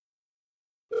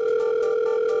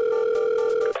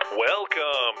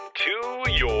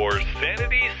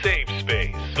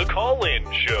call-in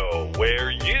show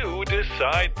where you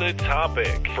decide the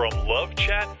topic. From love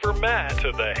chat for Matt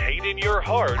to the hate in your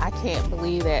heart. I can't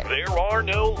believe it. There are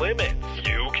no limits.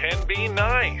 You can be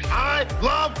nice. I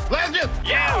love lesbians.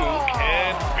 You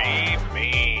can be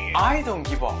mean. I don't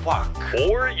give a fuck.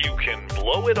 Or you can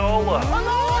blow it all up.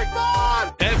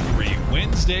 Fun! Every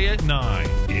Wednesday at 9,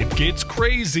 it gets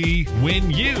crazy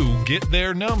when you get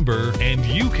their number and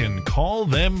you can call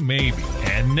them maybe.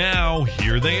 And now,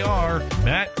 here they are,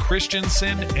 Matt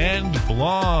Christensen and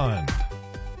Blonde.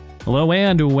 Hello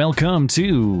and welcome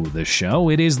to the show.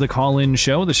 It is the call-in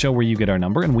show, the show where you get our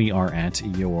number and we are at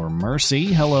your mercy.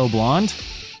 Hello, Blonde.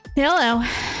 Hello.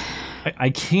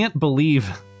 I can't believe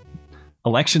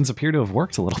elections appear to have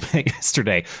worked a little bit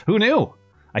yesterday. Who knew?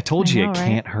 I told you it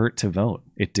can't hurt to vote.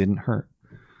 It didn't hurt.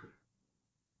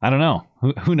 I don't know.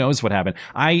 Who knows what happened?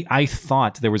 I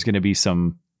thought there was going to be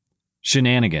some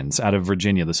shenanigans out of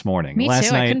Virginia this morning. Me Last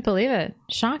too. night, I couldn't believe it.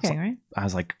 Shocking, right? I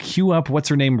was like, cue up, what's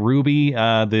her name? Ruby,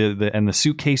 the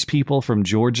suitcase people from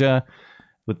Georgia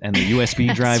and the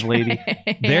USB drive lady.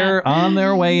 Yeah. They're on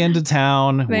their way into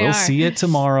town. They We'll are. see it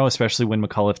tomorrow, especially when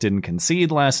McAuliffe didn't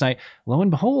concede last night. Lo and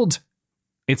behold,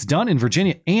 it's done in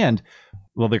Virginia. And,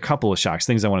 well, there are a couple of shocks,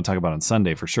 things I want to talk about on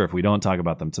Sunday for sure if we don't talk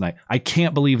about them tonight. I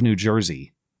can't believe New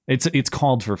Jersey. It's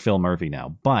called for Phil Murphy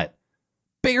now, but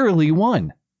barely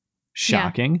won.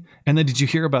 Shocking. Yeah. And then did you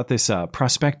hear about this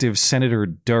prospective Senator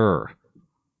Durr?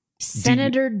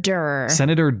 Senator Durr.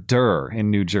 Senator Durr in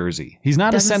New Jersey. He's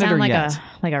not Doesn't a senator sound like yet.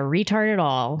 like a retard at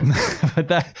all. But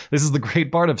this is the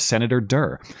great part of Senator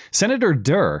Durr. Senator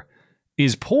Durr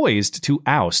is poised to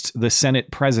oust the Senate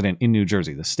president in New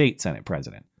Jersey, the state Senate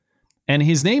president. And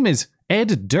his name is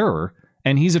Ed Durr,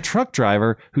 and he's a truck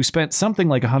driver who spent something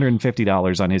like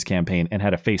 $150 on his campaign and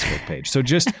had a Facebook page. So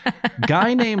just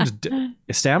guy named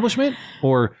establishment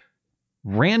or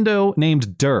rando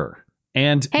named Durr.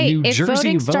 And hey, New if Jersey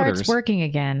voting voters starts working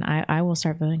again, I will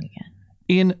start voting again.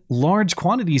 in large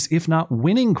quantities, if not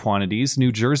winning quantities.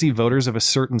 New Jersey voters of a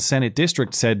certain Senate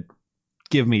district said,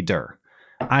 "Give me Durr.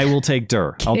 I will take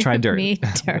Durr. I'll try Durr. Me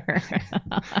Durr.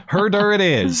 Her Durr it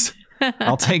is.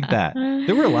 I'll take that."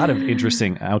 There were a lot of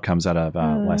interesting outcomes out of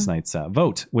last night's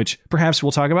vote, which perhaps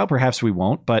we'll talk about, perhaps we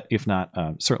won't. But if not,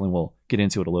 certainly we'll get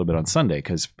into it a little bit on Sunday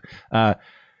because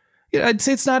I'd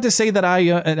say it's not to say that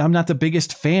I'm not the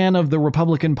biggest fan of the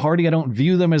Republican Party. I don't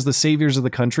view them as the saviors of the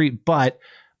country, but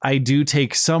I do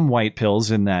take some white pills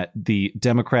in that the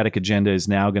Democratic agenda is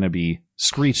now going to be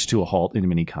screeched to a halt in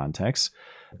many contexts.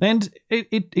 And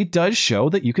it does show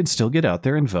that you can still get out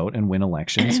there and vote and win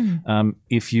elections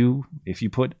if you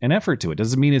put an effort to it.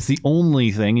 Doesn't mean it's the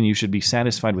only thing and you should be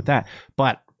satisfied with that.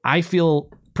 But I feel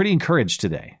pretty encouraged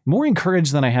today, more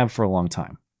encouraged than I have for a long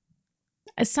time.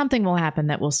 Something will happen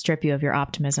that will strip you of your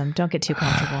optimism. Don't get too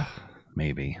comfortable.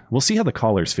 Maybe. We'll see how the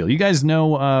callers feel. You guys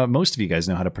know, most of you guys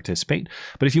know how to participate.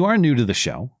 But if you are new to the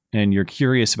show and you're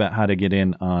curious about how to get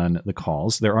in on the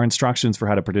calls, there are instructions for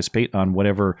how to participate on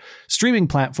whatever streaming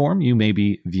platform you may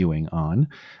be viewing on.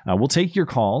 We'll take your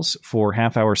calls for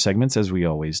half-hour segments, as we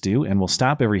always do, and we'll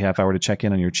stop every half hour to check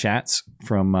in on your chats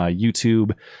from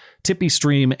YouTube, Tippy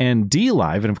Stream, and D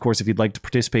Live. And of course, if you'd like to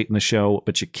participate in the show,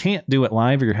 but you can't do it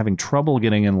live or you're having trouble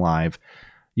getting in live,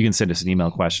 you can send us an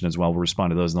email question as well. We'll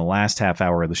respond to those in the last half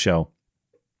hour of the show.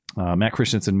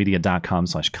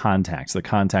 MattChristiansenMedia.com/contacts. The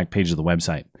contact page of the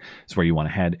website is where you want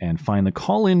to head and find the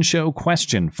call-in show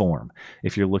question form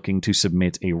if you're looking to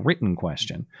submit a written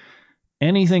question.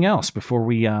 Anything else before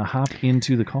we hop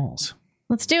into the calls?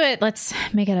 Let's do it. Let's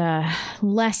make it a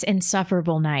less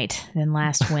insufferable night than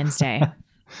last Wednesday.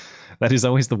 That is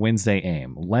always the Wednesday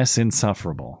aim. Less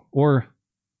insufferable. Or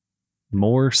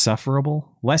more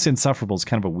sufferable? Less insufferable is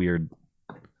kind of a weird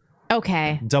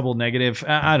double negative.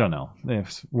 I don't know.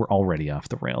 We're already off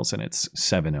the rails and it's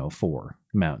 7:04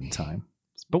 Mountain Time.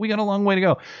 But we got a long way to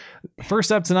go. First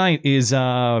up tonight is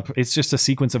it's just a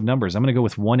sequence of numbers. I'm going to go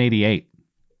with 188.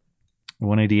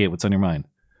 188, what's on your mind?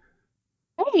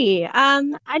 Hey, I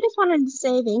just wanted to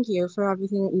say thank you for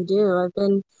everything that you do. I've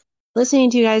been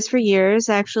listening to you guys for years.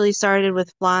 I actually started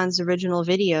with Blonde's original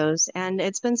videos, and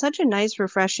it's been such a nice,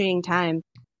 refreshing time.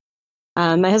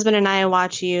 My husband and I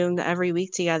watch you every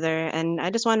week together, and I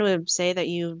just wanted to say that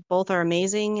you both are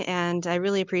amazing, and I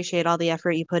really appreciate all the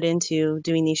effort you put into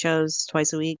doing these shows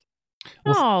twice a week.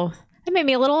 Oh, that made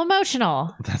me a little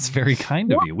emotional. That's very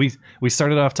kind of you. We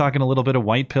started off talking a little bit of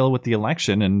white pill with the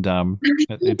election, and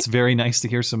it's very nice to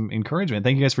hear some encouragement.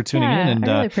 Thank you guys for tuning in. And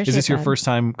I really appreciate is this your that. first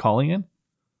time calling in?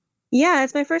 Yeah,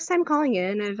 it's my first time calling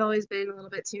in. I've always been a little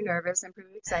bit too nervous. I'm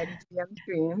pretty excited to be on the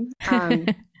stream.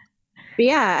 But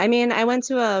yeah, I mean, I went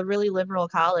to a really liberal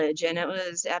college and it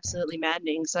was absolutely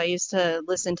maddening. So I used to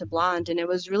listen to Blonde and it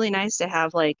was really nice to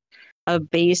have like a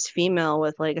base female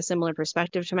with like a similar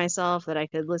perspective to myself that I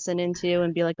could listen into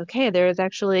and be like, okay, there's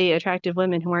actually attractive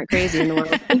women who aren't crazy in the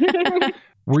world.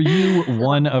 Were you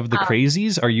one of the Um,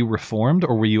 crazies? Are you reformed,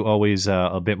 or were you always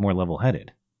a bit more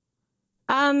level-headed?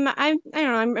 I don't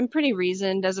know, I'm pretty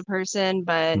reasoned as a person,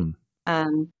 but Hmm. I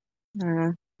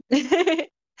don't know.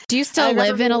 Do you still I've never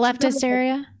live in a really, leftist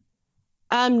area?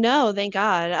 no, thank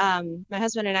God. My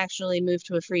husband had actually moved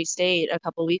to a free state a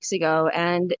couple weeks ago,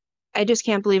 and I just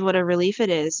can't believe what a relief it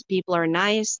is. People are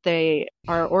nice, they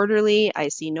are orderly. I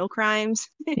see no crimes.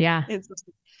 Yeah. It's It's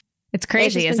it's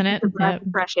crazy, just been isn't such it? a breath Yep. of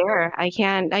fresh air. I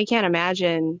can't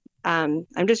imagine. I'm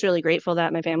just really grateful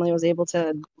that my family was able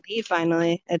to leave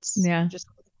finally. It's Yeah. just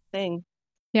a thing.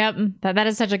 Yep. That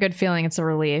is such a good feeling. It's a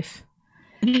relief.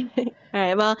 All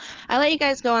right. Well, I'll let you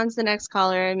guys go on to the next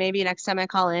caller, and maybe next time I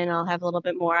call in, I'll have a little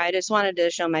bit more. I just wanted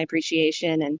to show my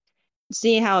appreciation and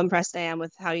see how impressed I am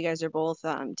with how you guys are both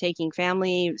taking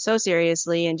family so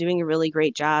seriously and doing a really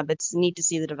great job. It's neat to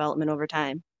see the development over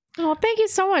time. Oh, thank you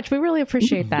so much. We really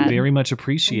appreciate that. Very much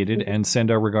appreciated, and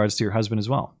send our regards to your husband as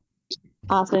well.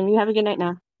 Awesome. You have a good night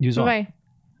now. You as well. Bye.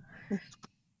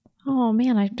 Oh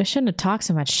man, I shouldn't have talked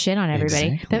so much shit on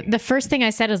everybody. Exactly. The first thing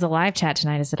I said as a live chat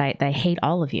tonight is that I hate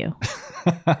all of you.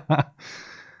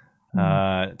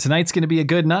 Tonight's going to be a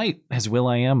good night, as Will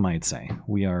I Am might say.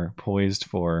 We are poised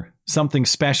for something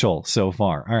special so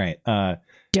far. All right.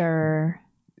 Durr.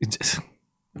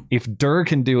 If Durr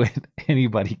can do it,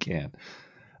 anybody can.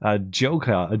 I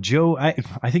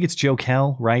think it's Joe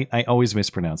Kell, right? I always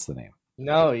mispronounce the name.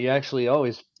 No, you actually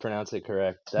always pronounce it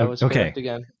correct. That was Okay. correct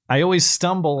again. I always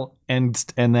stumble and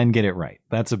then get it right.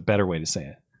 That's a better way to say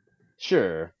it.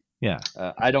 Sure. Yeah.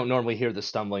 I don't normally hear the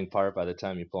stumbling part by the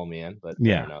time you pull me in, but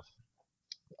Yeah. fair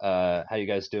enough. How you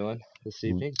guys doing this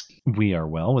evening? We are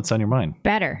well. What's on your mind?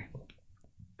 Better.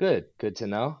 Good. Good to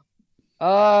know.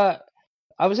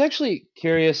 I was actually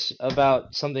curious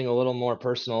about something a little more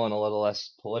personal and a little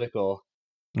less political.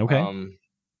 Okay.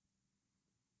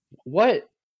 What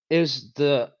is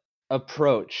the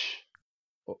approach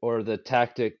or the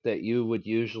tactic that you would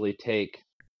usually take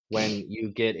when you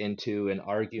get into an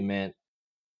argument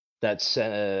that's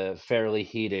fairly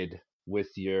heated with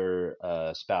your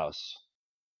spouse,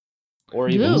 or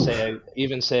even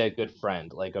Ooh. say a good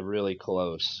friend, like a really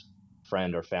close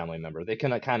friend or family member? They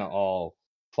can kind of all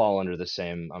fall under the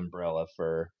same umbrella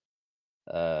for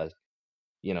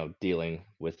dealing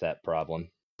with that problem.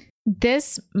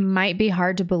 This might be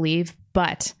hard to believe,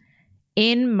 but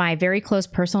in my very close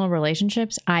personal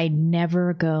relationships, I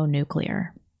never go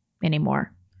nuclear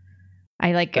anymore.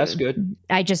 That's good.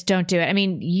 I just don't do it. I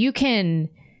mean, you can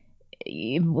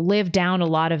live down a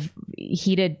lot of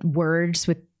heated words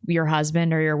with your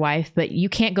husband or your wife, but you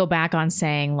can't go back on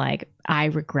saying like, I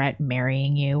regret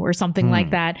marrying you or something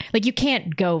like that. Like you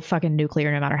can't go fucking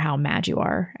nuclear no matter how mad you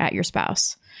are at your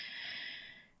spouse.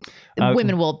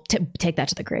 Women will take that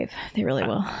to the grave. They really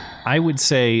will. I would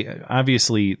say,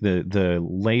 obviously, the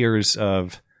layers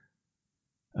of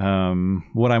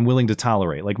what I'm willing to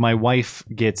tolerate. Like my wife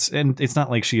gets, and it's not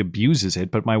like she abuses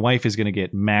it, but my wife is going to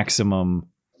get maximum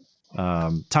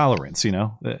tolerance. You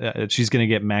know, she's going to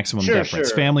get maximum deference.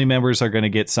 Sure. Family members are going to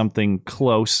get something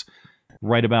close,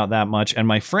 right about that much, and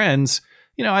my friends.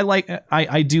 You know,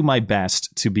 I do my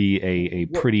best to be a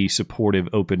pretty supportive,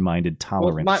 open-minded,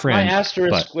 tolerant friend. My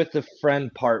asterisk with the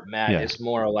friend part, Matt, is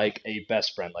more like a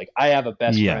best friend. Like I have a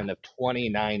best friend of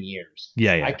 29 years.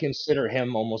 Yeah. I consider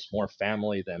him almost more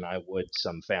family than I would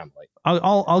some family.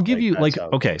 I'll give you like, how-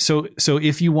 okay, so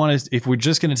if you want to, if we're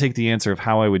just going to take the answer of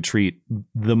how I would treat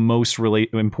the most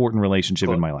important relationship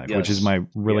in my life, which is my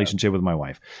relationship with my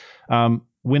wife,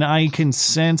 when I can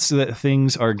sense that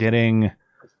things are getting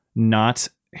not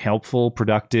helpful,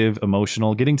 productive,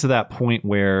 emotional, getting to that point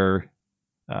where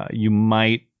you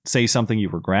might say something you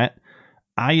regret,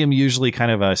 I am usually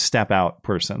kind of a step out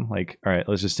person. Like, all right,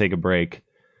 let's just take a break,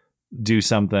 do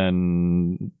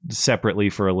something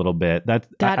sepapply for a little bit. That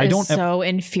is so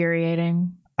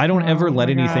infuriating. I don't ever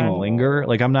let anything God. linger.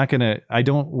 Like we're not going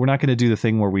to do the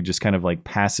thing where we just kind of like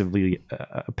passive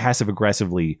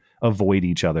aggressively avoid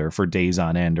each other for days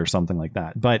on end or something like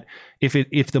that. But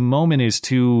if the moment is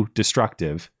too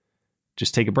destructive,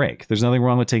 just take a break. There's nothing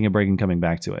wrong with taking a break and coming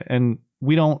back to it. And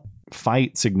we don't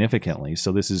fight significantly,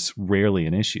 so this is rarely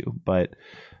an issue. But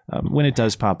when it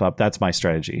does pop up, that's my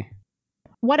strategy.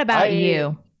 What about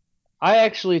you? I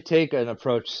actually take an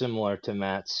approach similar to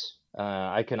Matt's.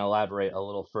 I can elaborate a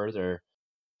little further.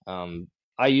 I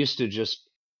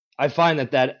find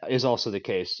that is also the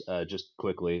case, just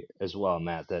quickly as well,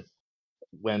 Matt, that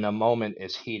when a moment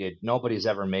is heated, nobody's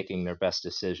ever making their best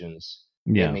decisions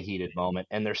Yeah. in the heated moment,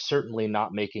 and they're certainly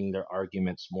not making their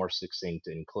arguments more succinct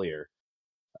and clear.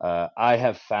 I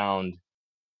have found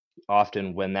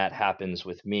often when that happens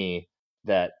with me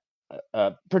that,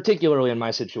 particularly in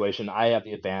my situation, I have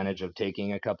the advantage of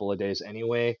taking a couple of days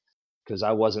anyway because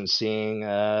I wasn't seeing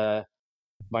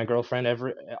my girlfriend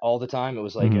all the time. It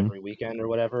was like Mhm. every weekend or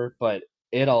whatever, but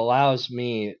it allows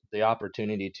me the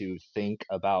opportunity to think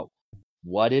about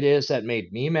what it is that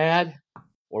made me mad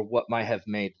or what might have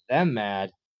made them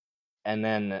mad, and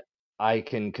then I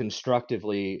can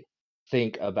constructively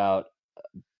think about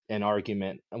an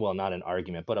argument, well, not an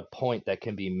argument, but a point that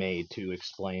can be made to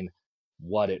explain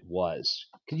what it was.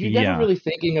 Because you're never Yeah. really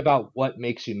thinking about what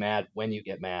makes you mad when you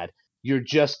get mad. You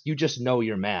just know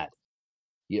you're mad.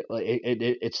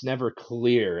 It's never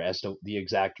clear as to the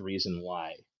exact reason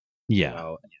why. You Yeah.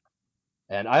 know,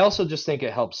 and I also just think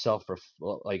it helps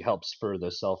helps for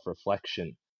the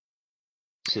self-reflection,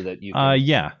 so that you can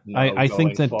Yeah. know I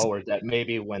think going that forward that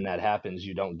maybe when that happens,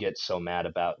 you don't get so mad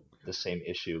about the same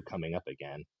issue coming up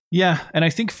again. Yeah, and I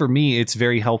think for me, it's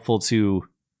very helpful to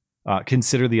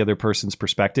consider the other person's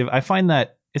perspective. I find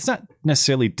that it's not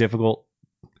necessarily difficult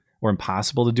or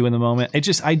impossible to do in the moment.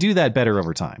 I do that better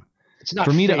over time. It's not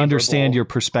For me to favorable. understand your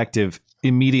perspective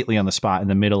immediately on the spot in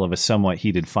the middle of a somewhat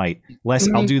heated fight,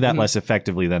 I'll do that less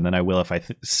effectively than I will if I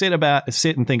sit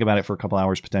and think about it for a couple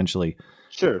hours potentially.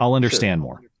 Sure, I'll understand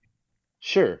more.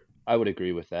 Sure, I would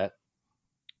agree with that.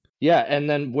 Yeah, and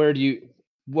then where do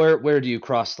you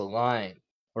cross the line,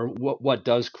 or what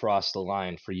does cross the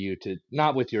line for you to,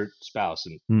 not with your spouse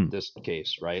in this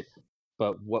case, right?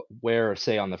 But where,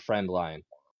 say, on the friend line,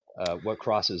 what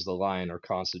crosses the line or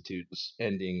constitutes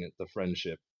ending the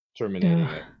friendship, terminating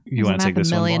it? You want to take this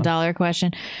 $1 one, million Blonde?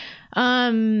 question.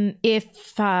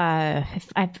 If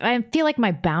I feel like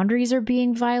my boundaries are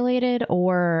being violated,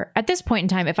 or at this point in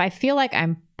time, if I feel like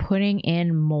I'm putting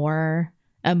in more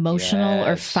emotional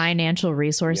or Yes. financial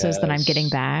resources than I'm Yes. getting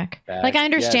back. Back. Like, I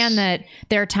understand Yes. that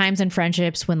there are times in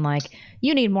friendships when like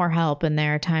you need more help, and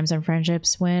there are times in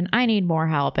friendships when I need more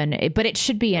help, but it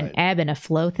should be an Right. ebb and a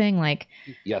flow thing. Like,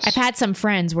 Yes. I've had some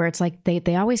friends where it's like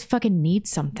they always fucking need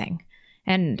something.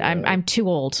 And Yeah. I'm too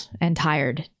old and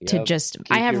tired to Yep. just,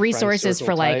 Keep I have your friend resources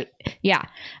circle for like, yeah,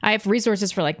 I have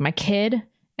resources for like my kid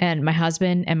and my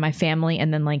husband and my family,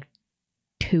 and then like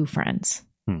 2 friends,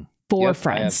 4 Yep,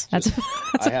 friends.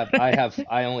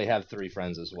 I only have 3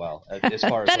 friends as well. As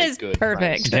far as That like, is good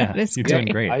perfect. friends. Yeah, That is you're doing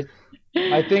great. great.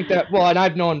 I think that, well, and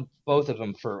I've known both of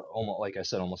them for almost, like I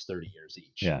said, almost 30 years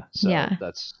each. Yeah. So Yeah.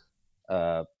 that's,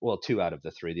 2 out of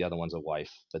the 3. The other one's a wife,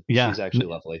 but Yeah. she's actually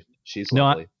lovely. She's No,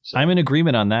 lovely. So. I'm in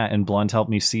agreement on that, and Blonde helped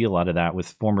me see a lot of that with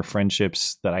former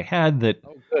friendships that I had that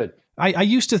Oh, good. I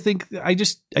used to think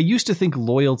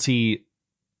loyalty,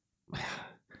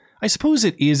 I suppose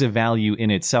it is a value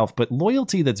in itself, but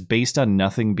loyalty that's based on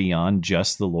nothing beyond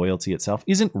just the loyalty itself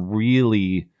isn't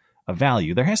really a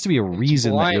value. There has to be a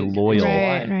reason that you're Blind- loyal.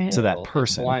 Right. to that It's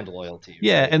person. blind loyalty.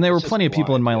 Yeah, right? and there were It's just plenty of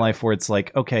people in blind, my yeah. life where it's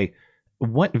like, okay,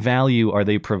 what value are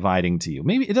they providing to you?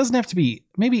 Maybe it doesn't have to be,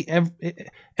 maybe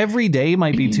every day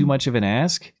might be too much of an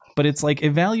ask, but it's like,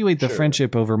 evaluate the Sure.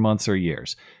 friendship over months or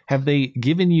years. Have they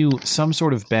given you some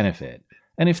sort of benefit?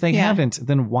 And if they Yeah. haven't,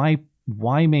 then why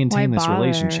maintain Why this bother?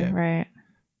 relationship? Right.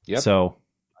 Yep. So,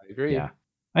 I agree. yeah.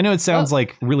 I know it sounds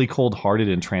like really cold-hearted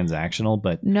and transactional,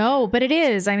 but No, but it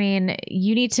is. I mean,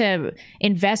 you need to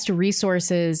invest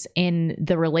resources in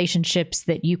the relationships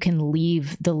that you can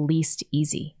leave the least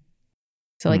easy.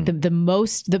 So like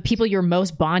the people you're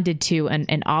most bonded to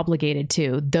and obligated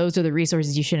to, those are the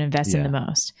resources you should invest in the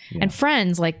most. Yeah. And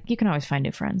friends, like, you can always find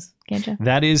new friends, can't you?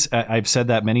 that is, I've said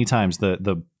that many times.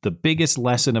 The biggest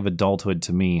lesson of adulthood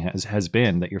to me has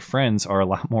been that your friends are a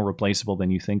lot more replaceable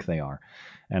than you think they are.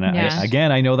 And Yeah.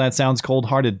 again, I know that sounds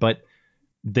cold-hearted, but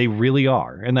they really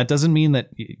are. And that doesn't mean that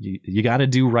you got to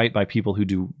do right by people who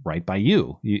do right by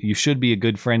you. You should be a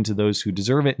good friend to those who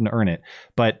deserve it and earn it.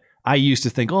 But I used to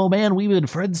think, oh man, we've been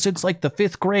friends since like the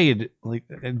 5th grade.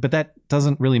 But that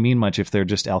doesn't really mean much if they're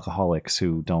just alcoholics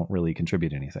who don't really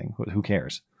contribute anything. Who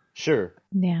cares? Sure.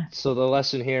 Yeah. So the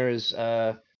lesson here is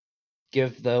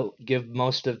give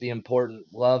most of the important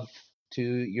love to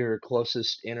your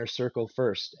closest inner circle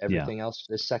first. Everything else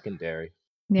is secondary.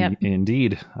 Yep.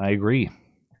 Indeed. I agree.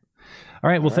 All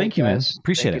right. Well, All thank right, you, man. guys.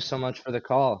 Appreciate Thank it. you so much for the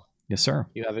call. Yes, sir.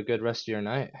 You have a good rest of your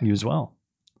night. You as well.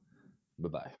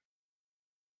 Bye-bye.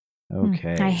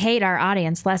 Okay. I hate our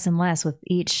audience less and less with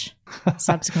each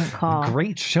subsequent call.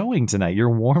 Great showing tonight. You're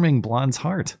warming Blonde's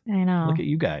heart. I know. Look at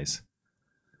you guys.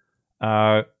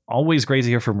 Always great to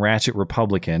hear from Ratchet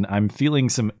Republican. I'm feeling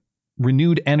some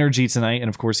renewed energy tonight. And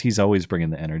of course, he's always bringing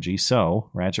the energy. So,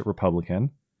 Ratchet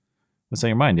Republican, what's on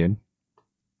your mind, dude?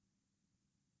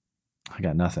 I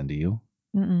got nothing. Do you?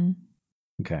 Mm-mm.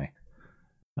 Okay.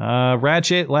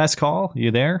 Ratchet, last call.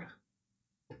 You there?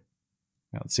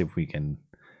 Let's see if we can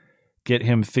get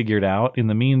him figured out. In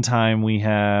the meantime, we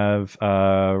have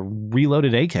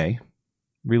Reloaded AK.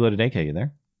 Reloaded AK, you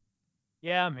there?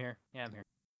 Yeah, I'm here.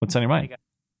 What's on your mind?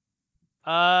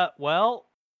 Well,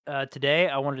 today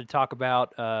I wanted to talk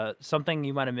about something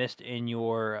you might have missed in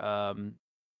your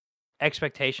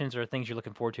expectations or things you're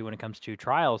looking forward to when it comes to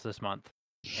trials this month.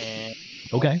 And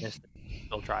Okay.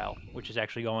 The trial, which is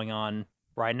actually going on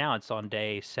right now. It's on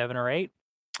day 7 or 8.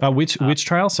 Which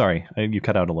trial? Sorry, you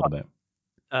cut out a little bit.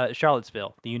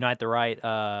 Charlottesville, the Unite the Right,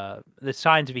 the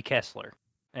Signs v. Kessler.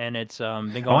 And it's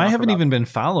been going on. I haven't even been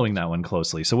following that one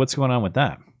closely. So what's going on with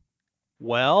that?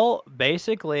 Well,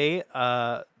 basically,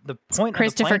 the point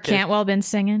Christopher of the plaintiff, Cantwell been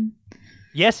singing?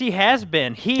 Yes, he has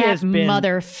been. He that has been.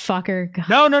 Motherfucker.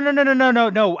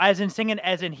 God. No. As in singing,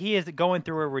 as in he is going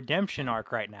through a redemption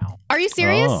arc right now. Are you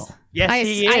serious? Oh. Yes,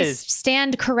 he I is.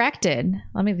 stand corrected.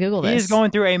 Let me Google this. He is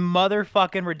going through a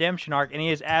motherfucking redemption arc, and he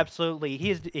is absolutely.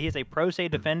 He is a pro se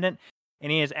defendant,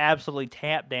 and he is absolutely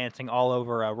tap dancing all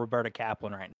over Roberta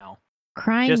Kaplan right now.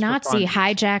 Crying Just for Nazi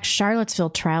fun. hijacks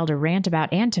Charlottesville trial to rant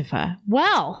about Antifa.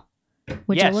 Well,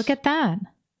 would you Yes. look at that?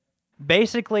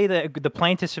 Basically, the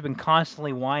plaintiffs have been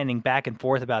constantly whining back and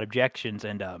forth about objections,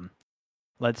 and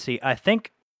let's see. I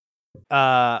think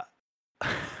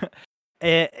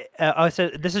it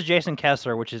says, this is Jason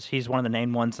Kessler, he's one of the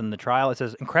named ones in the trial. It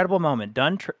says, incredible moment.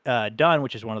 Dunn,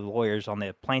 which is one of the lawyers on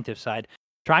the plaintiff's side,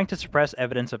 trying to suppress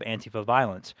evidence of Antifa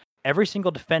violence. Every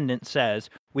single defendant says,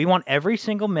 we want every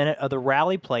single minute of the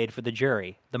rally played for the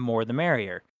jury. The more the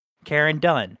merrier. Karen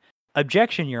Dunn.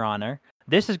 Objection, Your Honor.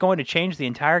 This is going to change the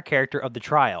entire character of the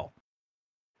trial.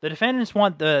 The defendants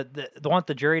want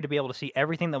the jury to be able to see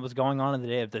everything that was going on in the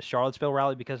day of the Charlottesville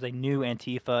rally because they knew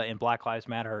Antifa and Black Lives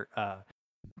Matter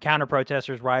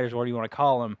counter-protesters, rioters, whatever you want to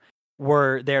call them,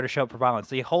 were there to show up for violence.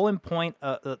 The whole point,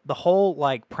 the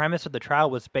whole premise of the trial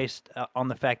was based on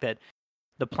the fact that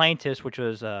the plaintiffs, which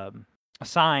was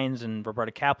Signs and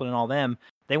Roberta Kaplan and all them,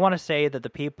 they want to say that the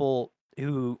people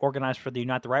who organized for the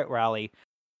Unite the Right rally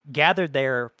gathered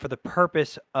there for the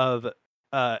purpose of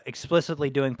explicitly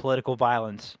doing political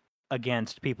violence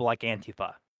against people like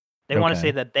Antifa. They want to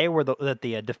say that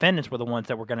the defendants were the ones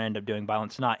that were going to end up doing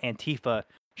violence, not Antifa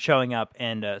showing up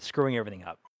and screwing everything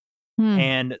up.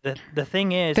 And the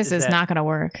thing is, this is not going to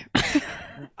work.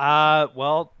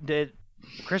 Did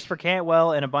Christopher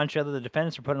Cantwell and a bunch of other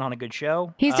defendants are putting on a good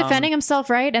show. He's defending himself,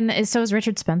 right? And so is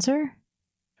Richard Spencer?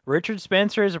 Richard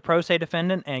Spencer is a pro se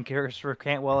defendant, and Christopher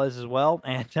Cantwell is as well.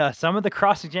 And some of the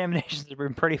cross-examinations have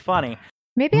been pretty funny.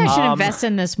 Maybe I should invest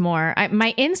in this more.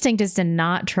 My instinct is to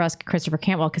not trust Christopher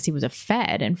Cantwell because he was a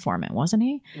Fed informant, wasn't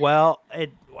he? Well,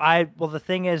 the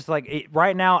thing is,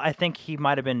 right now, I think he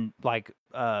might have been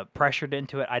pressured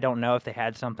into it. I don't know if they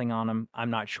had something on him.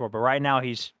 I'm not sure, but right now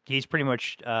he's pretty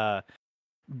much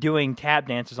doing tap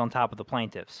dances on top of the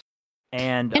plaintiffs.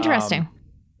 And interesting.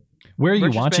 Where are you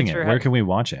Richard watching Spencer it? Where can we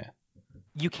watch it?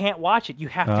 You can't watch it. You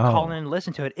have to call in and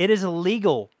listen to it. It is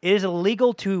illegal. It is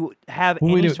illegal to have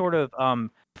any sort of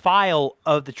file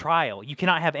of the trial. You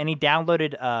cannot have any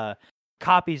downloaded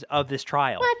copies of this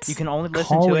trial. What? You can only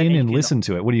listen Call to it. in and listen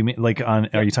to it. What do you mean?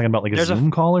 Are you talking about a Zoom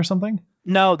call or something?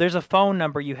 No, there's a phone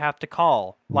number you have to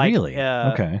call. Really?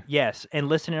 Okay. Yes, and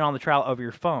listen in on the trial over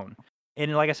your phone.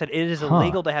 And like I said, it is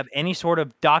illegal to have any sort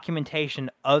of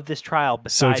documentation of this trial.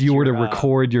 So if you were to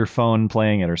record your phone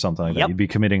playing it or something like that, you'd be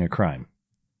committing a crime.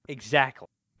 Exactly.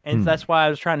 And that's why I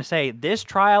was trying to say this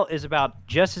trial is about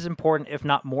just as important, if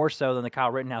not more so, than the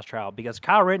Kyle Rittenhouse trial. Because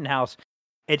Kyle Rittenhouse,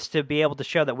 it's to be able to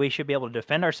show that we should be able to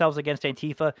defend ourselves against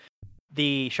Antifa.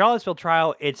 The Charlottesville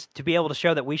trial, it's to be able to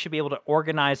show that we should be able to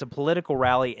organize a political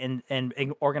rally and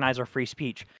organize our free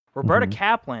speech. Roberta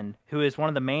Kaplan, who is one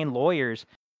of the main lawyers,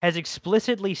 has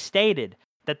explicitly stated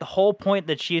that the whole point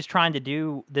that she is trying to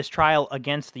do this trial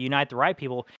against the Unite the Right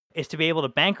people is to be able to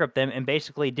bankrupt them and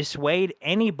basically dissuade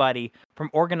anybody from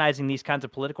organizing these kinds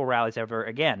of political rallies ever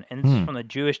again. And this is from the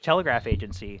Jewish Telegraph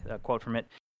Agency, a quote from it,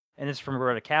 and this is from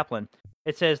Roberta Kaplan.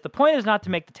 It says, the point is not to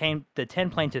make the 10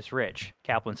 plaintiffs rich,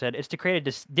 Kaplan said. It's to create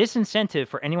a disincentive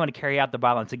for anyone to carry out the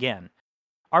violence again.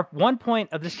 Our one point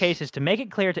of this case is to make it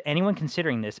clear to anyone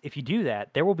considering this, if you do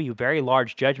that, there will be very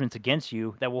large judgments against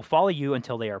you that will follow you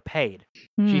until they are paid.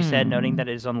 She said, noting that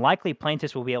it is unlikely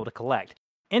plaintiffs will be able to collect,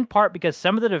 in part because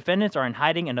some of the defendants are in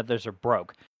hiding and others are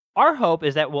broke. Our hope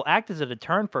is that it will act as a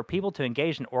deterrent for people to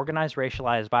engage in organized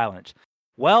racialized violence.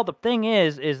 Well, the thing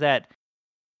is that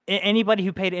anybody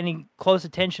who paid any close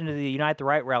attention to the Unite the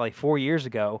Right rally 4 years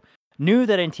ago knew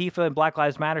that Antifa and Black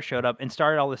Lives Matter showed up and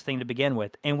started all this thing to begin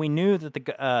with. And we knew that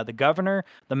the governor,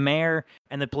 the mayor,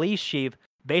 and the police chief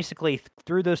basically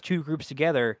threw those two groups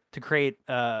together to create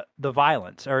the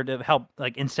violence or to help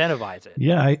like incentivize it.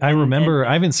 Yeah, I remember.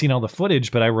 I haven't seen all the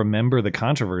footage, but I remember the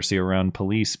controversy around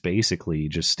police basically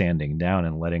just standing down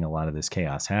and letting a lot of this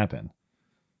chaos happen.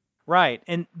 Right,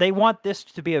 and they want this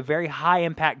to be a very high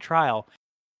impact trial.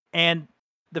 And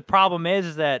the problem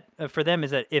is that for them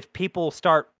is that if people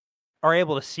are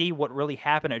able to see what really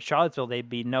happened at Charlottesville, they'd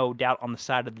be no doubt on the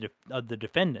side of the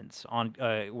defendants on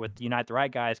with Unite the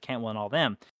Right guys, Cantwell and all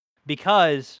them,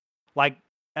 because like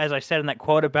as I said in that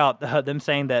quote about them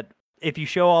saying that if you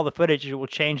show all the footage, it will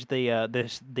change the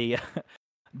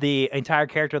entire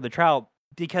character of the trial,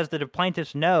 because the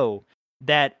plaintiffs know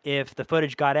that if the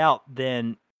footage got out,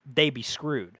 then they'd be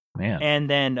screwed. Man. And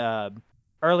then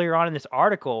earlier on in this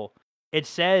article, it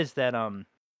says that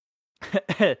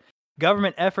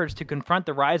government efforts to confront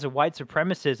the rise of white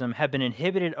supremacism have been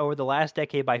inhibited over the last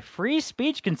decade by free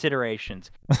speech considerations.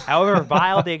 However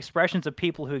vile the expressions of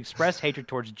people who express hatred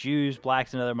towards Jews,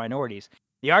 blacks, and other minorities.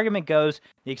 The argument goes,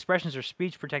 the expressions are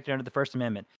speech protected under the First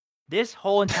Amendment. This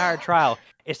whole entire trial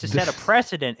is to set a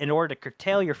precedent in order to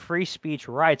curtail your free speech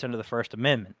rights under the First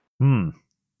Amendment.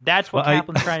 That's what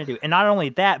Kaplan's trying to do. And not only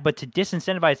that, but to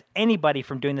disincentivize anybody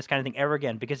from doing this kind of thing ever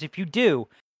again. Because if you do,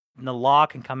 then the law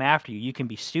can come after you. You can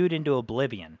be sued into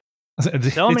oblivion.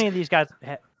 So many of these guys...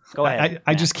 Go ahead.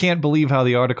 I just can't believe how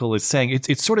the article is saying.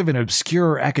 It's sort of an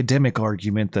obscure academic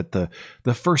argument that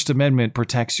the First Amendment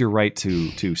protects your right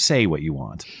to say what you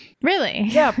want. Really?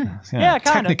 Yeah, kind of.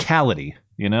 Technicality,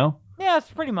 you know? Yeah, it's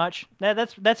pretty much.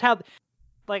 That's how...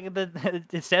 Like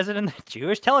it says it in the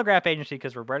Jewish Telegraph Agency,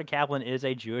 because Roberta Kaplan is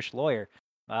a Jewish lawyer.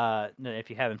 If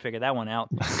you haven't figured that one out,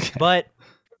 Okay. But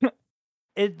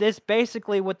this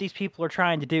basically what these people are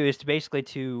trying to do is to basically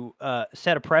to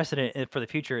set a precedent for the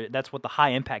future. That's what the high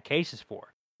impact case is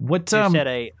for. What? Set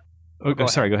a.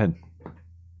 Sorry, go ahead.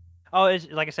 Oh,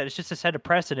 like I said, it's just to set a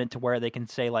precedent to where they can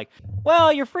say, like,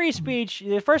 well, your free speech,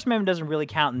 the First Amendment doesn't really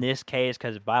count in this case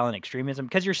because of violent extremism,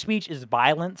 because your speech is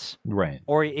violence. Right.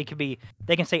 Or it could be,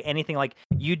 they can say anything like,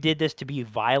 you did this to be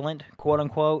violent, quote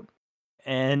unquote.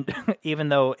 And even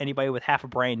though anybody with half a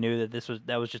brain knew that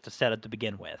that was just a setup to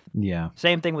begin with. Yeah.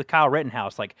 Same thing with Kyle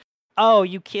Rittenhouse. Like, oh,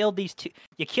 you killed these two,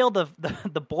 you killed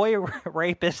the boy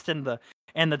rapist and the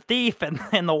thief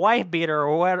and the wife beater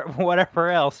or whatever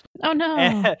else. Oh no!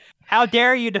 And how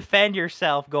dare you defend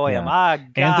yourself, Goyam? Yeah. God.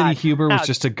 Anthony Huber was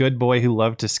just a good boy who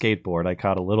loved to skateboard. I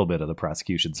caught a little bit of the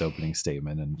prosecution's opening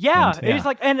statement, and it's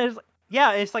like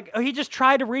he just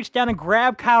tried to reach down and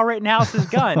grab Kyle Rittenhouse's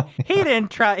gun. He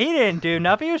didn't do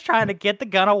nothing. He was trying to get the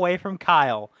gun away from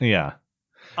Kyle. Yeah.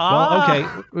 Well, okay,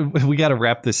 we got to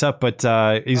wrap this up. But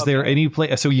is there any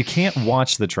place? So you can't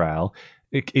watch the trial.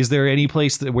 Is there any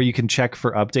place where you can check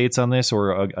for updates on this,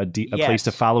 or a place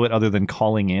to follow it other than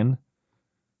calling in?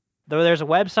 There's a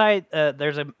website.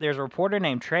 There's a reporter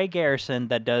named Trey Garrison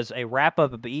that does a wrap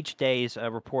up of each day's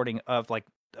reporting of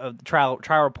trial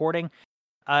reporting.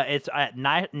 It's at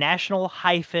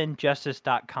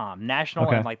national-justice.com. National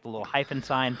and like the little hyphen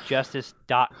sign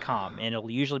justice.com, and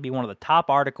it'll usually be one of the top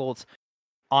articles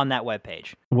on that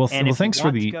webpage. Well, thanks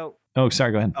for the. Oh,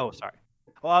 sorry. Go ahead. Oh, sorry.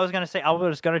 Well, I was going to say, I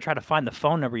was going to try to find the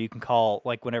phone number you can call,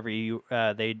 like whenever you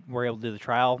they were able to do the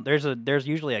trial. There's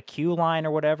usually a queue line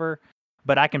or whatever,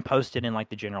 but I can post it in like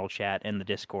the general chat in the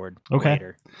Discord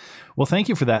later. Well, thank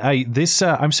you for that.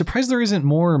 I'm surprised there isn't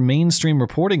more mainstream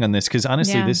reporting on this, because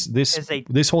honestly,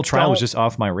 this whole trial was just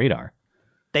off my radar.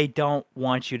 They don't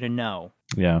want you to know.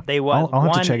 Yeah, I'll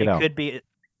have to check it out. Could be,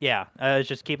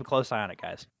 just keep a close eye on it,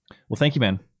 guys. Well, thank you,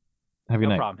 man. Have a good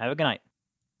night. No problem. Have a good night.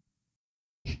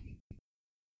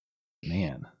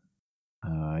 Man,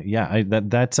 I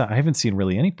haven't seen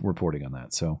really any reporting on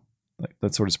that, so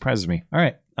that sort of surprises me. All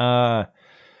right,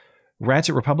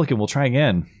 Ratchet Republican, we'll try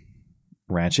again.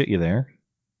 Ratchet, you there?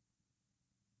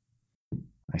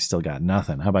 I still got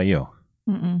nothing. How about you?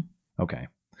 Mm-mm. Okay,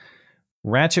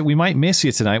 Ratchet, we might miss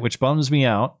you tonight, which bums me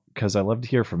out because I love to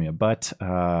hear from you, but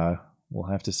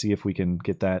we'll have to see if we can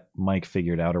get that mic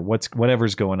figured out, or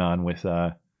whatever's going on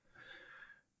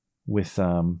with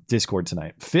Discord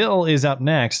tonight. Phil is up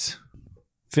next.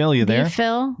 Phil, you there?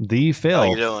 The Phil. How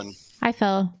you doing? Hi,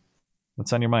 Phil.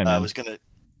 What's on your mind, man?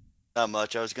 Not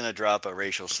much. I was gonna drop a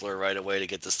racial slur right away to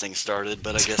get this thing started,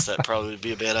 but I guess that probably would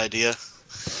be a bad idea.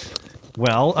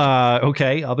 Well,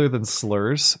 okay. Other than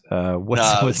slurs,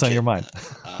 what's on your mind?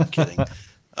 I'm kidding.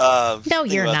 No,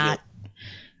 you're not.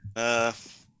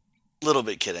 Little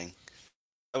bit kidding.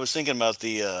 I was thinking about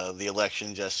the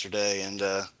elections yesterday, and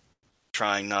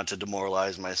trying not to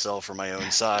demoralize myself or my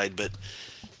own side, but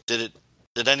did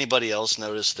anybody else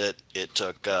notice that it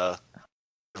took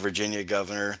Virginia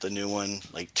governor, the new one,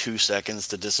 like 2 seconds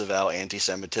to disavow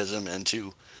anti-Semitism and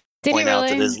to point out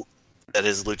that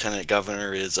his lieutenant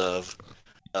governor is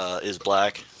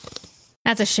black?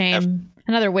 That's a shame.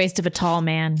 Another waste of a tall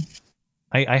man.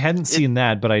 I hadn't seen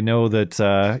that, but I know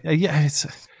that it's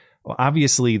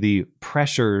obviously the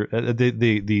pressure,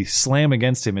 the slam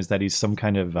against him is that he's some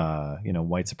kind of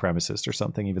white supremacist or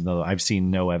something. Even though I've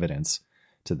seen no evidence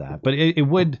to that, but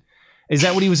is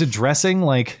that what he was addressing?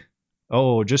 Like,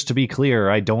 oh, just to be clear,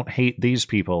 I don't hate these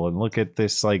people, and look at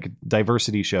this like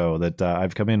diversity show that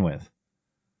I've come in with.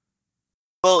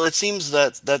 Well, it seems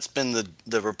that that's been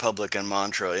the Republican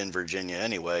mantra in Virginia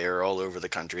anyway, or all over the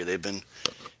country. They've been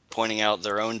pointing out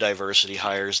their own diversity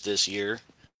hires this year.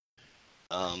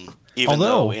 Even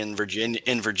though in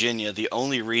Virginia, the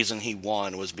only reason he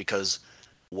won was because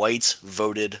whites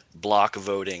voted block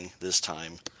voting this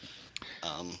time.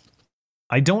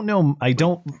 I don't know. I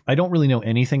don't really know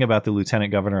anything about the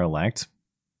lieutenant governor elect.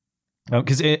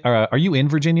 Because are you in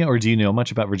Virginia, or do you know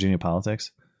much about Virginia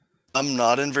politics? I'm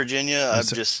not in Virginia.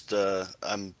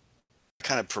 I'm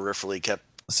kind of peripherally kept.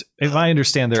 If I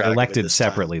understand, they're elected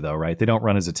separately, though, right? They don't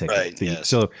run as a ticket. Right. Yes.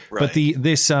 So, right.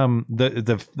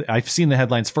 But I've seen the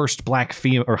headlines: first black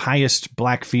female or highest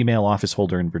black female office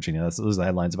holder in Virginia. Those are the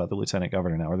headlines about the lieutenant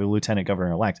governor now, or the lieutenant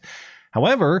governor elect.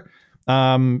 However,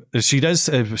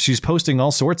 she's posting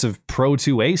all sorts of pro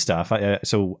 2A stuff.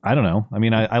 So I don't know. I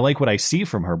mean, I like what I see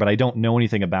from her, but I don't know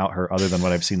anything about her other than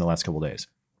what I've seen the last couple of days.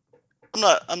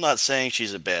 I'm not saying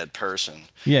she's a bad person.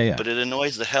 Yeah. But it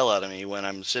annoys the hell out of me when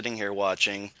I'm sitting here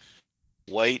watching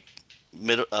white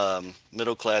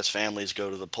middle class families go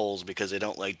to the polls because they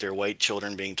don't like their white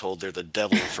children being told they're the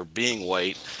devil for being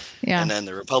white. Yeah. And then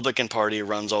the Republican Party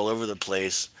runs all over the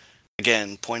place,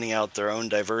 again, pointing out their own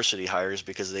diversity hires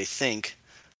because they think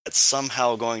it's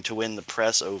somehow going to win the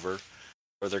press over,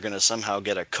 or they're going to somehow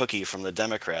get a cookie from the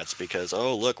Democrats because,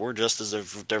 oh, look, we're just as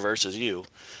diverse as you.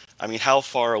 I mean, how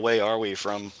far away are we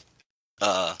from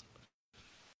the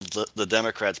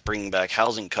Democrats bringing back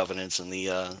housing covenants and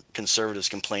the conservatives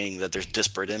complaining that there's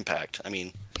disparate impact? I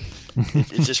mean,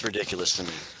 it's just ridiculous to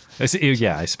me.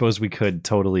 Yeah, I suppose we could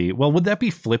totally. Well, would that be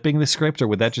flipping the script, or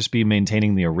would that just be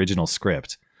maintaining the original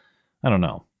script? I don't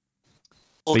know.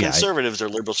 Well, conservatives are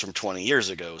liberals from 20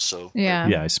 years ago, so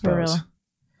yeah, I suppose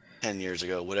 10 years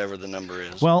ago, whatever the number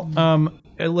is. Well,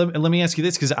 let me ask you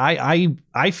this, because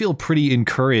I feel pretty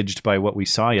encouraged by what we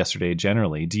saw yesterday.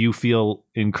 Generally, do you feel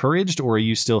encouraged, or are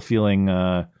you still feeling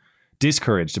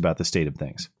discouraged about the state of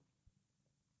things?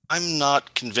 I'm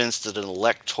not convinced that an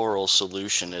electoral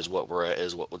solution is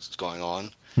what's going on.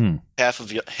 Half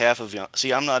of you.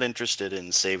 See, I'm not interested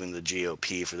in saving the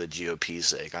GOP for the GOP's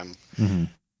sake.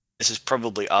 This is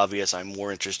probably obvious. I'm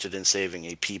more interested in saving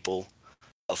a people,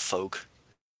 a folk.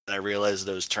 And I realize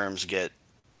those terms get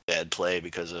bad play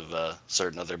because of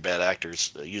certain other bad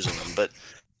actors using them. But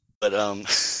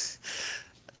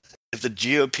if the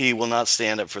GOP will not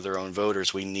stand up for their own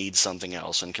voters, we need something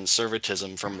else. And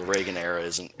conservatism from the Reagan era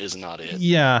is not it.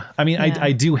 Yeah, I mean, yeah.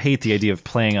 I do hate the idea of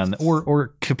playing on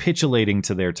or capitulating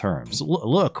to their terms.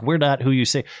 Look, we're not who you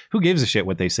say. Who gives a shit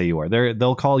what they say you are?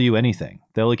 They'll call you anything.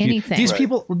 They'll anything. These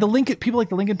people, people like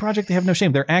the Lincoln Project, they have no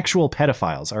shame. They're actual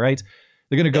pedophiles. All right.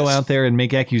 They're going to go out there and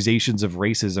make accusations of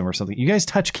racism or something. You guys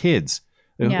touch kids.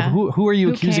 Yeah. Who are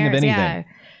you accusing of anything?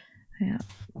 Yeah.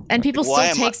 And people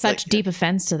still take such deep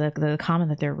offense to the comment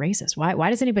that they're racist. Why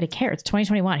does anybody care? It's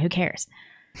 2021. Who cares?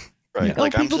 Right.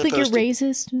 Like, people think you're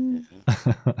racist.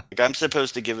 Like, I'm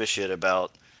supposed to give a shit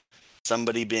about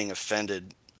somebody being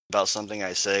offended about something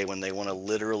I say when they want to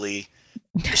literally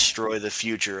destroy the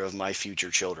future of my future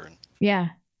children. Yeah.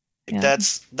 Like,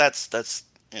 that's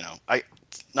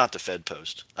not to Fed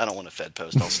post. I don't want to Fed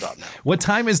post. I'll stop now. What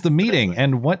time is the meeting,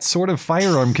 and what sort of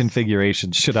firearm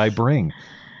configuration should I bring?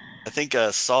 I think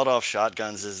sawed-off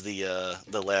shotguns is the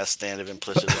last stand of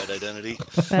implicit right identity.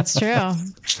 That's true.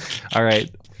 All right,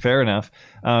 fair enough.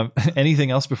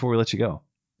 Anything else before we let you go?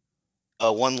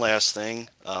 One last thing.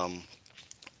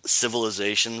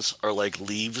 Civilizations are like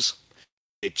leaves.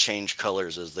 They change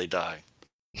colors as they die.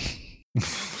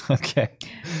 Okay.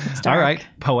 All right.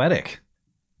 Poetic.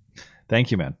 Thank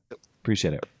you, man.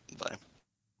 Appreciate it. Bye.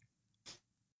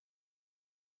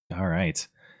 All right.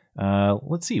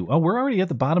 Let's see. Well, we're already at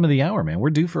the bottom of the hour, man. We're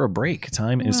due for a break.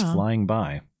 Time is flying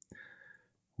by.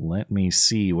 Let me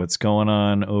see what's going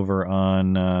on over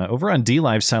on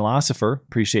DLive. Silosopher,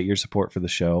 appreciate your support for the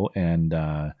show, and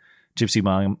Gypsy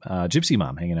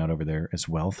Mom hanging out over there as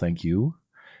well. Thank you.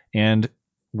 And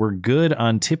we're good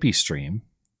on Tippy Stream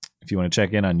if you want to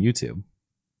check in on YouTube.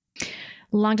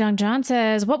 Long Dong John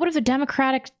says, what would the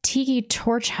Democratic Tiki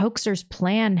Torch hoaxers'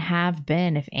 plan have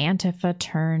been if Antifa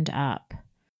turned up?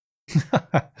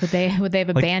 Would they have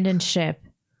abandoned ship?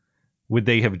 Would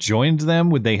they have joined them?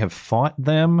 Would they have fought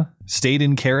them? Stayed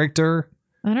in character?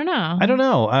 I don't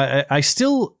know. I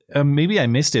still, maybe I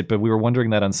missed it, but we were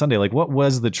wondering that on Sunday. Like, what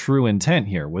was the true intent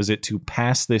here? Was it to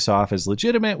pass this off as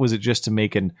legitimate? Was it just to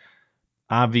make an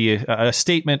obvious a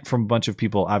statement from a bunch of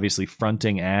people obviously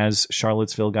fronting as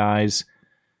Charlottesville guys?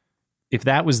 If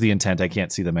that was the intent, I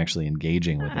can't see them actually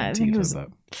engaging with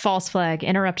Antifa. False flag,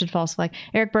 interrupted false flag.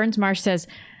 Eric Burns Marsh says,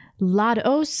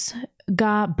 Lados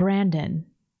ga Brandon.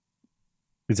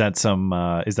 Is that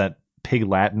is that Pig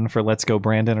Latin for let's go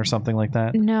Brandon or something like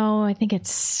that? No, I think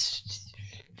it's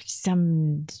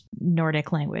some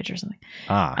Nordic language or something.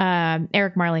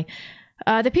 Eric Marley.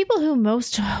 The people who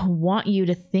most want you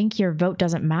to think your vote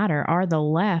doesn't matter are the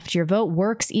left. Your vote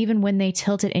works even when they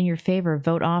tilt it in your favor.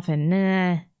 Vote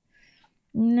often.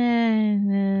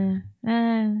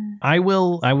 I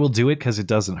will do it because it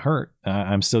doesn't hurt.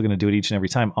 I'm still going to do it each and every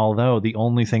time. Although the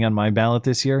only thing on my ballot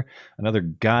this year, another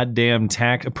goddamn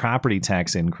property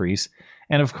tax increase.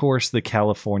 And of course, the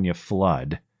California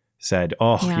flood said,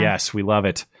 yes, we love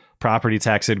it. Property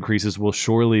tax increases will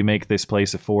surely make this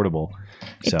place affordable.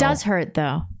 It does hurt,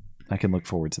 though. I can look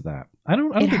forward to that. I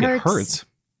don't think it hurts.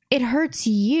 It hurts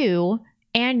you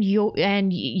and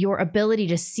your ability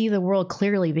to see the world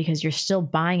clearly because you're still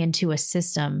buying into a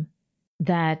system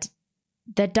that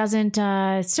doesn't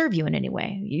serve you in any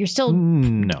way. You're still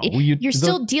you're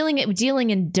still dealing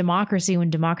in democracy when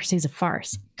democracy is a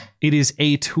farce. It is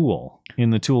a tool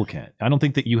in the toolkit. I don't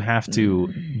think that you have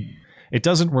to. It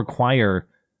doesn't require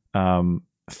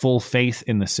full faith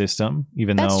in the system,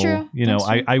 even That's though true.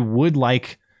 I would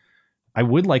like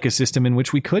a system in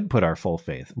which we could put our full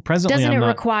faith. Presently, doesn't it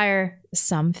require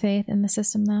some faith in the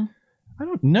system, though? I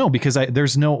don't know, because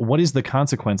there's no. What is the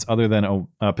consequence other than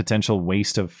a potential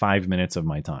waste of 5 minutes of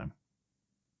my time?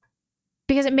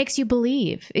 Because it makes you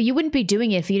believe. You wouldn't be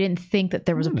doing it if you didn't think that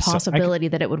there was a possibility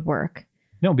that it would work.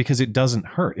 No, because it doesn't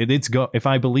hurt. If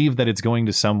I believe that it's going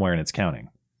to somewhere and it's counting.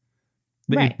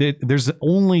 Right. There's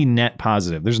only net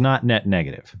positive. There's not net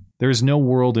negative. There's no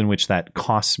world in which that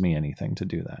costs me anything to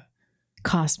do that.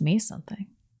 Cost me something.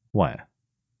 What?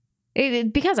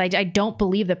 Because I don't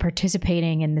believe that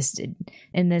participating in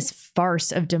this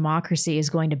farce of democracy is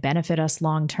going to benefit us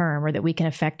long term, or that we can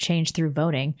affect change through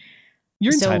voting.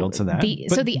 You're entitled to that.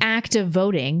 So the act of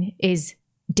voting is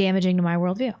damaging to my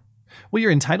worldview. Well,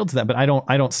 you're entitled to that, but I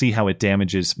don't see how it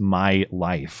damages my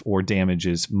life or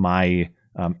damages my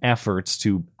efforts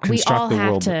to construct the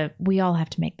world. We all have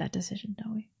to make that decision,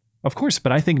 don't we? Of course,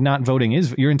 but I think not voting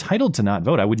you're entitled to not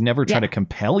vote. I would never try to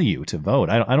compel you to vote.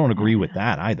 I don't agree with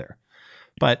that either.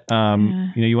 But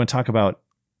you want to talk about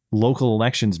local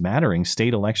elections mattering,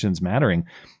 state elections mattering.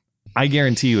 I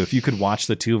guarantee you, if you could watch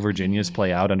the two Virginias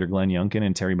play out under Glenn Youngkin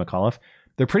and Terry McAuliffe,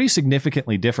 they're pretty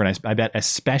significantly different. I bet,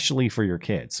 especially for your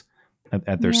kids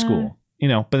at their school.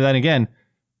 But then again,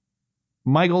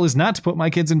 my goal is not to put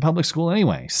my kids in public school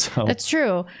anyway. So that's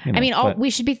true. We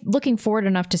should be looking forward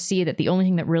enough to see that the only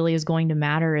thing that really is going to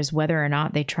matter is whether or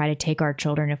not they try to take our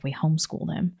children if we homeschool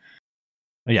them.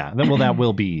 Yeah, that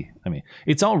will be.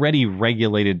 It's already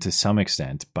regulated to some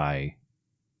extent by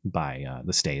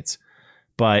the states,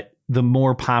 but the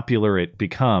more popular it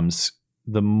becomes,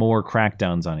 the more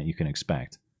crackdowns on it you can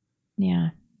expect. Yeah.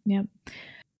 Yep.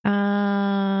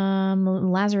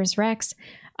 Lazarus Rex.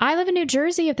 I live in New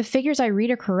Jersey. If the figures I read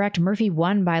are correct, Murphy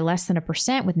won by less than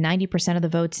 1% with 90% of the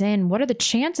votes in. What are the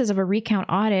chances of a recount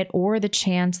audit, or the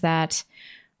chance that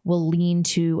will lean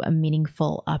to a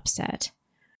meaningful upset?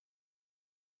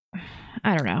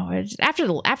 I don't know.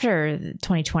 After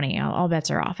 2020, all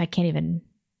bets are off. I can't even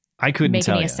make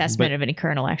any assessment of any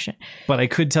current election. But I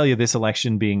could tell you, this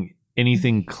election being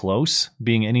anything close,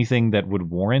 being anything that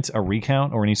would warrant a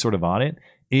recount or any sort of audit,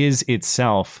 is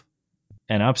itself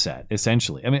an upset,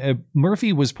 essentially.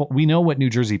 Murphy we know what New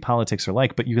Jersey politics are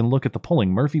like, but you can look at the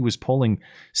polling. Murphy was polling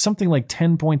something like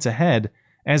 10 points ahead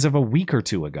as of a week or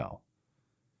two ago.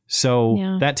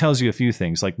 So that tells you a few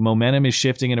things, like momentum is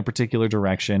shifting in a particular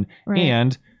direction. Right.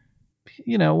 And,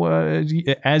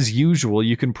 as usual,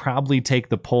 you can probably take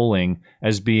the polling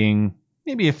as being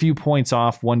maybe a few points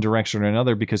off one direction or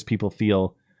another, because people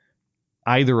feel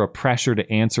either a pressure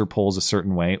to answer polls a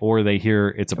certain way, or they hear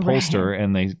it's a pollster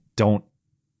and they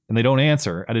don't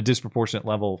answer at a disproportionate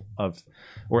level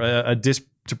or a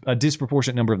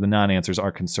disproportionate number of the non-answers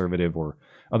are conservative or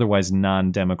otherwise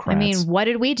non-Democrats. What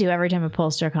did we do every time a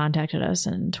pollster contacted us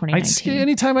in 2019?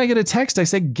 Anytime I get a text, I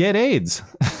say, get AIDS.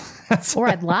 Or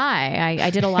I'd lie. I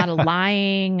did a lot of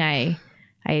lying. I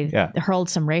I hurled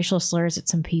some racial slurs at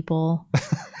some people.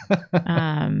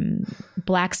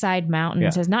 Blackside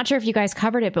Mountain says, not sure if you guys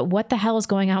covered it, but what the hell is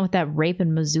going on with that rape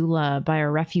in Missoula by a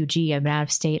refugee? I'm out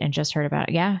of state and just heard about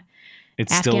it. Yeah.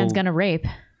 It's Afghan's gonna rape.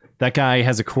 That guy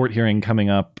has a court hearing coming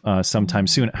up sometime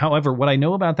soon. However, what I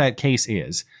know about that case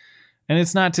is, and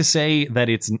it's not to say that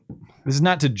this is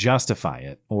not to justify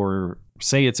it or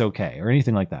say it's okay or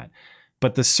anything like that,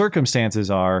 but the circumstances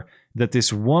are that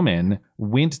this woman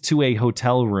went to a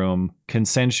hotel room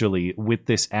consensually with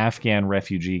this Afghan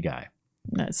refugee guy.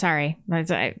 Sorry,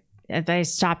 I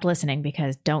stopped listening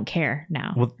because don't care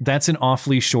now. Well, that's an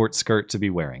awfully short skirt to be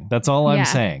wearing. That's all I'm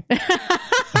saying.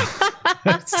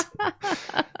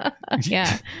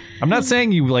 Yeah. I'm not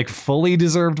saying you like fully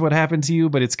deserved what happened to you,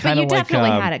 but it's kind of like... you definitely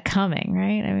had it coming,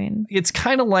 right? I mean... It's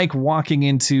kind of like walking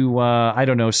into, I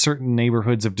don't know, certain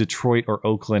neighborhoods of Detroit or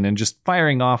Oakland and just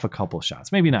firing off a couple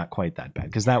shots. Maybe not quite that bad,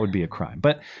 because that would be a crime.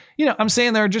 But, I'm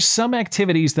saying there are just some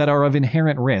activities that are of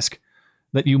inherent risk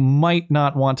that you might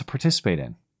not want to participate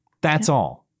in. That's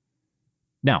all.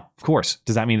 Now, of course,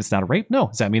 does that mean it's not a rape? No.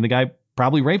 Does that mean the guy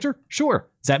probably raped her? Sure.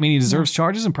 Does that mean he deserves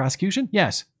charges and prosecution?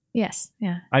 Yes. Yes.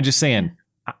 Yeah. I'm just saying,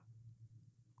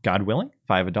 God willing,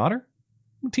 if I have a daughter,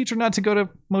 I'll teach her not to go to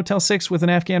Motel 6 with an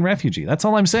Afghan refugee. That's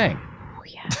all I'm saying. Oh,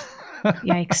 yeah.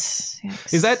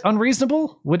 Yikes. Is that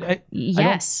unreasonable?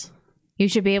 Yes. You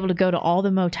should be able to go to all the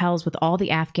motels with all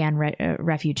the Afghan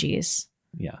refugees.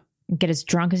 Yeah. Get as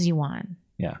drunk as you want.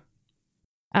 Yeah.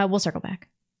 We'll circle back.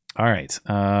 All right.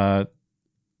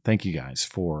 Thank you guys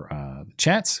for the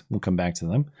chats. We'll come back to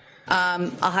them.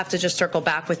 I'll have to just circle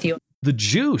back with you. The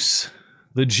juice.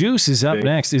 The juice is up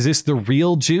next. Is this the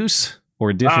real juice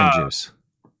or a different juice?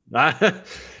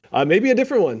 Maybe a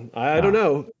different one. I don't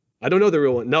know. I don't know the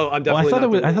real one. No, I'm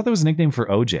definitely I thought that was a nickname for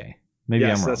OJ. Maybe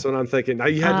I'm wrong. That's what I'm thinking. Now,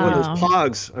 you had one of those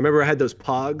pogs. I remember I had those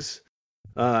pogs.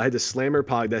 I had the Slammer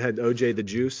pog that had OJ the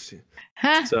Juice.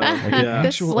 So,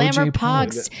 the Slammer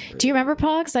Pogs. Do you remember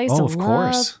Pogs? I used to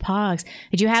love Pogs.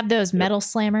 Did you have those metal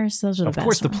Slammers? Those were the best. Of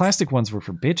course, the plastic ones were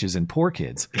for bitches and poor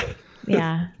kids.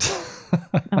 Yeah.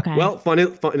 Okay. Well,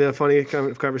 funny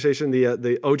conversation.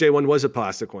 The OJ one was a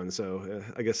plastic one, so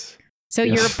I guess. So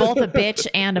you're both a bitch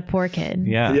and a poor kid.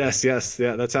 Yeah. Yes.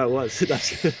 Yeah. That's how it was.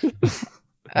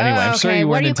 Anyway, I'm sure you weren't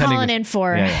what are you intending calling in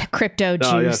for? Crypto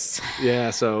juice. Yeah.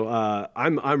 So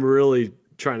I'm really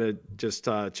trying to just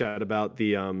chat about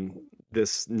the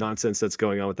this nonsense that's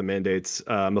going on with the mandates.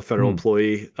 I'm a federal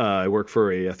employee. I work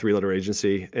for a 3-letter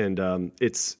agency, and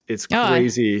it's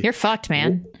crazy. You're fucked,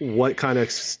 man. What kind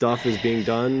of stuff is being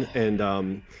done,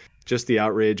 and just the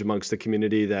outrage amongst the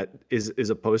community that is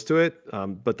opposed to it.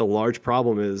 But the large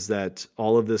problem is that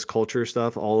all of this culture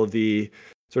stuff, all of the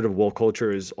sort of woke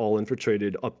culture is all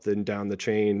infiltrated up and down the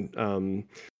chain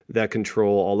that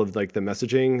control all of like the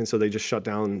messaging. And so they just shut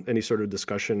down any sort of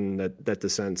discussion that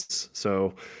dissents.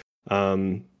 So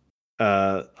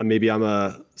maybe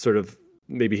I'm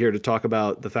maybe here to talk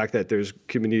about the fact that there's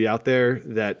community out there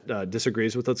that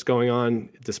disagrees with what's going on,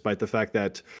 despite the fact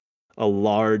that a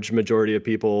large majority of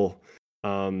people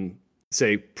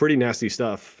say pretty nasty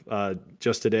stuff.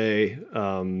 Just today,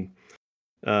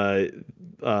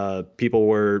 people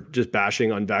were just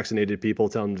bashing unvaccinated people,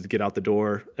 telling them to get out the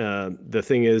door. The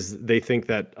thing is, they think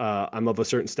that I'm of a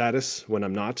certain status when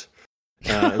I'm not.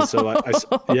 And so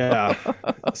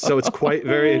so it's quite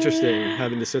very interesting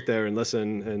having to sit there and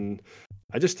listen. And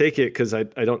I just take it because I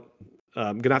don't,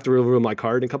 I'm going to have to reveal my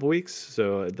card in a couple weeks.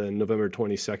 So then November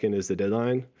 22nd is the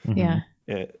deadline. Yeah.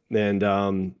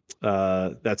 And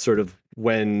that's sort of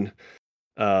when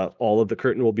all of the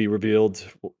curtain will be revealed,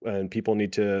 and people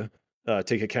need to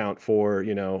take account for,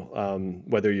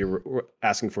 whether you're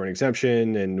asking for an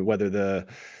exemption and whether the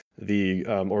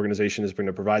organization is going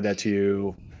to provide that to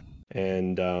you,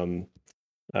 and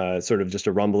sort of just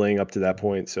a rumbling up to that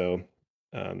point. So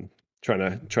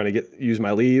trying to use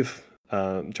my leave,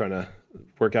 trying to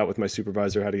work out with my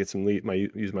supervisor how to get some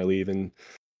use my leave, and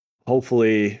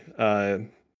hopefully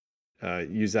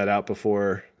use that out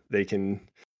before they can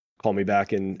call me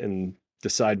back and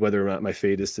decide whether or not my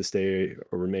fate is to stay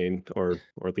or remain or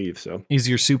leave. So is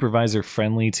your supervisor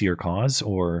friendly to your cause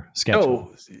or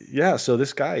skeptical? Oh, yeah. So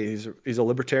this guy, he's a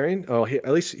libertarian. Oh, at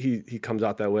least he comes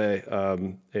out that way.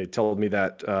 He told me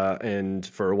that, and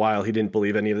for a while he didn't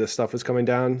believe any of this stuff was coming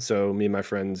down. So me and my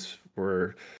friends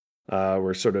were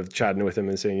sort of chatting with him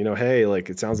and saying, hey, like,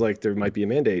 it sounds like there might be a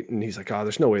mandate. And he's like, oh,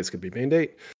 there's no way it's going to be a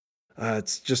mandate.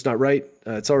 It's just not right.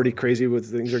 It's already crazy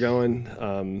with things are going.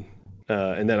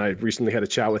 And then I recently had a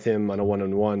chat with him on a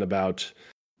one-on-one about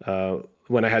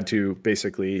when I had to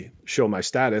basically show my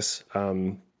status.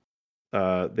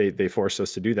 They forced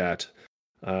us to do that.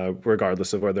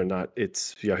 regardless of whether or not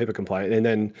it's HIPAA compliant. And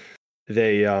then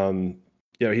they,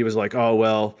 he was like, oh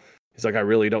well, he's like,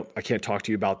 I can't talk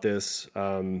to you about this.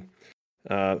 And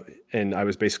I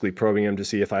was basically probing him to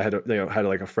see if I had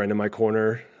like a friend in my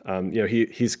corner.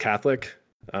 He's Catholic,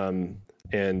 and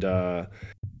I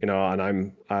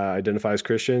identify as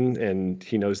Christian, and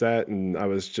he knows that. And I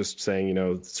was just saying,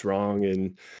 it's wrong.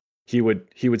 And he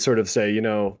would sort of say,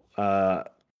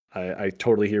 I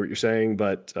totally hear what you're saying,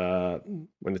 but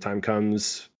when the time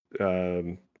comes,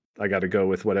 I got to go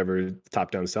with whatever the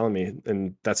top down's telling me.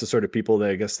 And that's the sort of people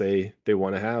that I guess they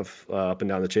want to have up and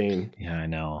down the chain. Yeah, I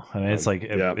know. I mean, it's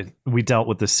like we dealt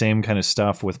with the same kind of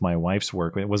stuff with my wife's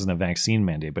work. It wasn't a vaccine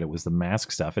mandate, but it was the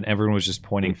mask stuff, and everyone was just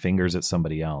pointing fingers at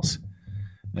somebody else.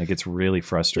 Like, it's really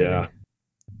frustrating.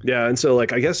 Yeah. And so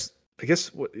like, I guess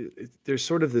there's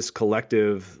sort of this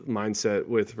collective mindset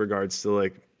with regards to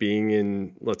like being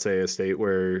in, let's say, a state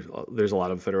where there's a lot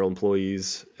of federal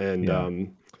employees, and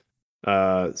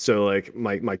so like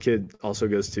my kid also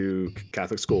goes to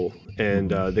Catholic school,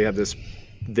 and they have this.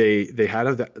 They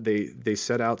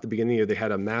set out at the beginning of the year, they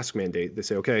had a mask mandate. They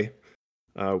say, okay,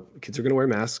 kids are going to wear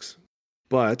masks,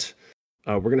 but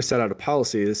we're going to set out a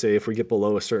policy to say if we get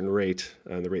below a certain rate,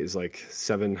 and the rate is like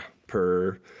 7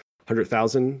 per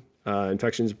 100,000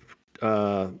 infections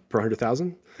per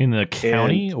 100,000 in the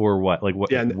county, or what? Like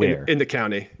what? Yeah, where? In the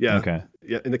county. Yeah. Okay.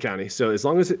 Yeah, in the county. So as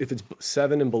long as if it's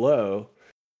 7 and below,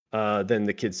 then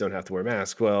the kids don't have to wear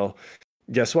masks. Well,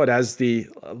 guess what?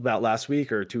 About last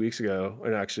week or 2 weeks ago,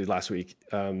 and actually last week,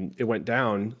 it went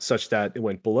down such that it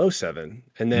went below 7,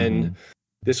 and then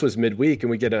this was midweek, and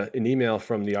we get an email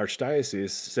from the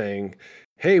archdiocese saying,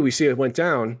 "Hey, we see it went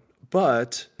down,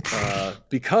 but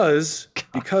because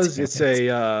it's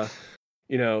a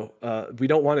we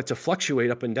don't want it to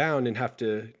fluctuate up and down and have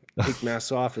to take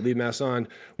masks off or leave masks on.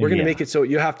 We're going to make it so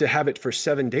you have to have it for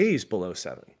 7 days below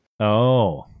 7."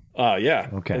 Oh. Yeah.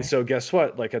 Okay. And so guess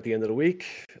what? Like at the end of the week,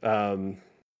 at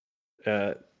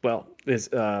the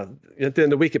end of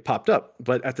the week it popped up,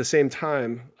 but at the same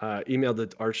time, emailed the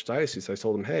archdiocese. I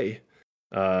told them, hey,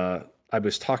 I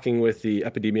was talking with the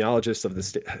epidemiologist of the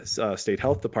state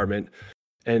health department,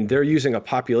 and they're using a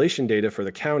population data for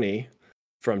the county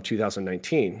from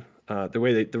 2019.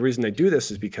 The reason they do this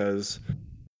is because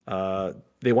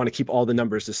they want to keep all the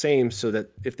numbers the same, so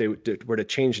that if they were to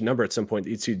change the number at some point,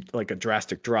 you'd see like a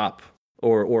drastic drop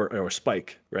or a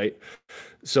spike, right?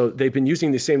 So they've been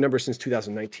using the same number since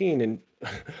 2019, and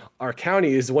our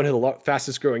county is one of the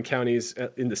fastest growing counties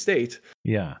in the state.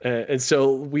 Yeah. And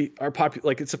so it's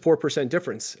a 4%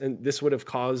 difference, and this would have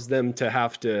caused them to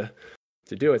have to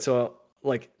do it. So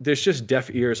like, there's just deaf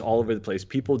ears all over the place.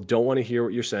 People don't want to hear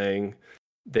what you're saying.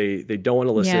 They don't want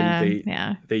to listen.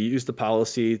 They use the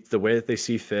policy the way that they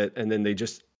see fit, and then they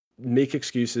just make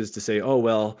excuses to say, oh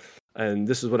well, and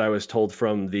this is what I was told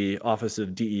from the Office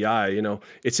of DEI.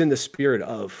 It's in the spirit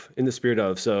of.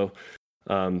 So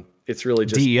it's really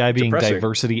just DEI being depressing.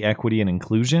 Diversity, equity, and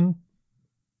inclusion.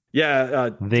 Yeah,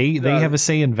 they have a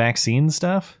say in vaccine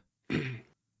stuff.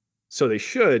 So they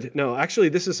should. No, actually,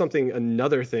 this is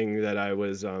another thing that I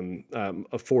was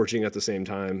forging at the same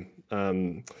time.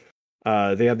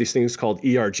 They have these things called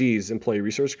ERGs, employee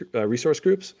resource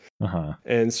groups.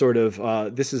 And sort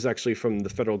of, this is actually from the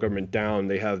federal government down.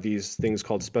 They have these things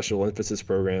called special emphasis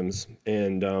programs.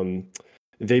 And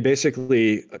they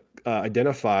basically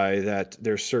identify that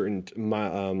there's certain,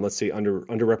 let's say,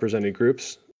 underrepresented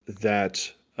groups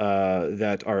that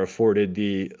are afforded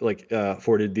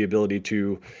the ability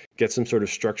to get some sort of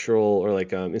structural or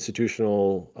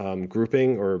institutional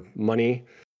grouping or money.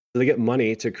 So they get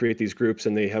money to create these groups,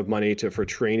 and they have money for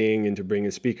training and to bring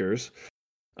in speakers.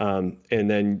 And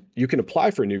then you can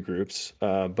apply for new groups,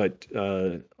 but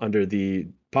under the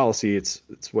policy, it's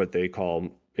what they call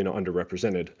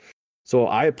underrepresented. So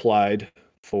I applied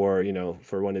for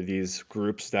one of these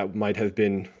groups that might have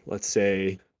been, let's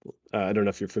say, I don't know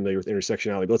if you're familiar with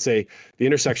intersectionality, but let's say the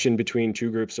intersection between two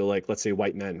groups are let's say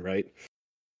white men, right?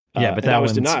 Yeah, but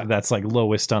that's like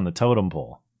lowest on the totem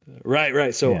pole.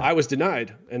 Right. So I was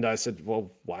denied, and I said,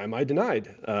 well, why am I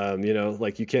denied?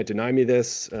 You can't deny me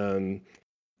this. And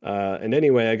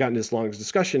anyway, I got into this long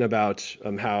discussion about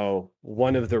how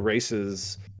one of the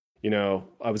races,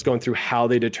 I was going through how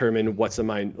they determine what's a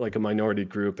minority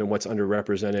group and what's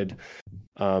underrepresented.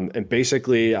 And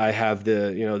basically I have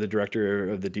the director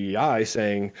of the DEI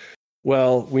saying,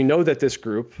 well, we know that this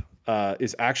group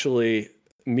is actually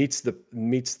meets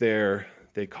their,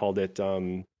 they called it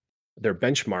their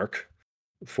benchmark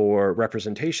for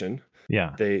representation.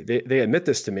 Yeah. They admit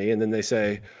this to me, and then they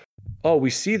say, oh,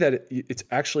 we see that it's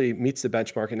actually meets the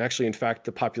benchmark, and actually, in fact,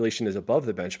 the population is above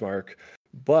the benchmark,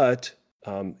 but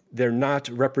they're not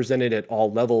represented at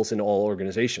all levels in all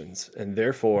organizations, and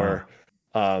therefore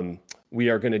we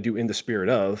are going to do in the spirit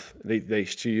of. They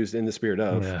used in the spirit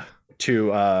of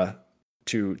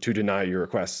to deny your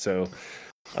request. So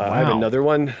I have another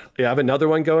one. Yeah, I have another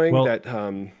one going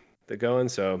they're going.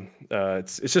 So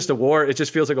it's just a war. It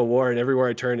just feels like a war, and everywhere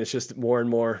I turn, it's just more and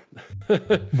more.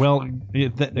 Well, more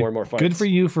and more fights. Good for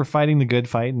you for fighting the good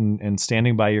fight and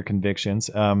standing by your convictions.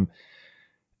 I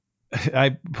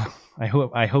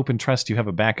hope and trust you have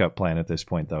a backup plan at this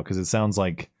point, though, because it sounds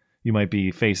like you might be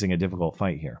facing a difficult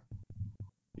fight here.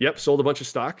 Yep, sold a bunch of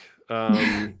stock.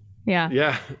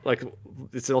 Yeah, like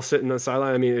it's all sitting on the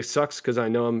sideline. I mean, it sucks because I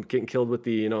know I'm getting killed with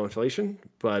the inflation,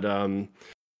 but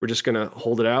we're just gonna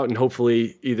hold it out, and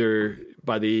hopefully either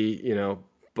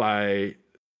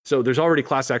so there's already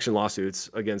class action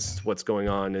lawsuits against what's going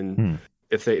on, and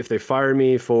if they fire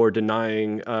me for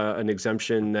denying an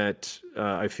exemption that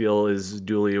I feel is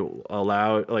duly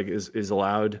allowed, like is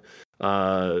allowed,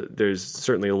 there's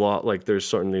certainly there's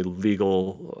certainly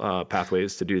legal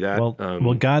pathways to do that.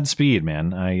 Well, Godspeed,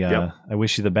 man. I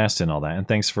wish you the best in all that, and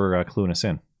thanks for cluing us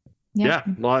in. Yeah,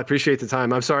 well, I appreciate the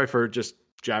time. I'm sorry for just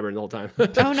jabbering the whole time.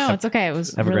 Oh no, it's okay. It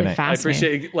was really fascinating. I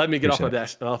appreciate you letting me get off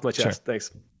my chest. Sure. Thanks.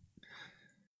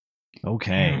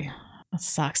 Okay. That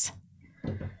sucks.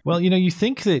 Well, you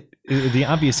think that the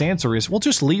obvious answer is, well,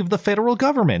 just leave the federal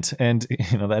government. And,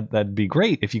 that'd be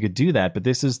great if you could do that. But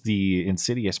this is the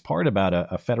insidious part about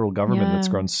a federal government that's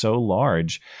grown so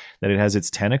large that it has its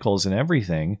tentacles and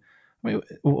everything. I mean,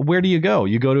 where do you go?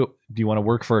 Do you want to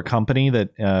work for a company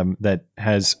that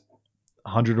has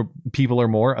 100 people or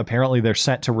more? Apparently they're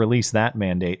set to release that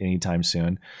mandate anytime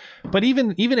soon. But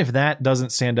even if that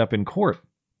doesn't stand up in court,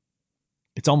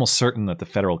 it's almost certain that the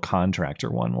federal contractor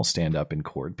one will stand up in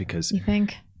court, because you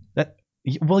think that,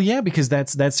 well, yeah, because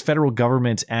that's federal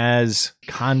government as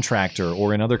contractor,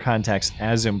 or in other contexts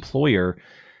as employer,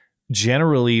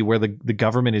 generally where the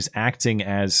government is acting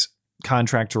as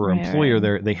contractor or employer.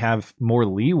 Right. They have more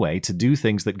leeway to do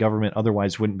things that government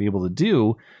otherwise wouldn't be able to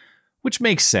do, which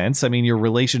makes sense. I mean, your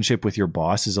relationship with your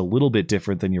boss is a little bit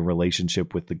different than your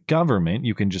relationship with the government.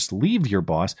 You can just leave your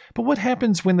boss. But what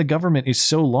happens when the government is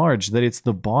so large that it's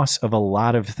the boss of a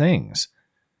lot of things?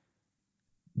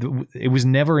 It was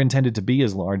never intended to be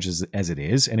as large as it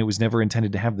is, and it was never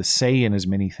intended to have the say in as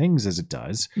many things as it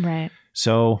does. Right.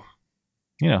 So,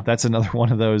 that's another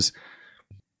one of those,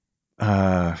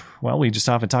 we just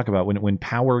often talk about when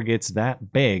power gets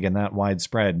that big and that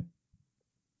widespread,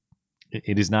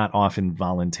 it is not often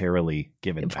voluntarily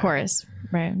given. Of course,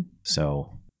 right.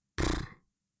 So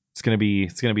it's gonna be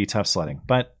tough sledding.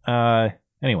 But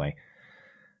anyway,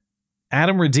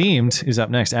 Adam Redeemed is up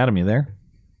next. Adam, you there?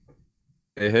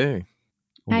 Hey.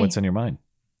 What's on your mind?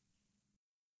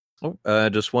 Oh, I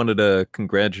just wanted to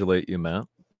congratulate you, Matt.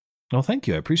 Oh, thank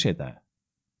you. I appreciate that.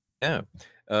 Yeah.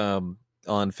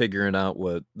 On figuring out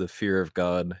what the fear of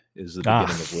God is the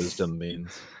beginning of wisdom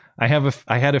means. I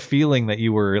had a feeling that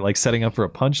you were like setting up for a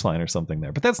punchline or something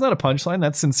there, but that's not a punchline.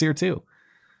 That's sincere too.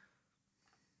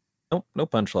 Nope, no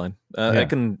punchline. I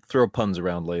can throw puns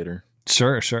around later.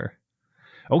 Sure.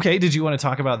 Okay. Did you want to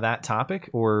talk about that topic,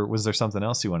 or was there something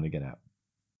else you wanted to get at?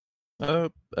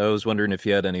 I was wondering if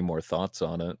you had any more thoughts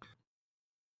on it.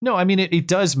 No, I mean, it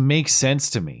does make sense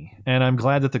to me, and I'm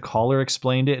glad that the caller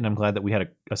explained it, and I'm glad that we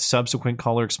had a subsequent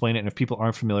caller explain it. And if people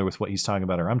aren't familiar with what he's talking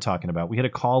about or I'm talking about, we had a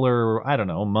caller, I don't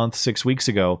know, a month, 6 weeks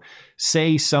ago,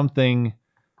 say something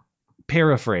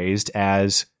paraphrased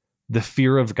as the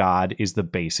fear of God is the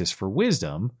basis for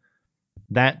wisdom.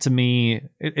 That to me,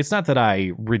 it's not that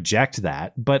I reject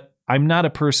that, but I'm not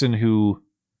a person who,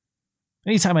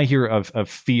 anytime I hear of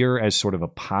fear as sort of a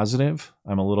positive,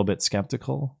 I'm a little bit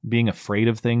skeptical. Being afraid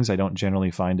of things, I don't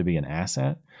generally find to be an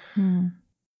asset.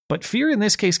 But fear in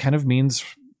this case kind of means,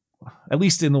 at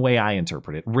least in the way I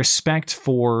interpret it, respect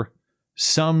for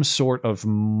some sort of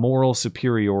moral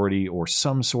superiority or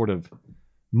some sort of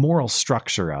moral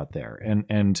structure out there.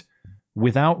 And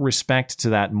without respect to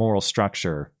that moral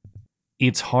structure,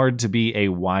 it's hard to be a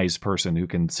wise person who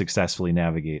can successfully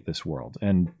navigate this world.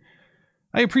 And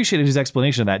I appreciated his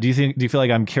explanation of that. Do you feel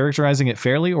like I'm characterizing it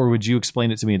fairly, or would you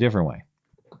explain it to me a different way?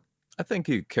 I think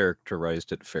you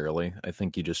characterized it fairly. I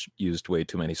think you just used way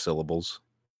too many syllables.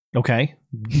 Okay.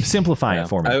 Simplify it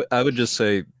for me. I would just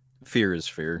say fear is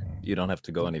fear. You don't have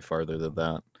to go any farther than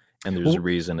that. And there's a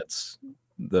reason it's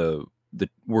the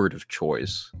word of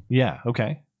choice. Yeah,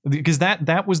 okay. Because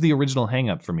that was the original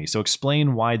hang-up for me. So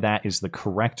explain why that is the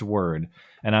correct word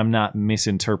and I'm not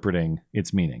misinterpreting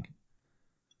its meaning.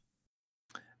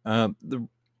 The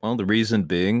reason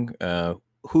being,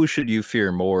 who should you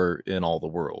fear more in all the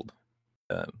world?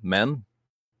 Men,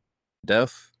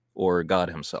 death, or God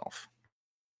himself?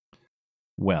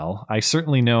 Well, I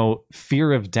certainly know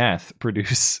fear of death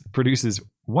produces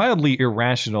wildly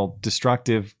irrational,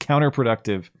 destructive,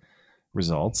 counterproductive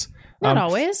results. Not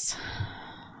always.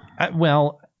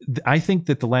 I think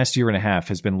that the last year and a half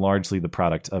has been largely the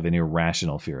product of an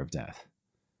irrational fear of death.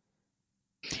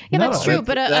 Yeah, that's true.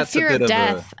 But a fear of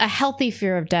death, a healthy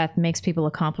fear of death, makes people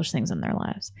accomplish things in their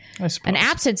lives. I suppose. An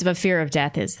absence of a fear of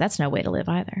death that's no way to live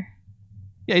either.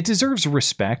 Yeah, it deserves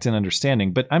respect and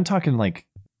understanding, but I'm talking like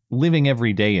living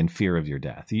every day in fear of your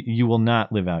death. You will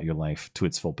not live out your life to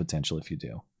its full potential if you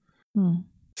do.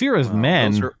 Fear of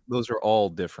men. Those are all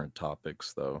different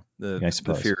topics, though. The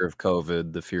fear of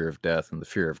COVID, the fear of death, and the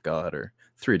fear of God are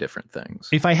three different things.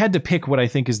 If I had to pick what I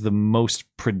think is the most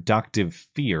productive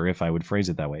fear, if I would phrase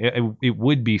it that way, it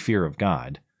would be fear of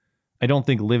God. I don't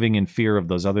think living in fear of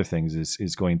those other things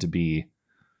is going to be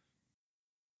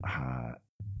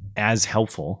as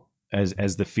helpful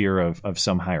as the fear of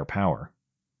some higher power.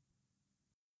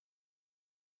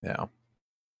 Yeah.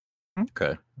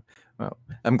 Okay. Well,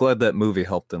 I'm glad that movie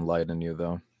helped enlighten you,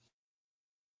 though.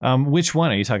 Which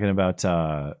one are you talking about?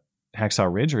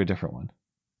 Hacksaw Ridge or a different one?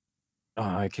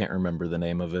 I can't remember the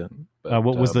name of it. But,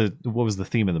 what was the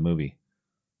theme of the movie?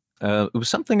 It was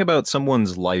something about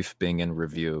someone's life being in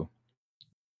review.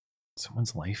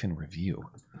 Someone's life in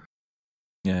review.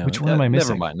 Yeah. Which one am I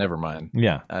missing? Never mind.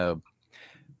 Yeah.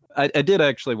 I did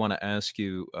actually want to ask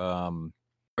you,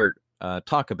 or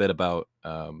talk a bit about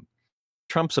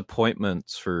Trump's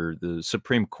appointments for the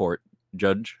Supreme Court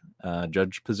judge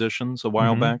positions a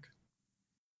while back.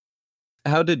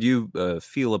 How did you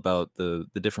feel about the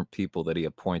different people that he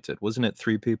appointed? Wasn't it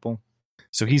 3 people?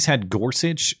 So he's had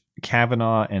Gorsuch,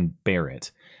 Kavanaugh, and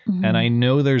Barrett. And I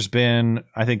know there's been,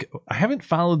 I haven't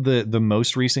followed the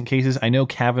most recent cases. I know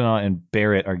Kavanaugh and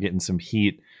Barrett are getting some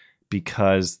heat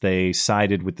because they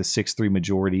sided with the 6-3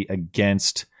 majority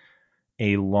against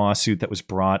a lawsuit that was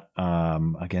brought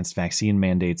against vaccine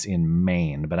mandates in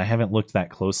Maine. But I haven't looked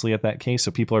that closely at that case. So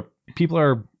people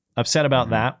are upset about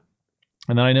that.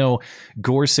 And then I know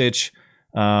Gorsuch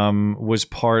was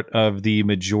part of the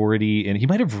majority, and he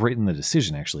might have written the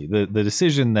decision, actually. The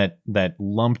decision that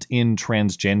lumped in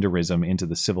transgenderism into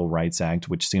the Civil Rights Act,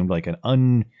 which seemed like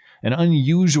an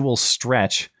unusual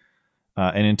stretch,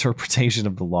 an interpretation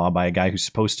of the law by a guy who's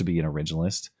supposed to be an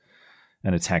originalist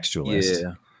and a textualist.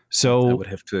 Yeah. So I would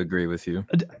have to agree with you.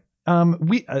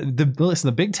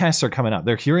 The big tests are coming up.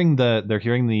 They're hearing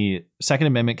the Second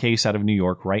Amendment case out of New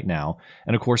York right now,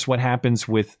 and of course, what happens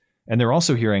with, and they're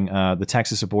also hearing the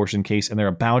Texas abortion case, and they're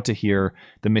about to hear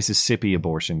the Mississippi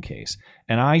abortion case.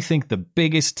 And I think the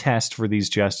biggest test for these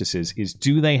justices is,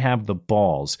 do they have the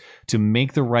balls to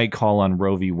make the right call on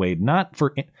Roe v. Wade? Not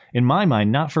for, in my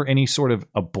mind, not for any sort of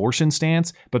abortion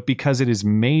stance, but because it is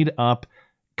made up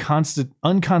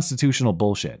unconstitutional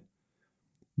bullshit.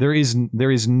 There is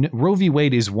Roe v.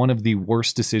 Wade is one of the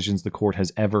worst decisions the court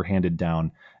has ever handed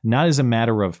down, not as a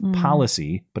matter of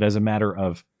policy, but as a matter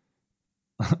of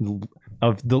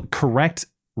the correct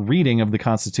reading of the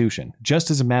Constitution, just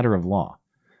as a matter of law.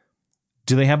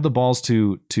 Do they have the balls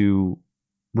to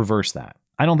reverse that?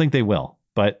 I don't think they will,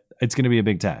 but it's going to be a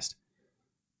big test.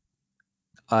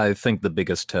 I think the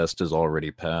biggest test is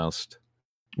already passed.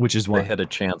 Which is what? They had a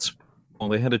chance. Well,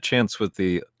 they had a chance with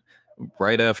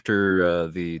right after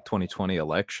the 2020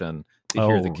 election to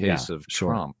hear the case of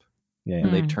Trump. Yeah.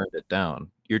 And they turned it down.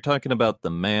 You're talking about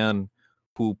the man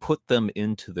who put them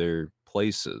into their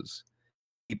places.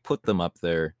 He put them up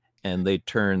there and they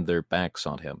turned their backs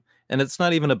on him. And it's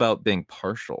not even about being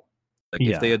partial. Like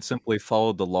if they had simply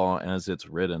followed the law as it's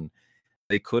written,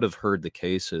 they could have heard the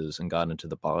cases and gotten to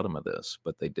the bottom of this,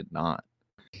 but they did not.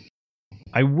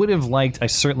 I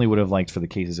certainly would have liked for the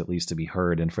cases at least to be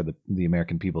heard and for the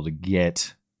American people to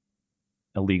get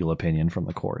a legal opinion from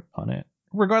the court on it,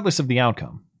 regardless of the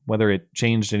outcome, whether it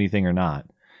changed anything or not.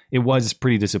 It was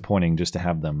pretty disappointing just to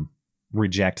have them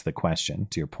reject the question,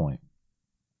 to your point.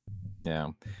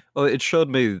 Yeah. Well, it showed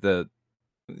me that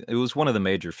it was one of the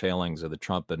major failings of the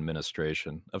Trump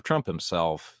administration, of Trump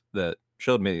himself, that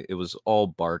showed me it was all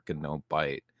bark and no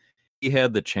bite. He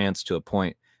had the chance to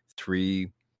appoint 3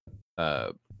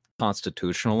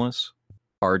 constitutionalists,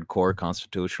 hardcore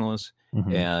constitutionalists,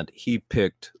 and he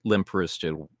picked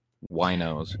limp-wristed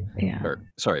rhinos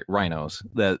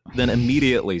that then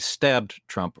immediately stabbed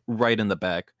Trump right in the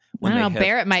back. I don't know.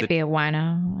 Barrett might be a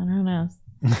wino. I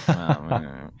don't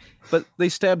know. But they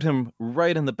stabbed him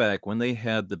right in the back when they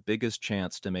had the biggest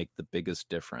chance to make the biggest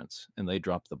difference, and they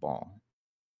dropped the ball.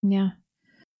 Yeah,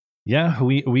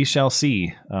 we shall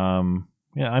see. I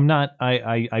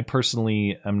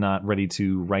personally am not ready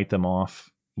to write them off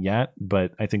yet,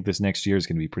 but I think this next year is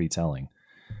going to be pretty telling.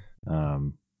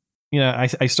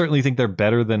 I certainly think they're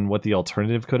better than what the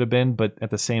alternative could have been, but at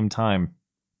the same time,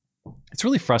 it's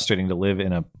really frustrating to live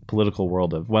in a political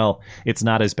world of, well, it's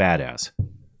not as bad as.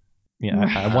 Yeah,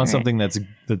 I want something that's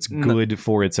good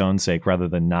for its own sake rather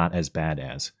than not as bad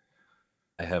as.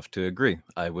 I have to agree.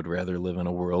 I would rather live in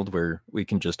a world where we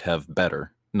can just have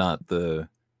better, not the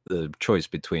choice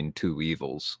between two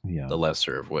evils, the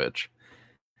lesser of which.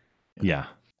 Yeah.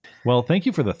 Well, thank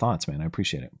you for the thoughts, man. I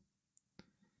appreciate it.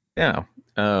 Yeah.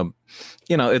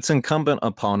 It's incumbent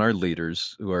upon our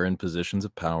leaders who are in positions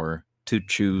of power to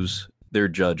choose their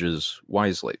judges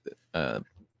wisely, to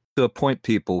appoint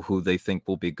people who they think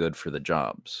will be good for the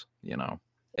jobs,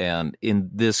 And in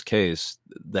this case,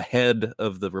 the head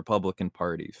of the Republican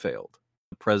Party failed,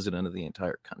 the president of the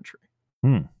entire country.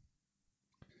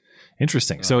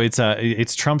 Interesting. So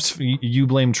it's Trump's. You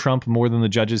blame Trump more than the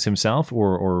judges himself,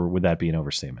 or would that be an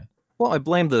overstatement? Well, I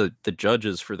blame the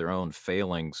judges for their own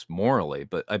failings morally,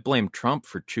 but I blame Trump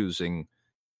for choosing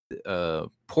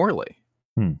poorly.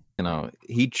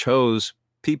 He chose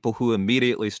people who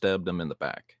immediately stabbed him in the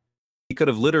back. He could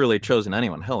have literally chosen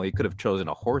anyone. Hell, he could have chosen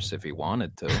a horse if he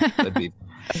wanted to. I'd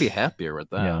be happier with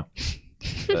that. Yeah.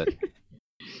 But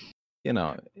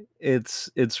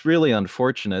it's really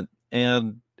unfortunate.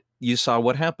 And you saw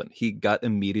what happened. He got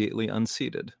immediately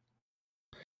unseated.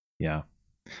 Yeah.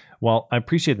 Well, I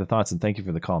appreciate the thoughts and thank you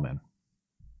for the call, man.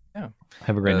 Yeah.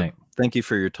 Have a great night. Thank you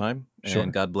for your time. Sure.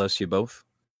 And God bless you both.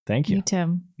 Thank you. You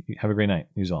too. Have a great night.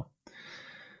 You as well.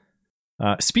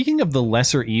 Speaking of the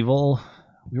lesser evil,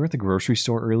 we were at the grocery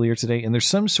store earlier today, and there's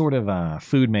some sort of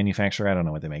food manufacturer. I don't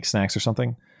know what they make, snacks or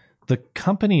something. The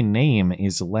company name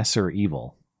is Lesser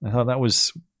Evil. I thought that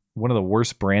was one of the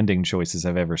worst branding choices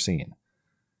I've ever seen.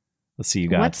 Let's see. You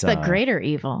got what's the greater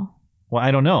evil? Well,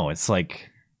 I don't know. It's like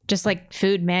just like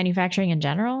food manufacturing in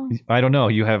general. I don't know.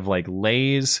 You have like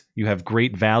Lay's, you have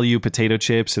Great Value potato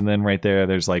chips, and then right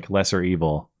there's like Lesser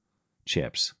Evil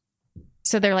chips.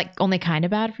 So they're like only kind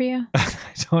of bad for you? I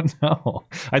don't know.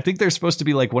 I think they're supposed to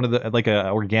be like one of the like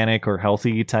a organic or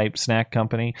healthy type snack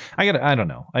company. I don't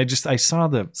know. I saw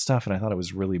the stuff and I thought it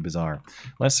was really bizarre.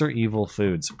 Lesser Evil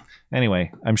Foods.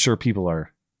 Anyway, I'm sure people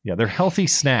are they're healthy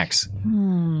snacks.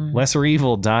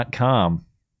 Lesserevil.com.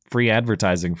 Free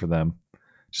advertising for them.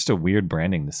 Just a weird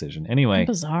branding decision. Anyway.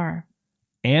 Bizarre.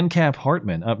 ANCAP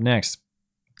Hartman up next.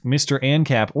 Mr.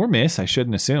 ANCAP or Miss, I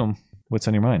shouldn't assume. What's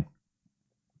on your mind?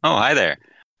 Oh, hi there.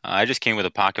 I just came with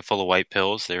a pocket full of white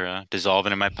pills. They're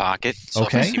dissolving in my pocket. So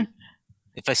okay.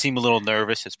 If I seem a little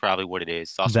nervous, it's probably what it is.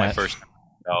 It's also my first time.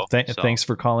 Thanks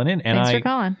for calling in. And thanks for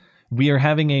calling. We are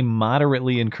having a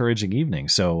moderately encouraging evening.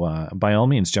 So by all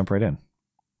means, jump right in.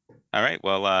 All right.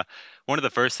 Well, one of the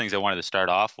first things I wanted to start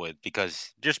off with,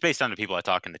 because just based on the people I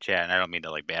talk in the chat, and I don't mean to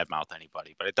like badmouth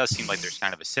anybody, but it does seem like there's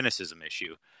kind of a cynicism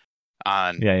issue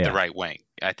on the right wing.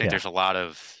 I think there's a lot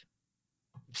of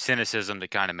cynicism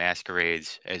that kind of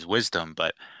masquerades as wisdom,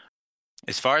 but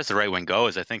as far as the right wing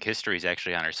goes, I think history is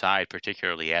actually on our side,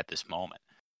 particularly at this moment.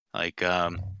 Like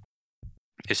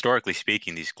historically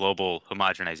speaking, these global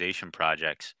homogenization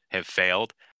projects have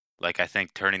failed. Like I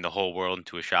think turning the whole world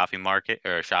into a shopping market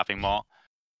or a shopping mall.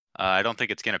 I don't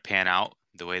think it's going to pan out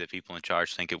the way that people in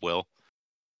charge think it will,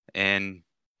 and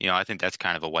I think that's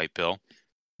kind of a white pill.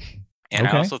 And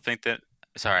I also think that.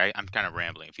 Sorry, I'm kind of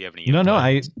rambling. If you have any, no,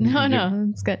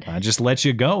 it's good. I just let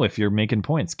you go if you're making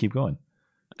points. Keep going.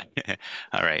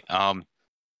 All right. And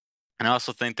I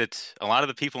also think that a lot of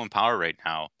the people in power right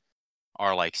now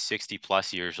are like 60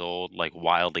 plus years old, like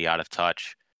wildly out of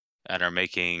touch, and are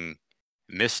making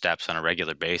missteps on a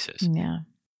regular basis. Yeah.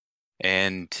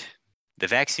 And the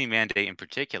vaccine mandate in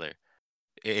particular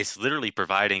is literally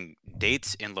providing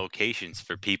dates and locations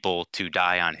for people to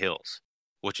die on hills,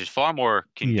 which is far more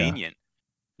convenient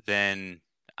than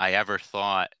I ever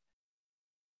thought,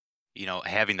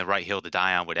 having the right hill to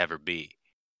die on would ever be.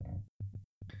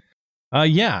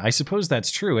 I suppose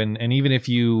that's true. And even if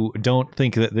you don't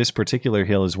think that this particular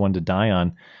hill is one to die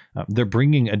on, they're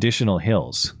bringing additional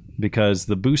hills because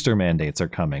the booster mandates are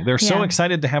coming. They're so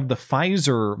excited to have the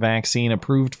Pfizer vaccine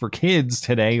approved for kids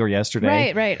today or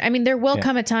yesterday. Right. I mean, there will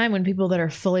come a time when people that are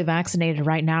fully vaccinated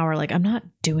right now are like, I'm not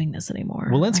doing this anymore.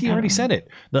 Walensky already said it.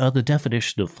 The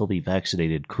definition of fully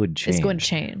vaccinated could change. It's going to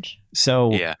change.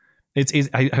 So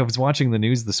I was watching the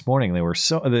news this morning. They were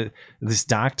this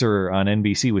doctor on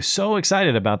NBC was so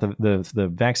excited about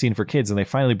the vaccine for kids, and they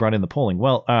finally brought in the polling.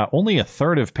 Well, only a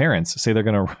third of parents say they're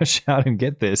going to rush out and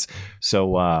get this.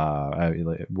 So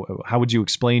how would you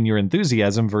explain your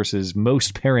enthusiasm versus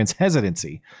most parents'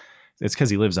 hesitancy? It's because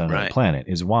he lives on another planet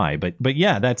is why. But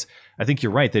yeah, I think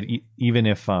you're right that even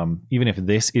if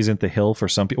this isn't the hill for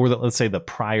some people, or let's say the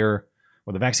prior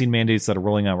or the vaccine mandates that are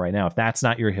rolling out right now, if that's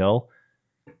not your hill,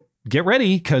 get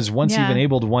ready, because once you've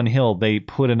enabled one hill, they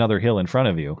put another hill in front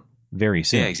of you very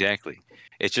soon. Yeah, exactly.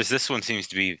 It's just this one seems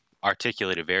to be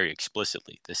articulated very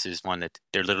explicitly. This is one that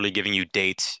they're literally giving you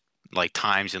dates, like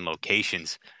times and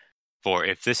locations for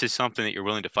if this is something that you're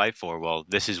willing to fight for, well,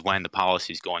 this is when the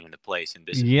policy is going into place, and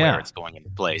this is where it's going into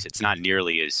place. It's not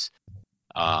nearly as,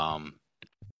 I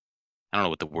don't know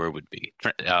what the word would be.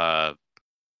 Well,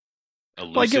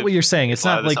 I get what you're saying. It's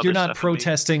not like you're not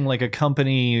protesting like a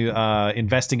company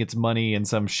investing its money in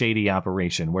some shady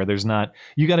operation where there's not.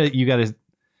 You gotta.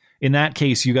 In that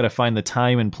case, you got to find the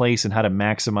time and place and how to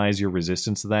maximize your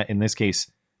resistance to that. In this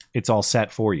case, it's all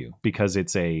set for you because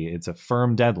it's a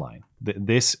firm deadline.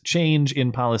 This change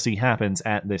in policy happens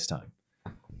at this time.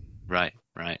 Right.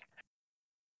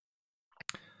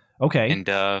 Okay. And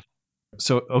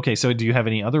so do you have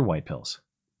any other white pills?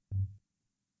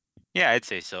 Yeah, I'd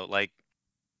say so. Like,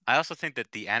 I also think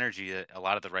that the energy that a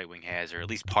lot of the right wing has, or at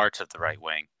least parts of the right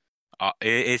wing,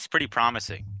 is pretty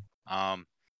promising.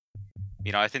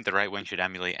 I think the right wing should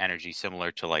emulate energy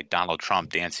similar to like Donald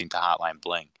Trump dancing to Hotline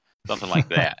Bling, something like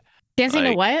that. Dancing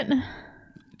to what?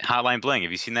 Hotline Bling.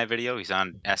 Have you seen that video? He's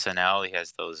on SNL. He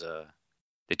has those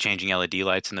the changing LED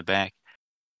lights in the back.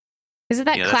 Is it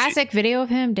that classic video of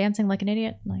him dancing like an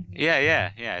idiot? Like,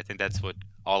 yeah. I think that's what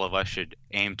all of us should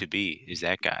aim to be. Is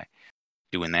that guy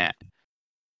doing that?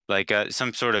 Like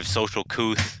some sort of social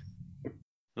couth, a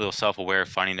little self-aware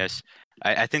funniness.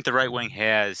 I think the right wing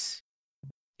has.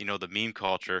 The meme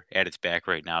culture at its back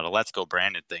right now. The Let's Go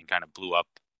Brandon thing kind of blew up,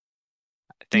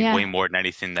 I think, way more than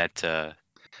anything that...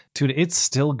 Dude, it's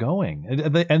still going.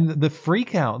 And the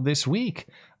freak out this week.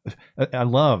 I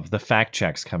love the fact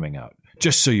checks coming out.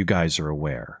 Just so you guys are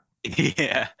aware.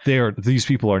 Yeah. These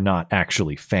people are not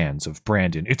actually fans of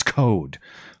Brandon. It's code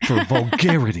for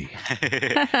vulgarity.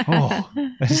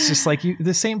 It's just like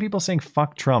the same people saying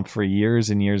fuck Trump for years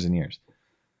and years and years.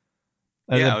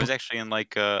 Yeah, I was actually in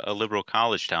like a liberal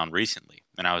college town recently,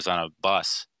 and I was on a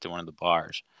bus to one of the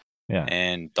bars. Yeah.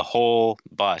 And the whole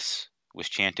bus was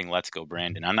chanting "Let's Go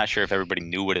Brandon." I'm not sure if everybody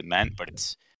knew what it meant, but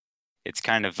it's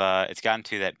kind of it's gotten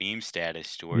to that meme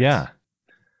status to where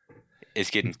it's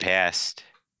getting past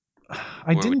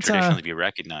where it would traditionally be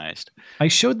recognized. I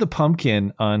showed the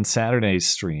pumpkin on Saturday's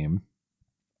stream,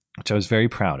 which I was very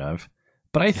proud of.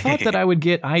 But I thought that I would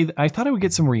get I thought I would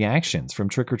get some reactions from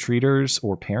trick-or-treaters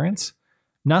or parents.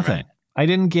 Nothing. Right. I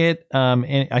didn't get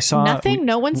I saw nothing.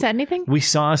 No one said anything. We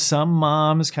saw some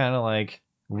moms kind of like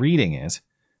reading it,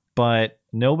 but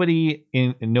nobody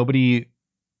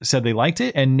said they liked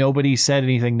it, and nobody said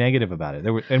anything negative about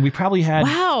it. And we probably had.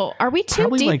 Wow, are we too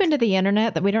deep into the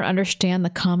internet that we don't understand the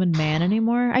common man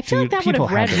anymore? I feel like that would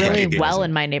have read really well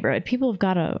in my neighborhood. People have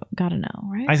got to know,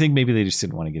 right? I think maybe they just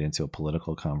didn't want to get into a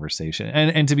political conversation.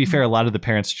 And to be fair, a lot of the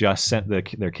parents just sent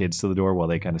their kids to the door while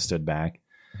they kind of stood back.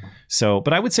 So,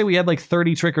 but I would say we had like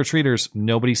 30 trick-or-treaters.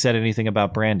 Nobody said anything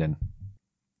about Brandon. I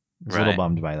was a little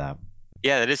bummed by that.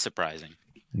 Yeah, that is surprising.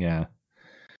 Yeah.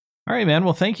 All right, man.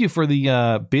 Well, thank you for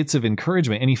the bits of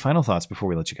encouragement. Any final thoughts before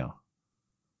we let you go?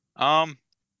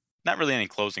 Not really any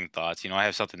closing thoughts. I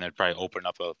have something that probably open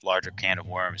up a larger can of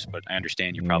worms, but I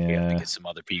understand you probably have to get some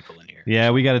other people in here.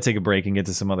 Yeah, we got to take a break and get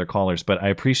to some other callers, but I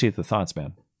appreciate the thoughts,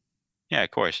 man. Yeah,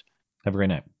 of course. Have a great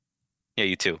night. Yeah,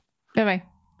 you too. Bye-bye.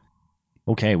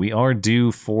 Okay, we are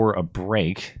due for a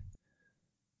break.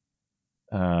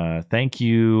 Thank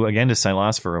you again to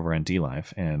Silasfer over on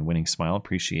DLive and Winning Smile.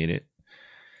 Appreciate it.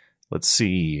 Let's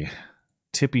see.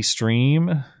 Tippy Stream.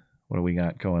 What do we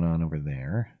got going on over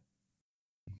there?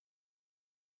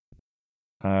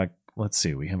 Let's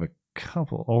see. We have a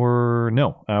couple. Or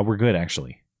no, we're good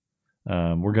actually.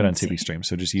 We're good on Tippy Stream,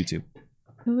 so just YouTube.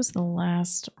 Who was the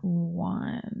last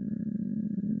one?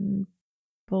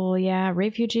 Well, yeah,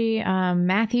 Refugee.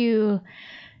 Matthew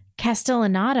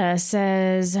Castellanata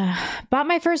says, bought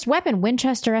my first weapon,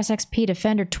 Winchester SXP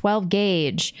Defender 12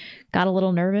 gauge. Got a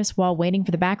little nervous while waiting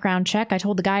for the background check. I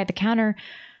told the guy at the counter,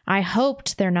 I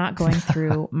hoped they're not going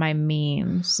through my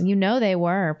memes. They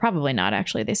were. Probably not,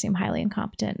 actually. They seem highly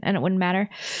incompetent, and it wouldn't matter.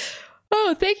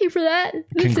 Oh, thank you for that.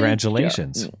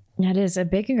 Congratulations. That is a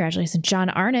big congratulations. John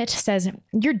Arnott says,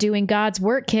 you're doing God's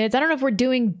work, kids. I don't know if we're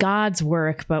doing God's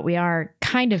work, but we are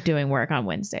kind of doing work on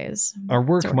Wednesdays. Our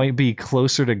work might be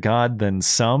closer to God than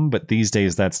some, but these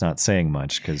days that's not saying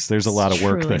much because there's a lot of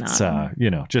work that's,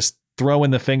 just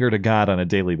throwing the finger to God on a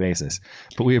daily basis.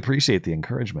 But we appreciate the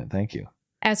encouragement. Thank you.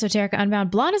 Esoterica Unbound.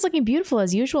 Blonde is looking beautiful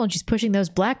as usual, and she's pushing those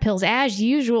black pills as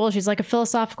usual. She's like a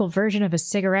philosophical version of a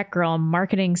cigarette girl,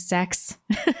 marketing sex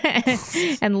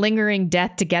and lingering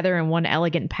death together in one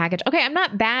elegant package. Okay, I'm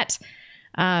not that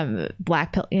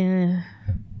black pill.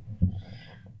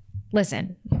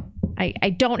 listen,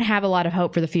 I don't have a lot of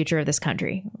hope for the future of this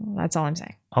country. That's all I'm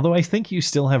saying. Although I think you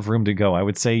still have room to go. I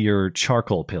would say you're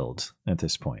charcoal pilled at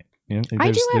this point. You know,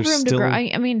 I do have room to grow.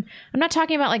 I mean, I'm not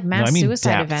talking about like mass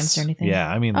suicide events or anything. Yeah,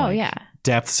 I mean,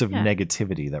 depths of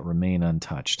negativity that remain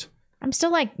untouched. I'm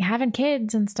still like having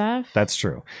kids and stuff. That's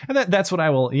true. And that's what I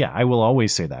will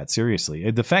always say that, seriously.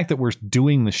 The fact that we're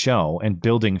doing the show and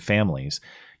building families,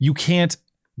 you can't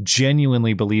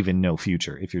genuinely believe in no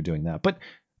future if you're doing that. But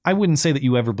I wouldn't say that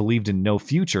you ever believed in no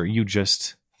future. You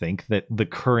just think that the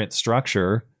current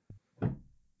structure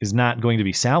is not going to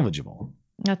be salvageable.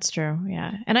 That's true.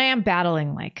 Yeah. And I am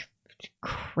battling like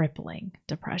crippling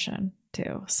depression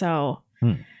too. So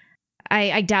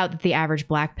I doubt that the average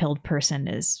black pilled person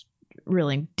is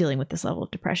really dealing with this level of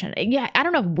depression. Yeah, I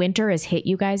don't know if winter has hit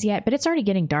you guys yet, but it's already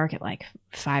getting dark at like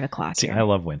 5 o'clock. See, I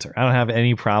love winter. I don't have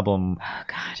any problem. Oh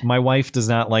God. My wife does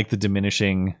not like the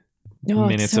diminishing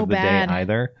minutes of the day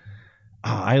either.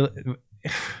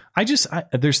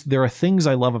 There are things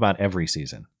I love about every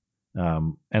season.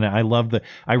 And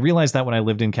I realized that when I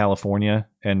lived in California,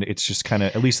 and it's just kind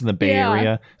of, at least in the Bay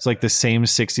Area, it's like the same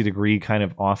 60-degree kind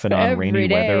of off and on rainy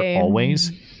weather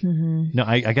always. Mm-hmm. No,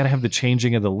 I got to have the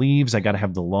changing of the leaves. I got to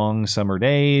have the long summer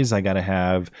days. I got to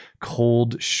have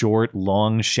cold, short,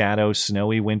 long shadow,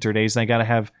 snowy winter days. And I got to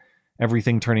have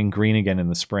everything turning green again in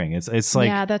the spring. It's like,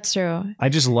 yeah, that's true. I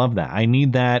just love that. I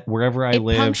need that wherever I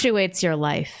live. It punctuates your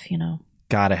life, you know.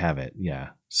 Gotta have it. Yeah.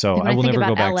 So when I will think never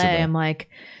about go back LA, to that. I'm like,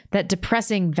 that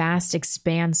depressing vast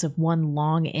expanse of one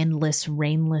long, endless,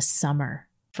 rainless summer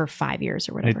for 5 years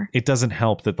or whatever. It doesn't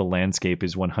help that the landscape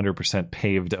is 100%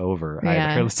 paved over.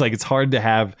 Yeah. It's like, it's hard to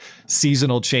have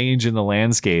seasonal change in the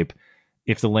landscape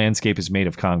if the landscape is made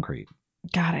of concrete.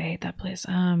 God, I hate that place.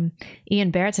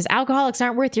 Ian Barrett says, alcoholics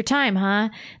aren't worth your time, huh?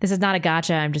 This is not a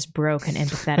gotcha. I'm just broke and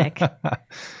empathetic.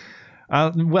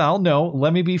 Well, no,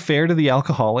 let me be fair to the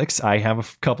alcoholics. I have a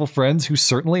couple friends who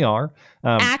certainly are.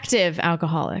 Active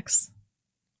alcoholics.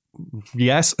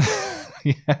 Yes.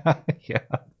 Yeah.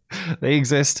 They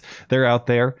exist. They're out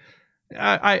there.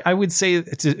 I would say,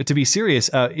 to be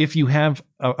serious, if you have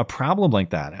a problem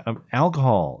like that,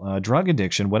 alcohol, drug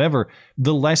addiction, whatever,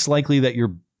 the less likely that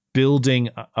you're building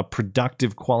a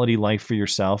productive quality life for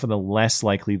yourself, and the less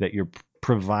likely that you're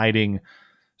providing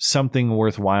something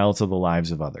worthwhile to the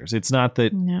lives of others. It's not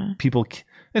that people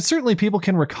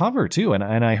can recover too. And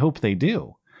I hope they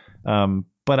do.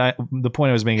 But the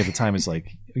point I was making at the time is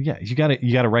like, yeah, you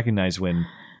gotta recognize when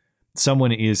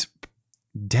someone is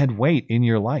dead weight in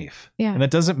your life. Yeah. And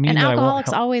that doesn't mean that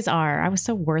alcoholics always are. I was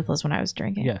so worthless when I was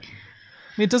drinking. Yeah.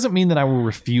 I mean, it doesn't mean that I will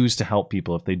refuse to help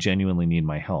people if they genuinely need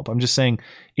my help. I'm just saying,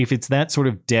 if it's that sort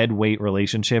of dead weight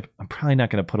relationship, I'm probably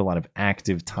not going to put a lot of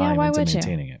active time into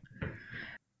maintaining it.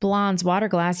 Blonde's water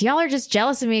glass. Y'all are just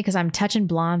jealous of me because I'm touching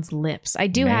Blonde's lips. I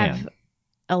do have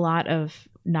a lot of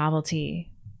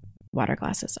novelty water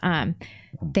glasses.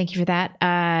 Thank you for that.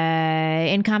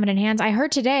 Incompetent hands. I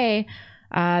heard today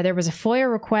there was a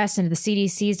FOIA request into the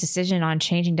CDC's decision on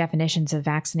changing definitions of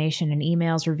vaccination, and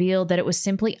emails revealed that it was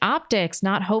simply optics,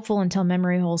 not hopeful until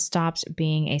memory hole stops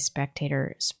being a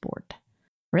spectator sport.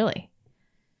 Really?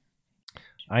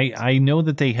 I know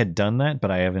that they had done that, but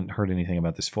I haven't heard anything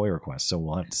about this FOIA request, so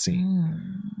we'll have to see.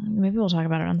 Maybe we'll talk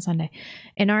about it on Sunday.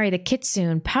 Inari, the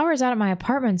kitsune. Power's out at my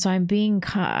apartment, so I'm being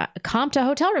comped a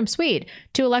hotel room suite.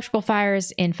 2 electrical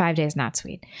fires in 5 days, not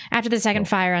sweet. After the second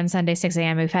fire on Sunday, 6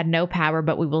 a.m., we've had no power,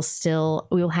 but we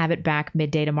will have it back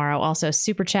midday tomorrow. Also,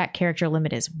 super chat character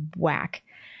limit is whack.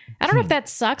 I don't know if that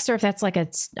sucks or if that's like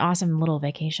an awesome little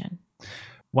vacation.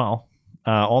 Well,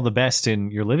 all the best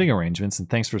in your living arrangements, and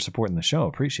thanks for supporting the show.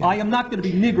 Appreciate it. I am not going to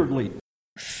be niggardly.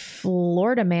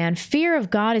 Florida man, fear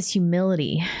of God is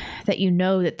humility, that you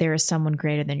know that there is someone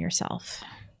greater than yourself.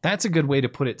 That's a good way to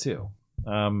put it too.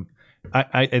 We kind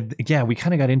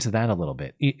of got into that a little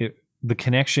bit. The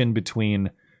connection between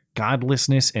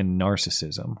godlessness and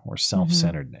narcissism or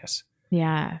self-centeredness.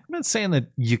 Yeah. I'm not saying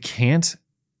that you can't,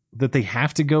 that they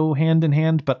have to go hand in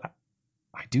hand, but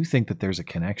I do think that there's a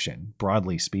connection,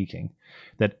 broadly speaking,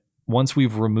 that once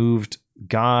we've removed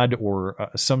God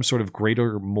or some sort of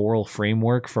greater moral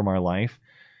framework from our life,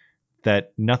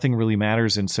 that nothing really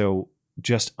matters. And so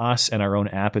just us and our own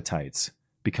appetites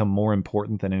become more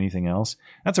important than anything else.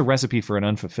 That's a recipe for an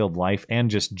unfulfilled life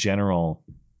and just general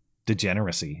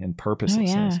degeneracy and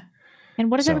purposelessness. Oh, yeah.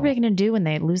 And what is everybody going to do when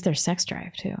they lose their sex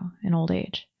drive too in old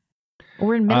age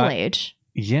or in middle age?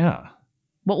 Yeah.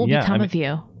 What will become of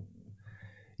you?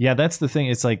 Yeah, that's the thing.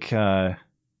 It's like,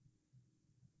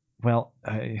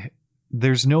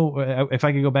 there's no, if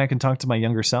I could go back and talk to my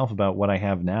younger self about what I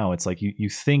have now, it's like you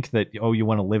think that, you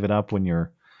want to live it up when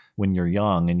you're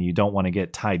young and you don't want to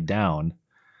get tied down.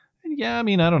 Yeah, I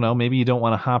mean, I don't know. Maybe you don't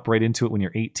want to hop right into it when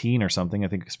you're 18 or something. I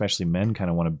think especially men kind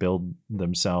of want to build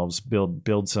themselves,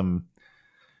 build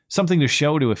something to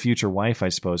show to a future wife, I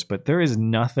suppose. But there is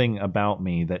nothing about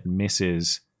me that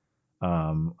misses,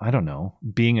 I don't know,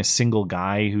 being a single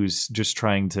guy who's just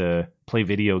trying to play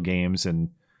video games and,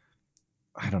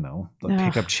 I don't know,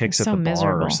 pick up chicks at the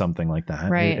bar or something like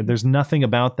that. Right. There's nothing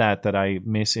about that I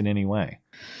miss in any way.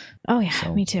 Oh,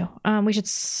 yeah, me too. We should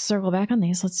circle back on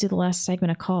these. Let's do the last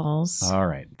segment of calls. All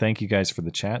right. Thank you guys for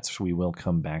the chats. We will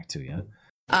come back to you.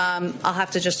 I'll have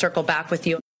to just circle back with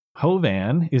you.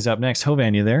 Hovan is up next.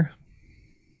 Hovan, you there?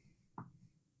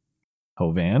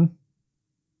 Hovan?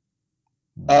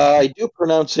 I do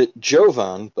pronounce it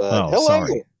Jovan, but hello.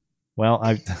 Sorry. Well,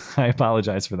 I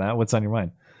apologize for that. What's on your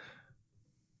mind?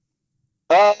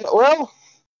 Well,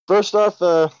 first off,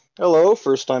 hello,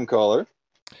 first-time caller.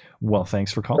 Well,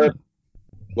 thanks for calling.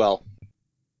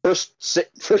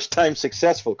 First-time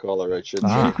successful caller, I should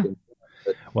say.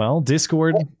 Well,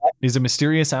 Discord is a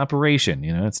mysterious operation.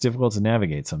 You know, it's difficult to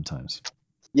navigate sometimes.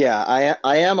 Yeah,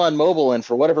 I am on mobile, and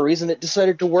for whatever reason, it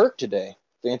decided to work today.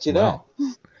 Fancy that.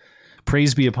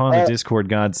 Praise be upon the Discord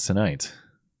gods tonight.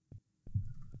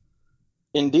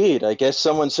 Indeed. I guess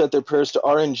someone said their prayers to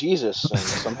RN Jesus, and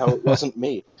somehow it wasn't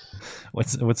me.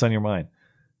 What's on your mind?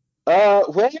 There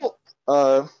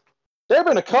have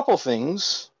been a couple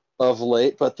things of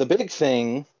late, but the big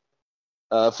thing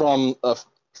from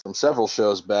several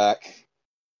shows back,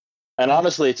 and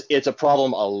honestly, it's a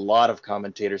problem a lot of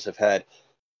commentators have had.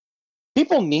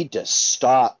 People need to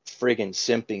stop friggin'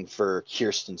 simping for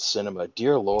Kirsten Sinema.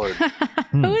 Dear Lord.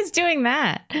 Who is doing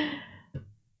that?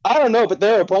 I don't know, but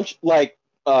there are a bunch, like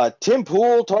Tim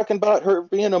Pool talking about her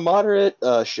being a moderate,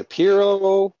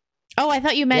 Shapiro. Oh, I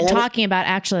thought you meant talking about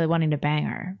actually wanting to bang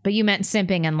her, but you meant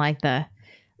simping in like the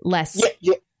less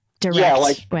direct. Yeah,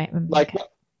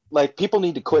 like people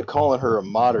need to quit calling her a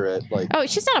moderate. Like, oh,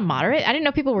 she's not a moderate. I didn't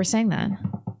know people were saying that.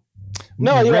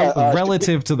 No,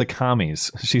 relative to the commies,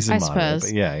 she's a moderate.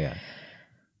 But yeah.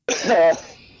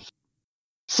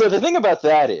 So the thing about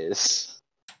that is,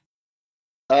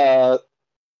 I've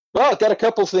got a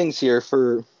couple things here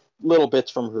for little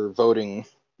bits from her voting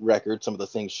record. Some of the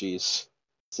things she's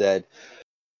said.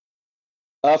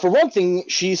 For one thing,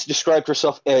 she's described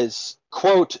herself as,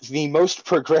 quote, the most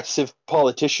progressive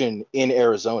politician in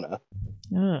Arizona.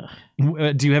 Do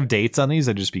you have dates on these?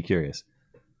 I'd just be curious.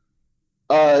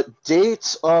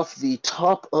 Dates off the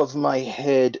top of my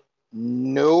head,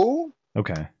 no.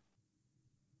 Okay.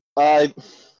 I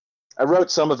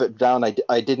wrote some of it down.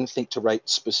 I didn't think to write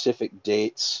specific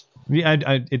dates. Yeah,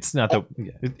 it's not that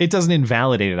it doesn't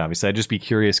invalidate it. Obviously, I'd just be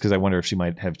curious because I wonder if she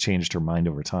might have changed her mind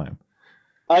over time.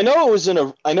 I know it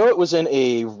was in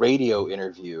a radio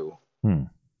interview in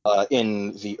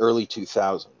the early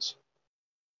 2000s.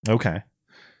 Okay.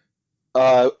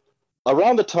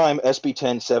 Around the time SB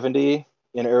 1070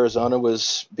 in Arizona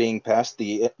was being passed,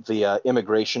 the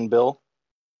immigration bill,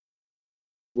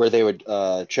 where they would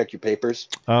check your papers.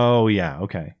 Oh yeah,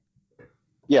 okay.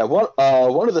 Yeah, one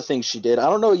of the things she did, I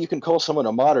don't know, you can call someone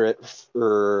a moderate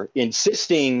for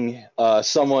insisting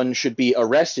someone should be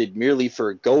arrested merely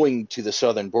for going to the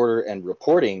southern border and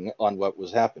reporting on what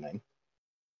was happening.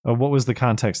 What was the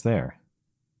context there?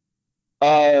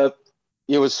 It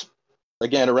was,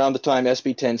 again, around the time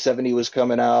SB 1070 was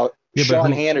coming out. Yeah,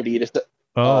 Sean Hannity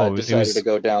decided to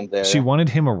go down there. She wanted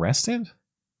him arrested?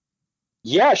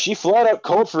 Yeah, she flat out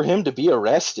called for him to be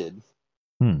arrested.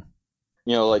 You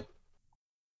know, like,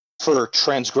 for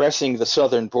transgressing the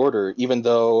southern border, even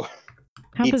though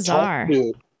how bizarre.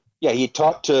 He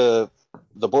talked to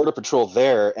the Border Patrol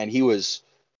there, and he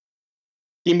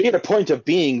made a point of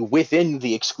being within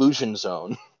the exclusion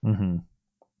zone. Mm-hmm.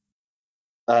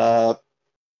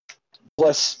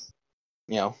 Plus,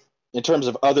 you know, in terms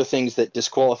of other things that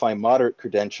disqualify moderate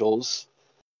credentials,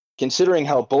 considering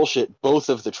how bullshit both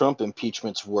of the Trump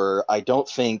impeachments were, I don't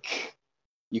think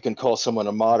you can call someone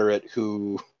a moderate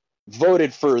who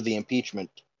voted for the impeachment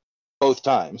both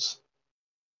times.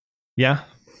 Yeah,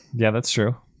 that's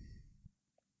true.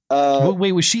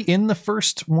 Wait, was she in the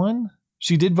first one?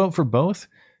 She did vote for both?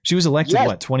 She was elected,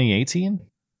 2018? And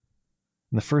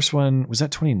the first one, was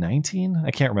that 2019?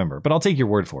 I can't remember, but I'll take your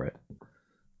word for it.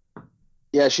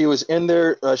 Yeah, she was in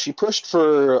there. She pushed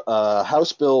for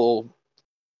House Bill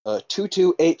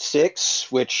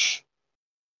 2286, which,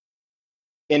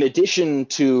 in addition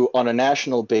to on a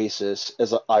national basis,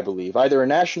 as I believe, either a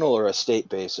national or a state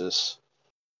basis,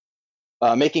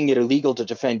 making it illegal to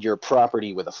defend your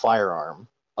property with a firearm,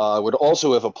 would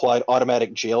also have applied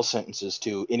automatic jail sentences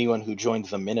to anyone who joined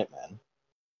the Minutemen.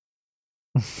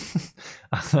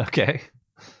 Okay.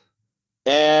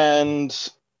 And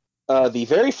The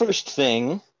very first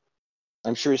thing,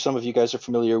 I'm sure some of you guys are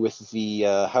familiar with the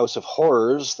House of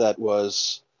Horrors that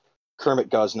was Kermit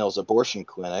Gosnell's abortion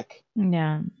clinic.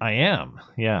 Yeah. I am.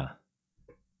 Yeah.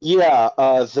 Yeah,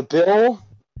 the bill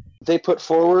they put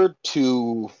forward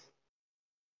to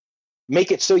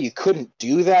make it so you couldn't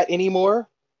do that anymore,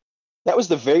 that was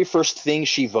the very first thing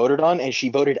she voted on, and she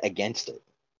voted against it.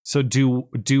 So do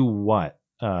what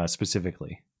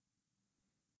specifically?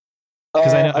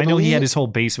 Because I know he had his whole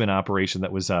basement operation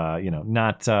that was,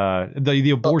 not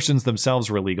the abortions themselves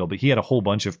were illegal, but he had a whole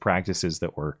bunch of practices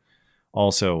that were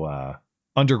also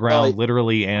underground,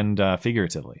 literally and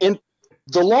figuratively.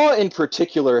 The law in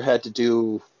particular had to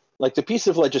do, like the piece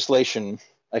of legislation,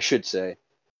 I should say,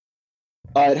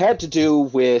 it had to do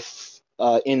with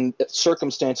in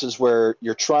circumstances where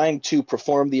you're trying to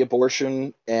perform the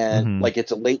abortion and like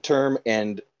it's a late term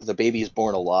and the baby is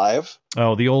born alive.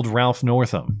 Oh, the old Ralph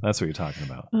Northam. That's what you're talking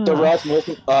about. The Ralph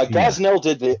Northam. Gosnell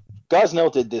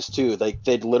did this too. Like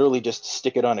they'd literally just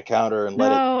stick it on a counter and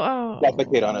let it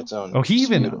replicate on its own. Oh, he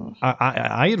even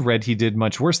I had read he did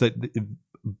much worse. That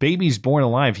babies born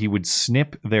alive, he would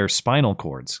snip their spinal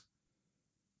cords.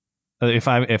 If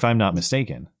I'm not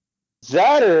mistaken.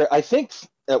 That, or I think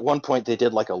at one point they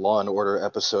did like a Law and Order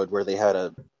episode where they had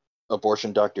a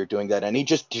abortion doctor doing that, and he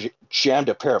just jammed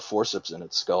a pair of forceps in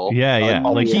its skull. Yeah.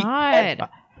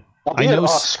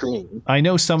 Off screen. I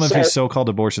know some of his so-called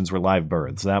abortions were live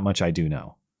births. That much I do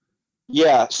know.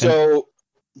 Yeah. So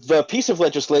the piece of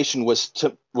legislation was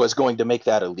going to make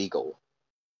that illegal.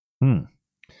 You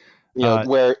know,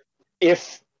 where I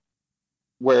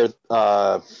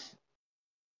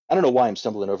don't know why I'm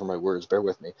stumbling over my words. Bear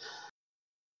with me.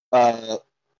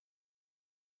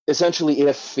 Essentially,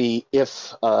 if it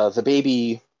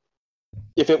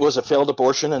was a failed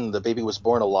abortion and the baby was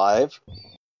born alive,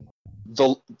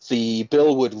 the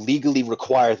bill would legally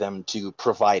require them to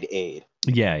provide aid.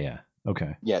 Yeah.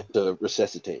 Okay. Yeah, to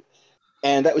resuscitate.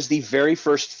 And that was the very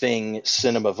first thing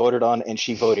Sinema voted on, and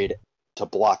she voted to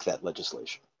block that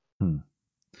legislation.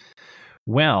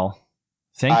 Well,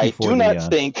 thank you for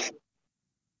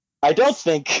I don't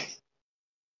think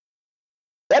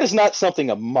that is not something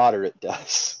a moderate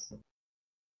does.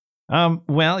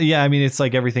 Well, yeah, I mean, it's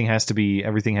like everything has to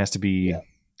be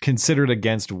considered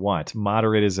against what?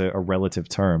 Moderate is a relative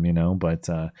term, but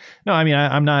no, I mean,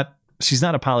 I'm not, she's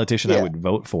not a politician I would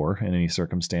vote for in any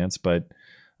circumstance, but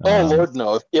oh Lord,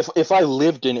 no. If I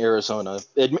lived in Arizona,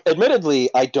 admittedly,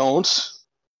 I don't.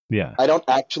 Yeah. I don't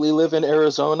actually live in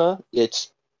Arizona.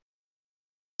 It's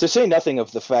to say nothing of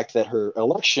the fact that her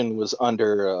election was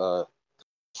under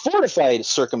fortified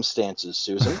circumstances,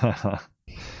 Susan.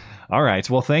 All right.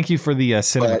 Well, thank you for the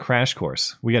cinema crash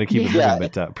course. We got to keep it moving,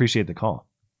 but appreciate the call.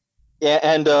 Yeah,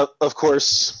 and of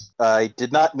course, I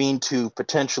did not mean to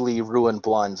potentially ruin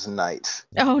Blonde's night.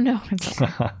 Oh, no.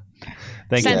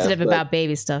 Sensitive you. about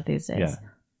baby stuff these days. Yeah.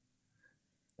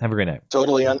 Have a great night.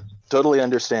 Totally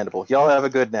understandable. Y'all have a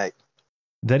good night.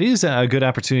 That is a good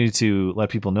opportunity to let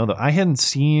people know, though. I hadn't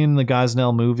seen the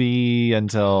Gosnell movie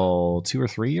until 2 or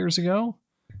 3 years ago.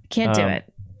 Can't do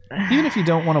it. Even if you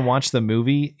don't want to watch the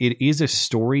movie, it is a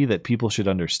story that people should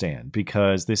understand,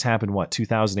 because this happened,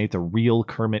 2008, the real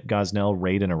Kermit Gosnell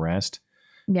raid and arrest.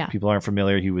 Yeah. People aren't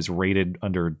familiar. He was raided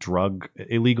under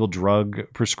illegal drug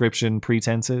prescription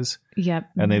pretenses. Yep.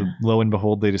 And lo and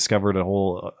behold, they discovered a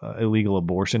whole illegal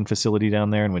abortion facility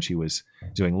down there in which he was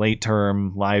doing late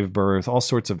term, live birth, all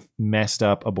sorts of messed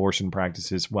up abortion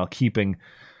practices while keeping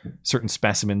certain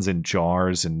specimens in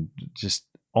jars and just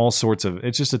all sorts of,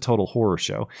 it's just a total horror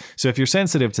show. So if you're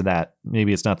sensitive to that,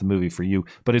 maybe it's not the movie for you,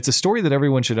 but it's a story that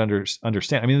everyone should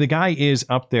understand. I mean, the guy is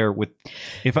up there with,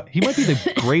 he might be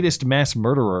the greatest mass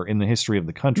murderer in the history of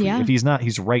the country. Yeah. If he's not,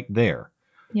 he's right there.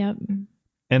 Yep.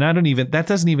 And that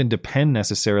doesn't even depend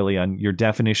necessarily on your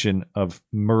definition of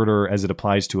murder as it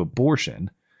applies to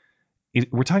abortion.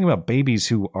 We're talking about babies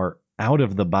who are out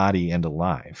of the body and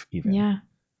alive even. Yeah.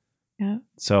 Yeah.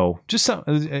 So just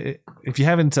if you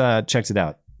haven't checked it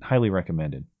out, highly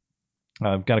recommended.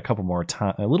 I've got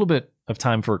a little bit of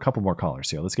time for a couple more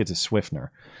callers here. Let's get to Swiftner.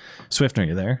 Swiftner,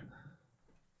 you there?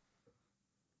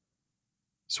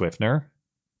 Swiftner?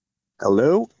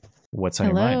 Hello? What's on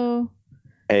your mind?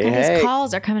 Hey, God, these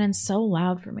calls are coming in so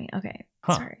loud for me. Okay.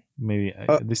 Sorry. Maybe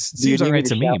this seems all right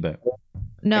to me, but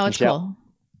no, it's cool.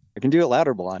 I can do it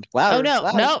louder, Blonde. Louder. Oh, no.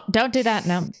 Louder. No, don't do that.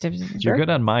 No. You're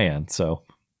good on my end, so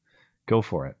go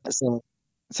for it.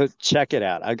 So check it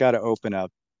out. I got to open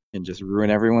up and just ruin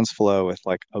everyone's flow with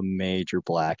like a major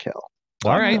Black Hill.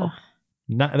 All right.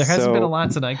 There hasn't been a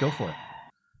lot tonight. Go for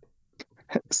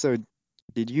it. So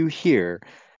did you hear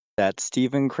that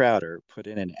Steven Crowder put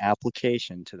in an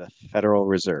application to the Federal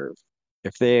Reserve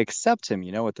If they accept him,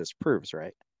 you know what this proves,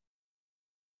 right?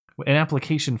 An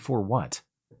application for what?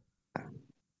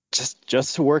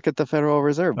 Just to work at the Federal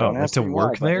Reserve. Don't ask to me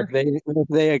work why, there? If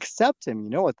they accept him, you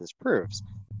know what this proves.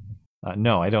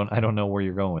 No, I don't know where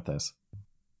you're going with this.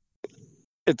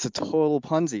 It's a total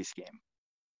Ponzi scheme.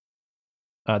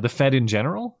 The Fed in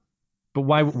general? But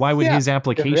why would his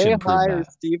application prove hire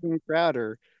that? Steven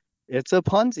Crowder, it's a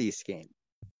Ponzi scheme.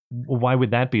 Why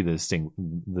would that be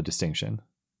the distinction?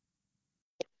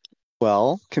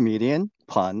 Well, comedian,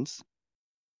 puns.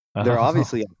 They're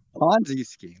obviously a Ponzi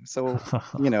scheme. So,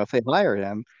 if they hire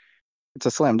him, it's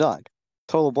a slam dunk.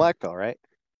 Total black belt, right?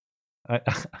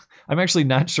 I'm actually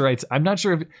not sure. I'm not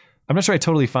sure I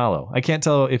totally follow. I can't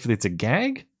tell if it's a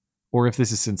gag or if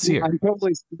this is sincere. I'm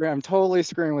totally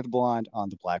screwing with Blonde on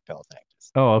the black belt thing.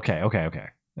 Oh, okay.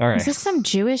 All right. Is this some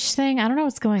Jewish thing? I don't know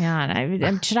what's going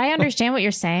on. Should I understand what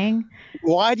you're saying?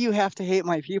 Why do you have to hate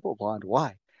my people, Blonde?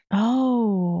 Why?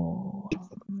 Oh.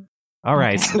 All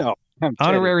right. No.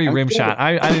 Honorary rim shot.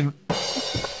 I didn't.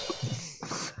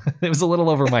 It was a little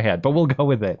over my head, but we'll go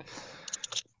with it.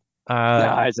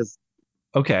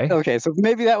 Okay. Okay, so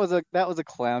maybe that was a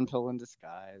clown pill in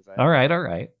disguise. All right.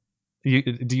 Do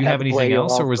you have anything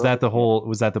else, or was that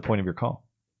the point of your call?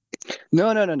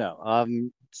 No.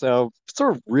 So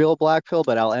sort of real black pill,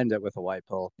 but I'll end it with a white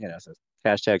pill. So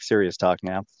hashtag serious talk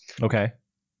now. Okay.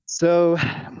 So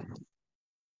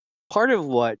part of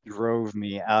what drove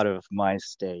me out of my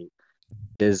state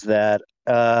is that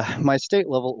my state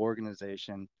level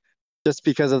organization, just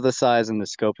because of the size and the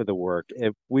scope of the work,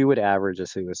 we would average a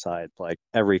suicide like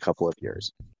every couple of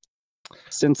years.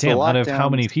 Out of how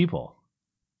many people?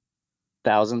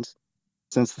 Thousands.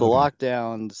 Since the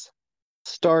lockdowns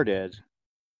started,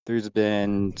 there's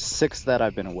been 6 that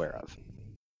I've been aware of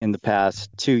in the past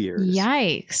 2 years.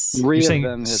 Yikes. You're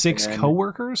saying 6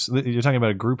 coworkers? You're talking about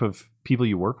a group of people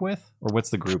you work with? Or what's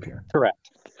the group here?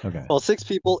 Correct. Okay. Well, 6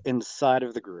 people inside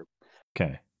of the group.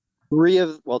 Okay.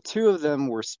 2 of them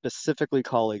were specifically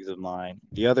colleagues of mine.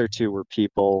 The other 2 were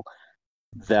people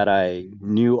that I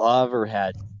knew of or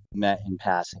had met in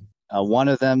passing. One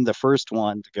of them, the first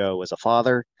one to go, was a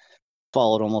father,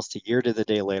 followed almost a year to the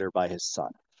day later by his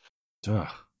son. Ugh.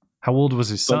 How old was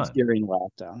his son? During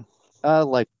lockdown.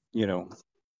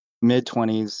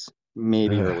 Mid-20s,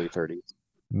 maybe early 30s.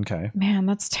 Okay. Man,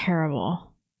 that's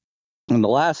terrible. And the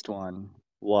last one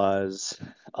was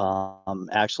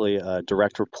actually a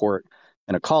direct report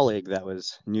and a colleague that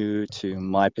was new to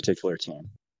my particular team.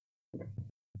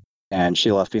 And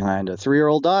she left behind a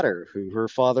 3-year-old daughter who her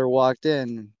father walked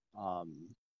in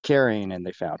carrying, and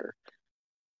they found her.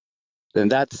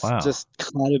 And that's just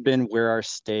kind of been where our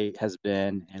state has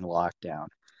been in lockdown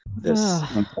this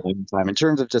time. In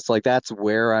terms of just like, that's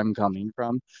where I'm coming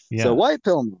from. Yeah. So white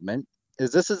pill movement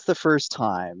this is the first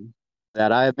time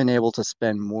that I've been able to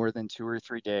spend more than 2 or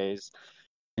 3 days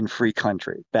in free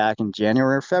country. Back in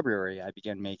January or February, I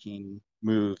began making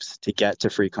moves to get to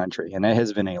free country. And it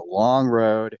has been a long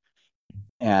road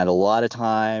and a lot of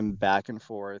time back and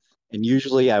forth. And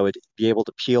usually I would be able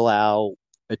to peel out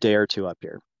a day or 2 up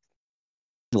here,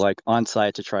 like on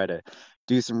site, to try to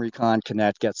do some recon,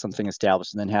 connect, get something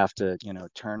established, and then have to,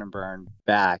 turn and burn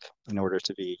back in order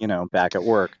to be, back at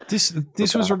work. This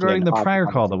was regarding the prior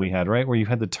call that we had, right? Where you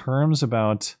had the terms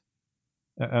about,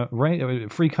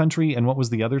 right? Free country, and what was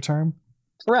the other term?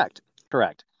 Correct.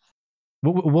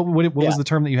 What was the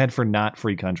term that you had for not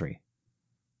free country?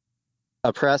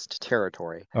 Oppressed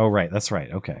territory. Oh, right. That's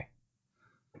right. Okay.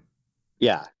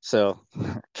 Yeah. So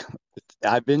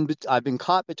I've been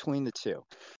caught between the two.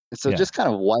 So just kind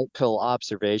of white pill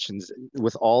observations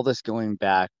with all this going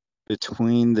back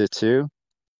between the two.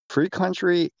 Free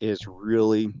country is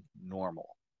really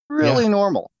normal. Really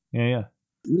normal. Yeah.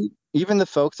 Even the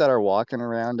folks that are walking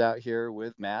around out here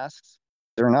with masks,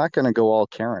 they're not going to go all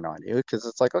Karen on you, because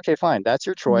it's like, okay, fine, that's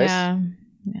your choice.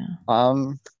 Yeah.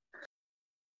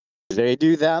 They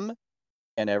do them,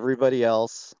 and everybody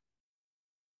else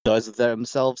does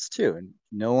themselves too, and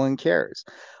no one cares.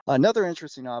 Another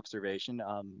interesting observation.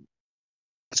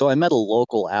 So I met a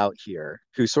local out here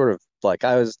who sort of, like,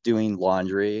 I was doing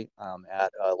laundry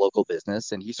at a local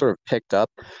business, and he sort of picked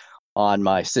up on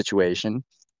my situation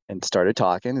and started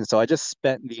talking. And so I just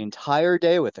spent the entire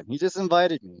day with him. He just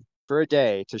invited me for a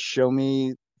day to show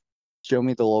me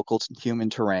the local human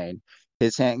terrain,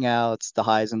 his hangouts, the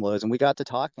highs and lows, and we got to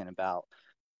talking about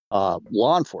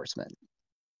law enforcement.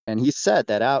 And he said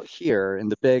that out here in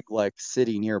the big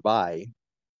city nearby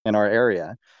in our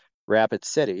area, Rapid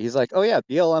City, he's like, oh yeah,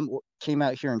 BLM came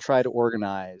out here and tried to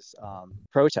organize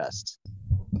protests.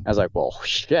 I was like, well,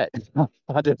 shit,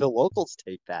 how did the locals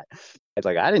take that? It's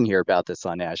like, I didn't hear about this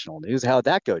on national news. How'd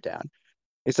that go down?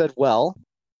 They said, well,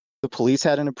 the police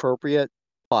had an appropriate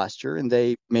posture and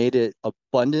they made it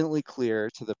abundantly clear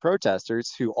to the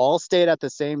protesters, who all stayed at the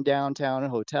same downtown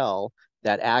hotel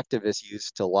that activists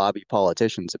used to lobby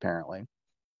politicians, apparently.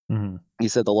 Mm-hmm. He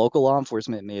said the local law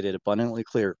enforcement made it abundantly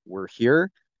clear, we're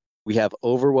here. We have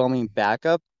overwhelming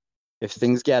backup. If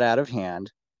things get out of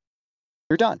hand,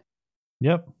 you're done.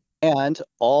 Yep. And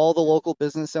all the local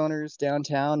business owners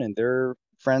downtown and their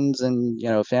friends and,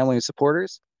 family and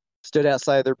supporters stood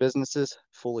outside their businesses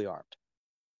fully armed.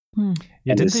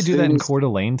 Yeah, didn't they do that in Coeur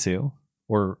d'Alene too?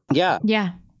 Or Yeah,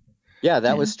 that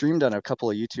Yeah. was streamed on a couple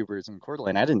of YouTubers in Coeur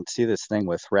d'Alene. I didn't see this thing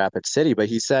with Rapid City, but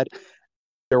he said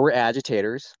there were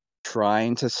agitators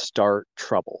trying to start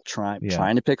trouble, trying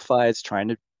to pick fights, trying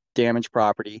to damage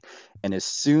property. And as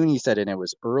soon, he said, and it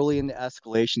was early in the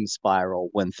escalation spiral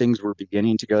when things were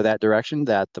beginning to go that direction,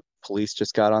 that the police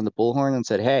just got on the bullhorn and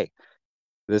said, hey,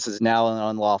 this is now an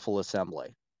unlawful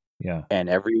assembly. Yeah. And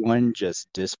everyone just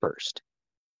dispersed.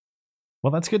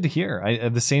 Well, that's good to hear.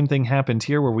 The same thing happened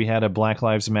here where we had a Black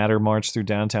Lives Matter march through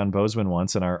downtown Bozeman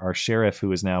once, and our sheriff, who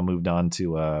has now moved on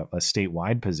to a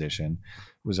statewide position,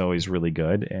 was always really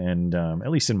good, and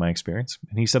at least in my experience.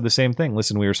 And he said the same thing.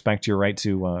 Listen, we respect your right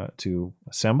to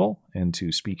assemble and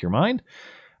to speak your mind.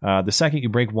 The second you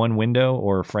break one window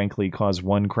or, frankly, cause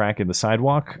one crack in the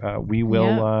sidewalk, we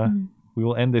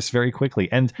will end this very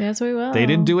quickly. And yes, we will. They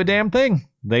didn't do a damn thing.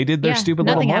 They did their stupid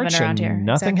little march, and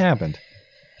nothing happened.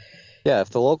 Yeah,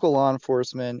 if the local law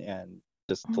enforcement and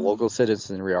just the local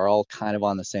citizenry are all kind of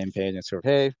on the same page and sort of,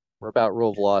 hey, we're about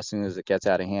rule of law as soon as it gets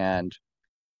out of hand.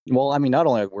 Well, I mean, not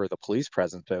only were the police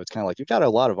present, but it's kind of like you've got a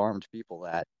lot of armed people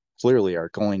that clearly are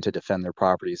going to defend their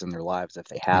properties and their lives if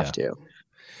they have to.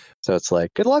 So it's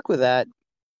like, good luck with that.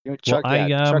 Chuck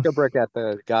a brick at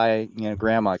the guy,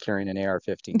 grandma carrying an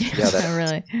AR-15. Yeah,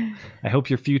 really. I hope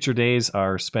your future days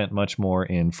are spent much more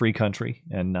in free country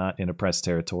and not in oppressed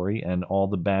territory, and all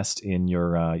the best in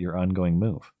your ongoing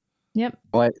move. Yep.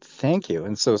 Well, thank you.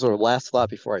 And so sort of last thought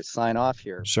before I sign off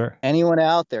here. Sure. Anyone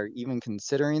out there even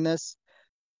considering this,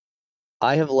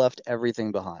 I have left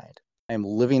everything behind. I am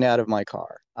living out of my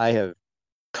car. I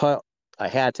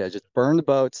just burn the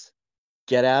boats,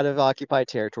 get out of occupied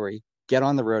territory, get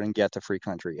on the road and get to free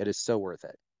country. It is so worth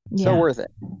it. So worth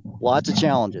it. Lots of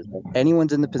challenges. If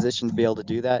anyone's in the position to be able to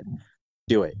do that,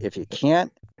 do it. If you can't,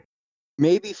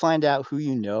 maybe find out who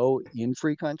you know in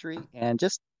free country and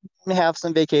just have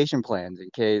some vacation plans in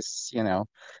case,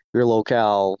 your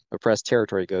locale oppressed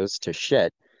territory goes to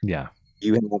shit. Yeah.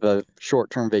 You have a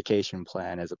short-term vacation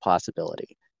plan as a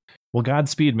possibility. Well,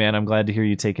 Godspeed, man. I'm glad to hear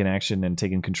you taking action and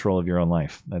taking control of your own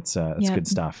life. That's good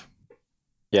stuff.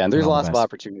 Yeah, and there's lots of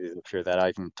opportunities, I'm sure, that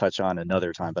I can touch on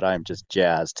another time, but I'm just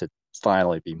jazzed to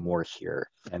finally be more here.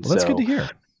 And that's good to hear.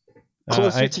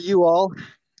 Closer to you all.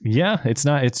 Yeah,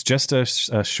 it's just a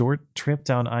short trip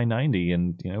down I-90,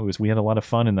 and we had a lot of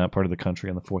fun in that part of the country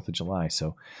on the 4th of July,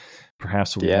 so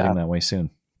perhaps we'll be heading that way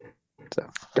soon. So,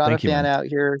 got a fan out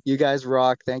here. You guys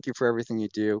rock. Thank you for everything you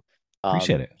do.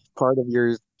 Appreciate it. Part of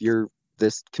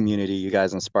this community, you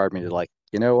guys inspired me to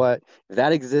you know what? If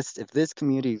that exists, if this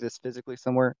community exists physically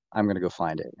somewhere, I'm going to go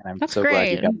find it. And I'm glad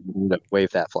you got to wave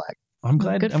that flag. I'm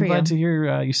glad to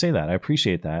hear you say that. I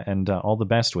appreciate that. And all the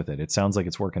best with it. It sounds like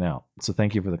it's working out. So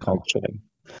thank you for the call. Okay.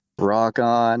 Rock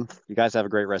on. You guys have a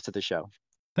great rest of the show.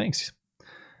 Thanks.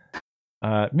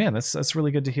 Man, that's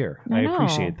really good to hear. I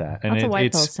appreciate that. And lots of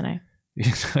white posts tonight.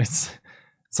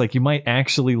 It's like you might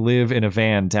actually live in a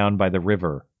van down by the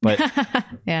river, but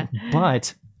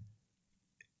but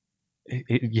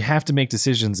you have to make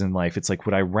decisions in life. It's like,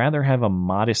 would I rather have a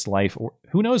modest life, or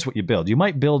who knows what you build? You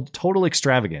might build total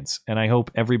extravagance, and I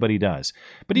hope everybody does.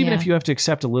 But even if you have to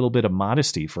accept a little bit of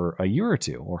modesty for a year or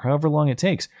two, or however long it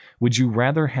takes, would you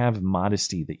rather have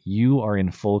modesty that you are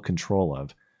in full control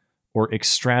of, or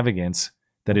extravagance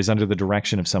that is under the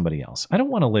direction of somebody else? I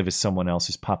don't want to live as someone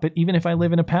else's puppet, even if I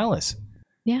live in a palace.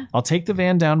 Yeah. I'll take the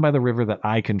van down by the river that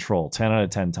I control 10 out of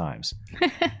 10 times.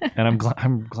 And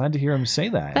I'm glad to hear him say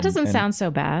that. That doesn't sound so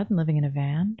bad, living in a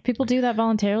van. People do that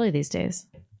voluntarily these days.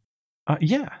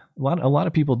 Yeah, a lot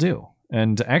of people do.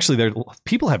 And actually,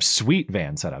 people have sweet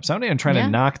van setups. I'm not even trying to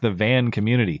knock the van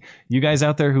community. You guys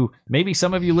out there who, maybe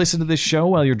some of you listen to this show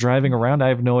while you're driving around, I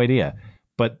have no idea.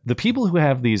 But the people who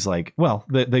have these,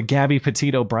 the Gabby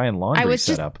Petito Brian laundry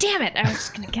setup. Damn it, I was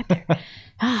just going to get there.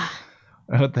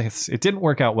 It didn't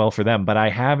work out well for them, but I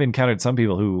have encountered some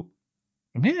people who,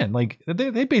 man,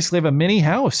 they basically have a mini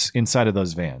house inside of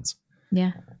those vans.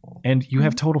 Yeah. And you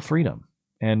have total freedom.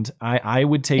 And I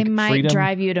would take freedom. It might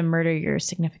drive you to murder your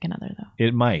significant other, though.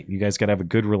 It might. You guys got to have a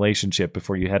good relationship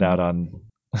before you head out on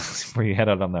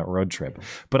that road trip.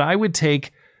 But I would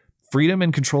take freedom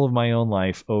and control of my own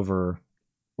life over.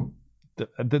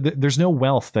 There's no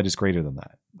wealth that is greater than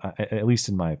that, at least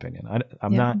in my opinion.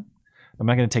 I'm not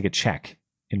going to take a check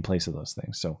in place of those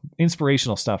things. So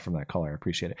inspirational stuff from that caller. I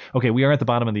appreciate it. Okay, we are at the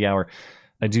bottom of the hour.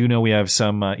 I do know we have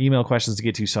some email questions to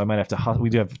get to, so I might have to. We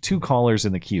do have 2 callers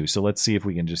in the queue, so let's see if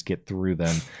we can just get through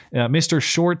them. Mr.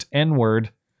 Short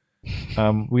N-word,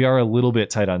 we are a little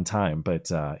bit tight on time, but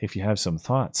if you have some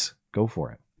thoughts, go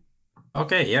for it.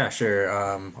 Okay, yeah, sure.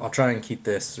 I'll try and keep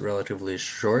this relatively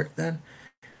short then.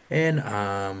 And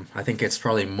I think it's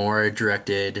probably more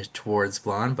directed towards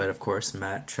Blonde, but of course,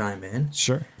 Matt, chime in.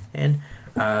 Sure. And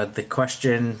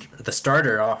the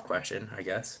starter off question, I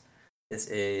guess. This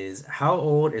is, how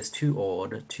old is too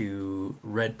old to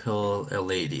red pill a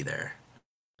lady there?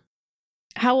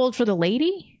 How old for the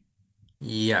lady?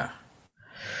 Yeah.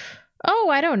 Oh,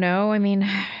 I don't know. I mean,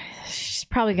 she's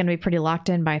probably going to be pretty locked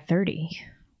in by 30.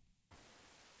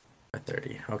 By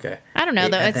 30, okay. I don't know,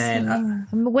 though. And then,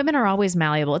 women are always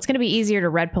malleable. It's going to be easier to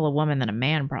red pill a woman than a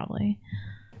man, probably.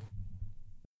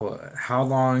 Well, how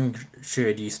long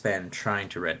should you spend trying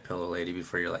to red pill a lady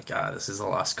before you're like, this is a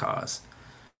lost cause?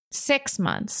 6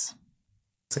 months.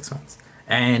 6 months.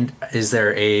 And is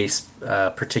there a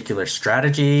particular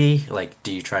strategy? Like,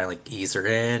 do you try and like ease her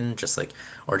in,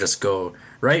 or just go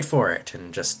right for it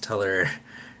and just tell her,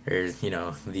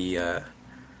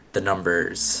 the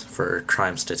numbers for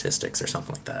crime statistics or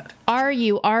something like that? Are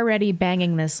you already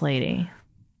banging this lady?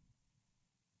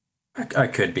 I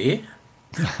could be.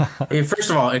 First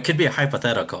of all, it could be a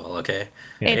hypothetical, okay?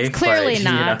 It's clearly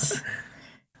not.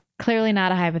 Clearly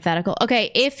not a hypothetical.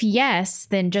 Okay, if yes,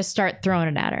 then just start throwing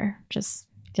it at her. Just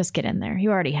get in there.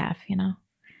 You already have,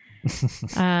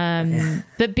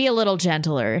 But be a little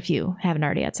gentler if you haven't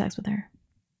already had sex with her.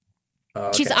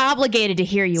 Okay. She's obligated to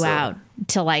hear you out,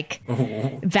 to like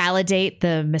validate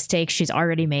the mistakes she's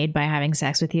already made by having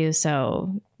sex with you.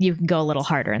 So you can go a little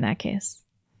harder in that case.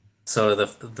 So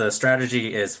the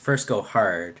strategy is first go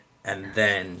hard and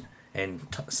then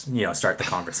start the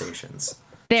conversations.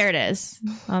 There it is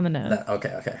on the nose.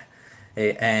 Okay.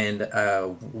 And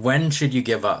when should you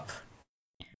give up?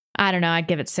 I don't know. I'd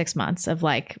give it 6 months of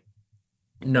like.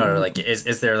 No, like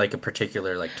is there like a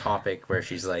particular like topic where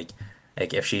she's like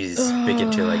if she's big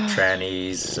into like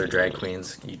trannies or drag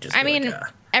queens, you just. I mean,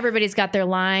 everybody's got their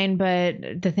line,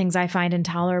 but the things I find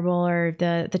intolerable are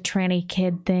the tranny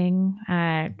kid thing.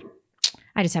 I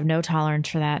just have no tolerance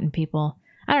for that in people.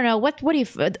 I don't know. What do you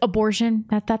abortion?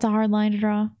 That's a hard line to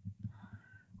draw.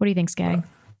 What do you think, Skag?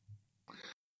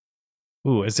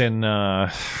 As in,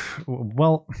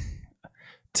 well,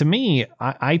 to me,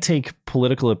 I take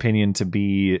political opinion to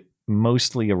be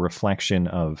mostly a reflection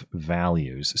of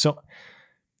values. So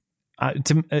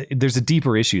there's a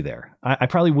deeper issue there. I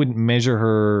probably wouldn't measure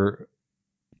her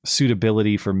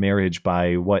suitability for marriage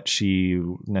by what she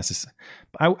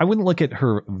I wouldn't look at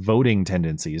her voting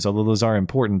tendencies, although those are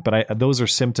important, but those are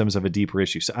symptoms of a deeper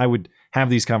issue. So I would have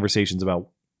these conversations about,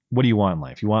 what do you want in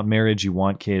life? You want marriage, you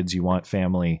want kids, you want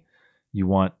family, you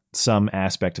want some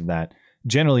aspect of that.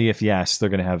 Generally, if yes, they're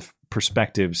going to have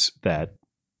perspectives that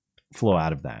flow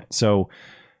out of that. So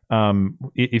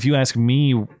if you ask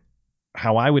me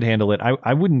how I would handle it,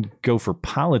 I wouldn't go for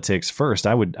politics first.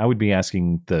 I would be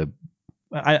asking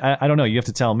I don't know. You have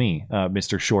to tell me,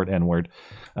 Mr. Short N-word.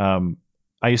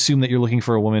 I assume that you're looking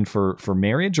for a woman for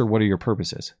marriage, or what are your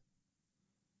purposes?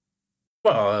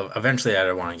 Well, eventually I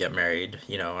don't want to get married.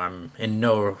 I'm in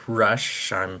no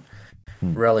rush. I'm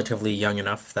relatively young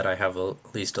enough that I have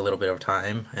at least a little bit of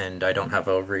time, and I don't have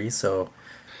ovaries, so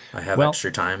I have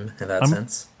extra time in that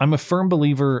sense. I'm a firm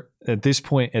believer at this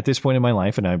point in my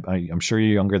life, and I'm sure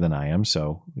you're younger than I am,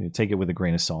 so take it with a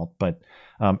grain of salt. But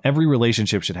every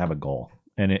relationship should have a goal,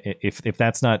 and if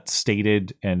that's not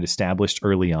stated and established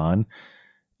early on,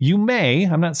 you may,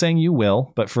 I'm not saying you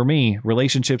will, but for me,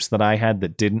 relationships that I had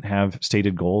that didn't have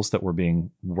stated goals that were being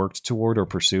worked toward or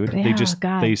pursued, they just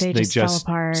start spinning.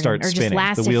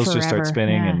 The wheels just start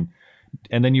spinning,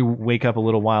 and then you wake up a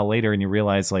little while later and you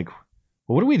realize, like,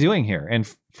 well, what are we doing here?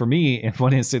 And for me, in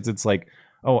one instance, it's like,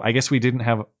 oh, I guess we didn't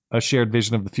have a shared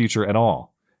vision of the future at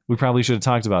all. We probably should have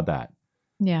talked about that.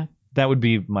 Yeah. That would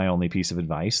be my only piece of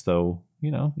advice, though.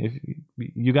 If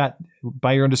you got,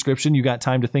 by your own description, you got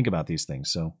time to think about these things.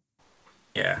 So,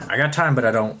 yeah, I got time, but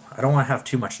I don't want to have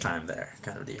too much time there,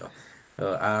 kind of deal.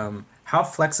 So, how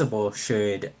flexible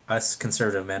should us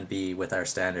conservative men be with our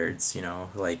standards?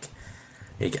 Like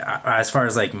as far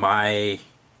as like my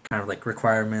kind of like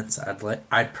requirements,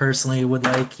 I'd personally would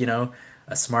like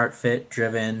a smart, fit,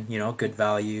 driven, good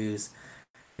values,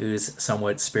 who's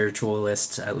somewhat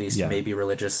spiritualist, at least maybe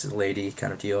religious lady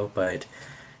kind of deal, but.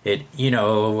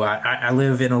 I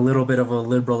live in a little bit of a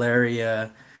liberal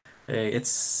area.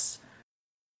 It's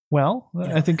well,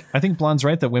 I think Blonde's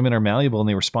right that women are malleable and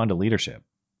they respond to leadership.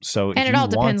 So and it all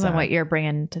depends on what you're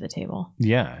bringing to the table.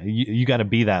 Yeah, you got to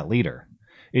be that leader.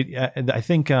 I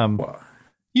think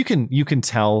you can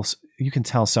tell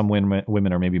some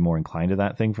women are maybe more inclined to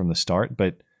that thing from the start,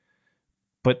 but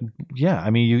yeah, I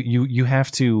mean you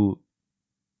have to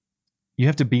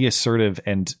be assertive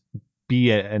and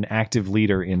be an active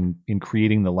leader in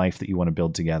creating the life that you want to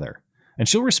build together, and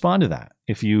she'll respond to that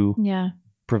if you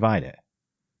provide it.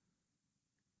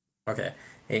 Okay.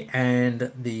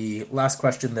 And the last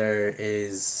question there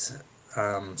is,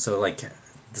 so like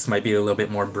this might be a little bit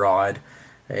more broad,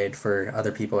 right, for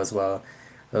other people as well.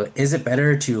 Is it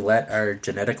better to let our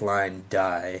genetic line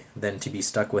die than to be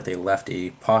stuck with a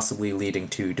lefty, possibly leading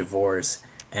to divorce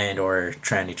and or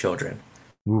tranny children?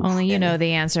 Oof. Only you know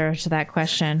the answer to that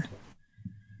question.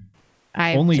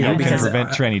 Only you can prevent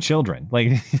tranny children.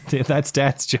 Like that's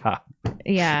Dad's job.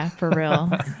 Yeah, for real.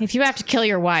 If you have to kill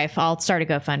your wife, I'll start a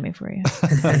GoFundMe for you.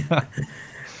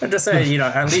 I'm just saying,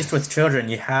 at least with children,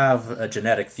 you have a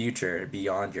genetic future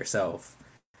beyond yourself.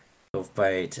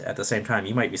 But at the same time,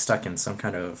 you might be stuck in some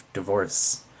kind of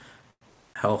divorce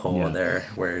hellhole there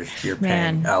where you're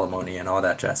paying alimony and all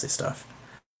that jazzy stuff.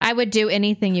 I would do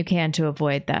anything you can to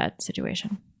avoid that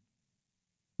situation.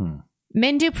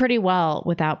 Men do pretty well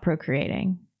without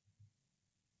procreating.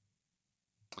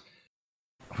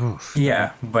 Oof.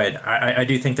 Yeah, but I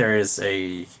do think there is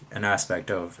an aspect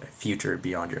of a future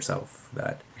beyond yourself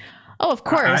that. Oh, of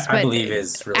course, I believe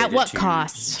is related at what to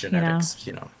cost? Genetics,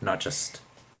 not just.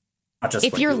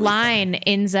 If your line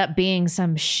ends up being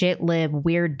some shit lib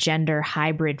weird gender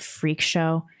hybrid freak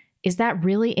show, is that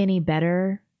really any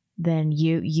better than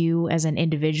you as an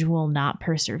individual not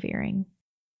persevering?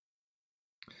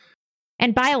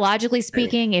 And biologically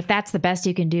speaking, if that's the best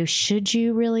you can do, should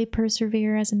you really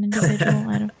persevere as an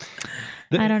individual?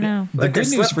 I don't know. The good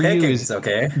news for you is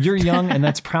you're young, and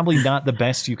that's probably not the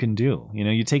best you can do.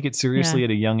 You take it seriously at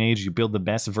a young age. You build the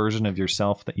best version of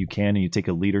yourself that you can, and you take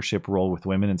a leadership role with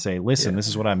women and say, listen, this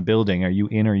is what I'm building. Are you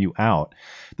in or are you out?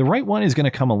 The right one is going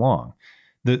to come along.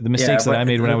 The mistakes that I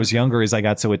made when I was younger is I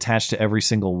got so attached to every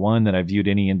single one that I viewed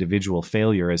any individual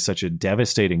failure as such a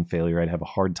devastating failure. I'd have a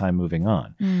hard time moving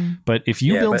on. But if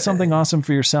you build something awesome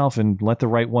for yourself and let the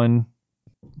right one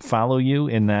follow you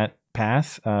in that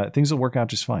path, things will work out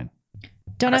just fine.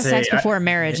 Don't have sex before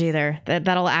marriage either.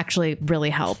 That'll actually really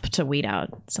help to weed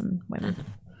out some women.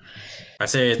 I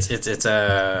say it's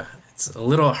a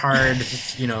little hard,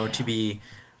 to be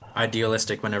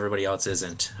idealistic when everybody else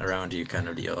isn't around you, kind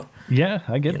of deal. Yeah,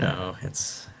 I get that.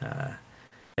 It's I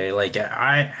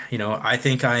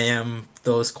think I am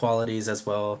those qualities as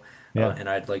well, and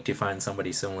I'd like to find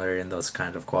somebody similar in those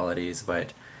kind of qualities,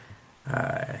 but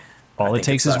all it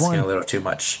takes is one. A little too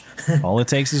much. All it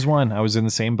takes is one. I was in the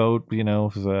same boat,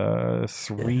 almost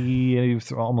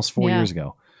 4 years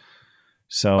ago.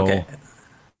 So,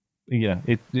 you'll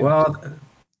do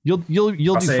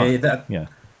fine. Yeah.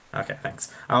 Okay, thanks.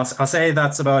 I'll say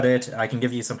that's about it. I can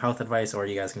give you some health advice, or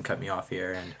you guys can cut me off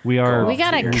here. And we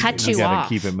gotta cut you off. We gotta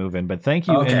keep it moving. But thank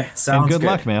you, and good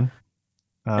luck, man.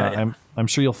 I'm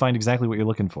sure you'll find exactly what you're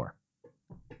looking for.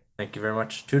 Thank you very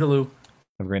much. Toodaloo.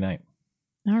 Have a great night.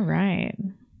 All right.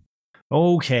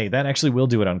 Okay, that actually will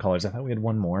do it on callers. I thought we had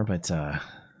one more, but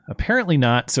apparently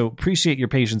not. So appreciate your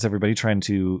patience, everybody, trying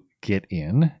to get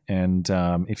in. And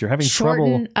if you're having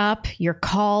shorten up your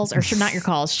calls, or not your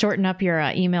calls, shorten up your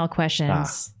email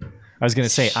questions. I was going to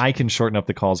say, I can shorten up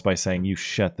the calls by saying, you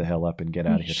shut the hell up and get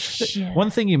out of here.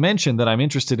 One thing you mentioned that I'm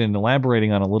interested in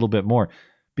elaborating on a little bit more,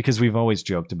 because we've always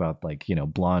joked about,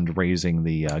 Blonde raising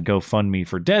the GoFundMe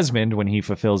for Desmond when he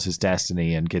fulfills his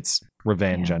destiny and gets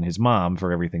revenge on his mom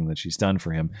for everything that she's done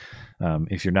for him.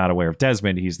 If you're not aware of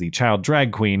Desmond, he's the child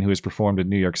drag queen who has performed in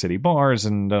New York City bars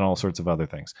and done all sorts of other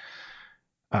things.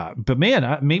 But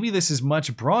man, maybe this is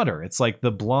much broader. It's like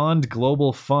the Blonde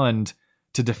Global Fund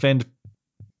to defend...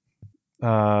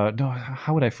 no,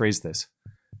 how would I phrase this?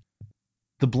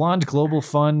 The Blonde Global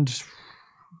Fund...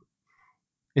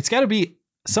 It's got to be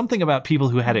something about people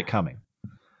who had it coming.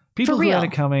 People who had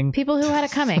it coming. People who had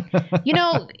it coming.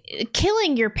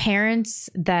 Killing your parents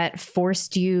that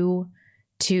forced you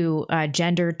to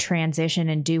gender transition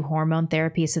and do hormone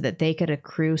therapy so that they could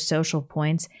accrue social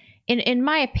points, in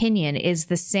my opinion, is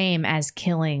the same as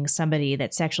killing somebody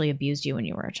that sexually abused you when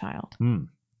you were a child.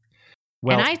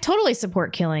 Well, and I totally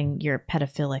support killing your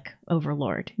pedophilic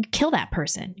overlord. Kill that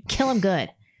person. Kill him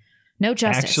good. No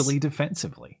justice. Actually,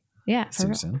 defensively. Yeah,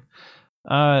 Susan.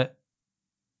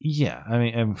 Yeah, I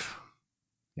mean,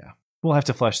 we'll have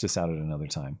to flesh this out at another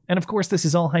time. And of course, this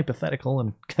is all hypothetical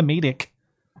and comedic.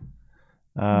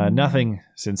 Nothing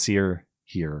sincere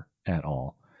here at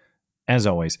all. As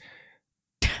always,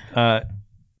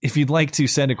 if you'd like to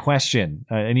send a question,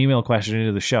 an email question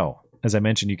into the show, as I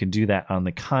mentioned, you can do that on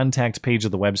the contact page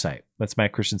of the website. That's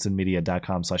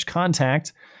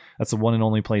mattchristiansenmedia.com/contact. That's the one and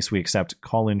only place we accept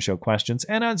call-in show questions.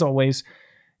 And as always,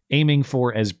 aiming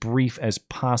for as brief as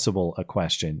possible a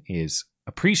question is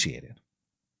appreciated.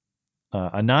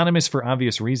 Anonymous, for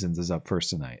obvious reasons, is up first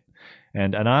tonight.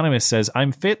 And Anonymous says,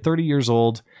 I'm fit, 30 years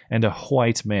old, and a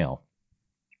white male.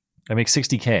 I make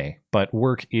 $60K, but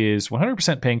work is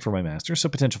 100% paying for my master's, so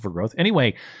potential for growth.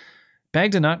 Anyway,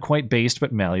 bagged a not quite based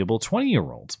but malleable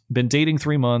 20-year-old. Been dating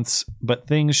 3 months, but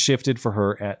things shifted for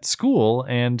her at school,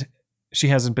 and she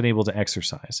hasn't been able to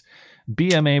exercise.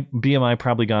 BMI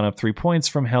probably gone up 3 points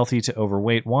from healthy to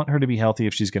overweight. Want her to be healthy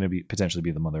if she's going to be potentially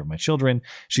be the mother of my children.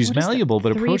 She's malleable,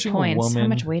 but approaching 3 points? A woman. How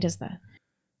much weight is that?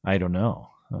 I don't know.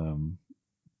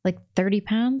 Like 30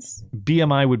 pounds?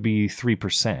 BMI would be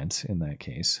 3% in that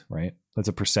case, right? That's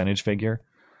a percentage figure.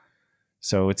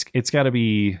 So it's got to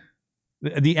be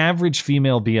the average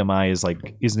female BMI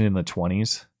isn't in the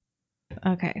 20s.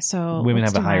 Okay, so women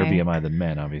have a higher BMI than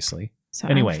men, obviously. So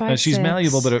anyway, she's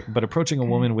malleable, but approaching a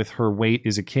woman with her weight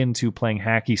is akin to playing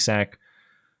hacky sack.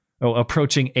 Oh,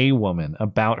 approaching a woman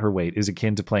about her weight is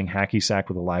akin to playing hacky sack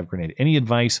with a live grenade. Any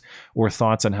advice or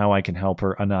thoughts on how I can help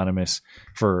her? Anonymous,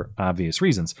 for obvious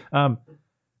reasons.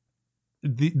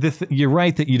 You're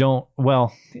right that you don't.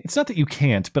 Well, it's not that you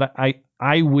can't, but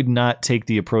I would not take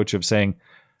the approach of saying,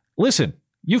 "Listen,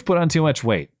 you've put on too much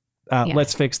weight.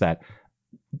 Let's fix that."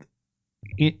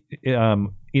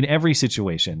 In every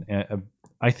situation,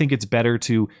 I think it's better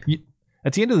to.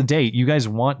 At the end of the day, you guys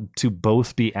want to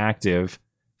both be active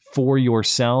for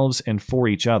yourselves and for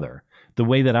each other. The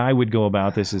way that I would go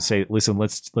about this is say, listen,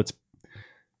 let's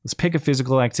pick a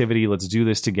physical activity. Let's do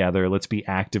this together. Let's be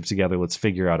active together. Let's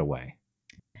figure out a way.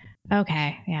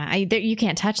 Okay. Yeah. You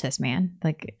can't touch this, man.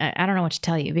 Like, I don't know what to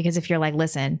tell you, because if you're like,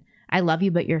 listen, I love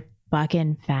you, but you're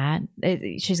fucking fat,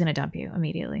 she's going to dump you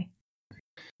immediately.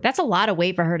 That's a lot of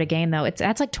weight for her to gain, though.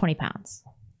 That's like 20 pounds.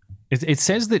 It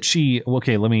says that she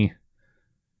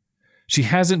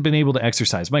hasn't been able to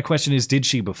exercise. My question is, did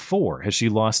she before? Has she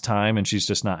lost time and she's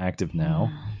just not active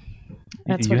now?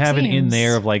 That's you what have it an in seems.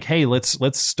 there of like, hey, let's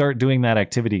start doing that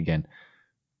activity again.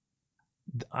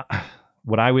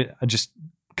 What I would just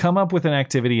come up with an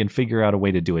activity and figure out a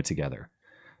way to do it together.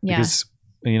 Yeah. Because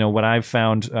what I've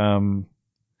found,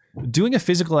 doing a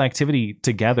physical activity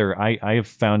together, I have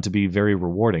found to be very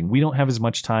rewarding. We don't have as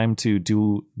much time to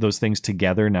do those things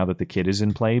together now that the kid is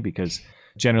in play, because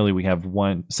generally we have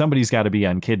somebody's got to be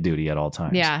on kid duty at all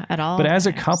times. Yeah, at all But as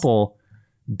a times. couple,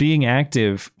 being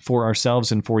active for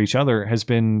ourselves and for each other has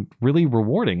been really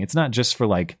rewarding. It's not just for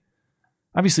like,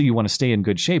 obviously you want to stay in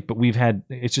good shape, but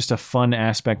it's just a fun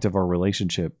aspect of our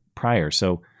relationship prior.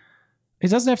 So it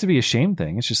doesn't have to be a shame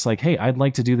thing. It's just like, hey, I'd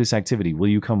like to do this activity. Will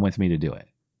you come with me to do it?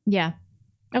 Yeah.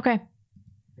 Okay.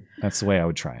 That's the way I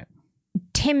would try it.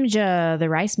 Timja, the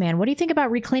Rice Man, what do you think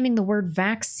about reclaiming the word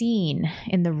vaccine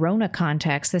in the Rona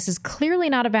context? This is clearly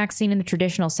not a vaccine in the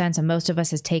traditional sense, and most of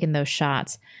us has taken those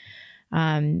shots.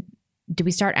 Do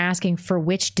we start asking for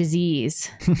which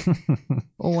disease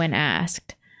when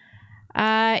asked?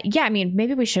 Yeah, I mean,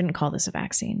 maybe we shouldn't call this a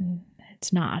vaccine.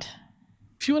 It's not.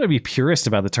 If you want to be purist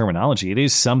about the terminology, it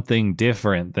is something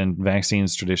different than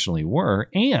vaccines traditionally were.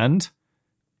 And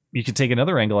you could take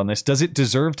another angle on this. Does it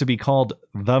deserve to be called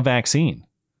the vaccine?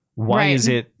 Why is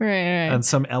it on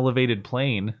some elevated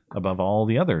plane above all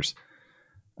the others?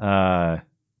 No,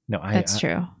 that's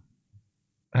true.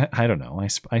 I don't know.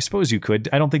 I suppose you could.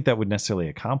 I don't think that would necessarily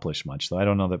accomplish much, though. I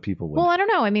don't know that people would. Well, I don't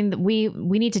know. I mean, we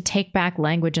need to take back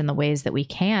language in the ways that we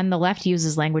can. The left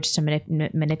uses language to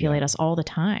manipulate us all the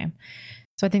time.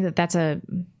 So I think that's a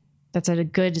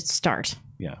good start.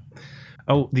 Yeah.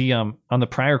 Oh, the on the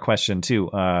prior question too.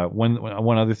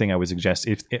 One other thing I would suggest,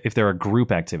 if there are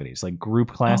group activities like group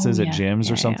classes at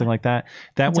gyms or something like that,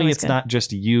 that's way it's not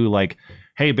just you like,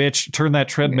 hey bitch, turn that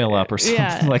treadmill up or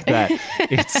something like that.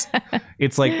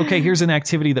 It's like, okay, here's an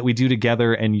activity that we do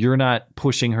together, and you're not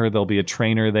pushing her. There'll be a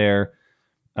trainer there.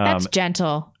 That's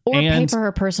gentle, or pay for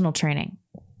her personal training.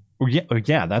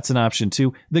 Yeah, that's an option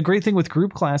too. The great thing with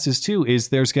group classes too is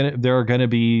there are gonna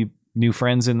be new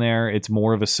friends in there. It's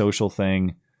more of a social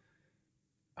thing.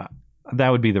 That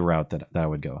would be the route that I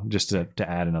would go, just to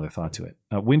add another thought to it.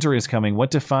 Winter is coming.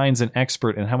 What defines an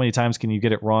expert, and how many times can you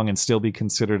get it wrong and still be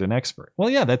considered an expert? Well,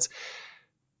 yeah, that's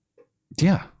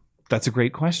a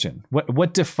great question.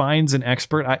 What defines an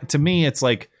expert? To me, it's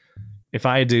like if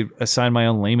I had to assign my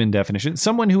own layman definition,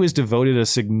 someone who has devoted a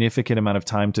significant amount of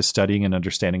time to studying and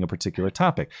understanding a particular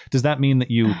topic. Does that mean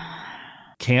that you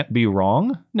can't be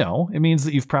wrong? No, it means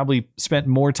that you've probably spent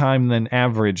more time than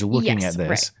average looking at this.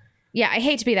 Right. Yeah, I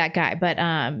hate to be that guy, but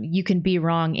you can be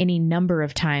wrong any number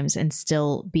of times and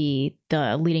still be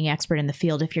the leading expert in the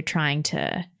field if you're trying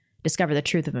to discover the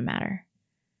truth of a matter.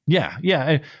 Yeah.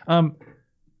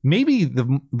 Maybe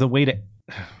the way to...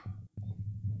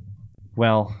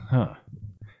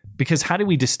 Because how do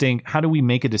we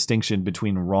make a distinction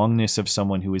between wrongness of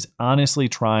someone who is honestly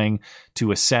trying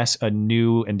to assess a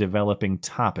new and developing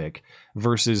topic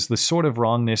versus the sort of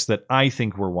wrongness that I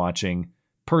think we're watching,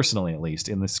 personally at least,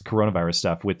 in this coronavirus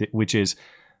stuff, which is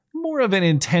more of an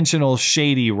intentional,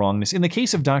 shady wrongness. In the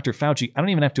case of Dr. Fauci, I don't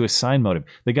even have to assign motive.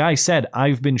 The guy said,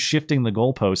 I've been shifting the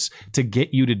goalposts to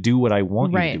get you to do what I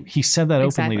want you to do. He said that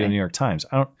openly to the New York Times.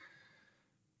 How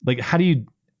do you...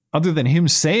 Other than him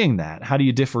saying that, how do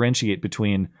you differentiate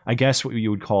between, I guess, what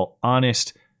you would call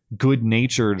honest,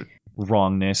 good-natured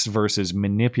wrongness versus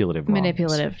manipulative wrongness?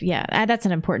 Manipulative, yeah. That's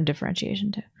an important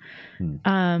differentiation, too.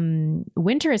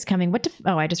 Winter is coming.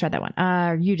 I just read that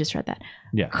one. You just read that.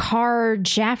 Yeah.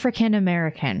 African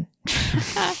American.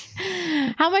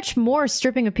 How much more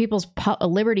stripping of people's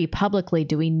liberty publicly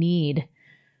do we need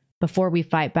before we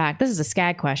fight back? This is a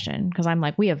SCAG question, because I'm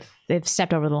like, they've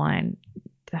stepped over the line.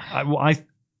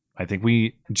 I think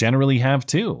we generally have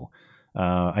too.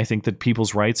 I think that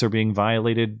people's rights are being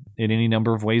violated in any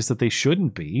number of ways that they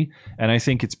shouldn't be. And I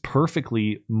think it's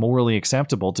perfectly morally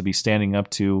acceptable to be standing up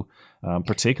to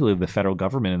particularly the federal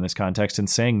government in this context and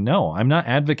saying, no, I'm not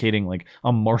advocating like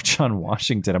a march on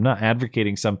Washington. I'm not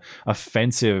advocating some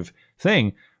offensive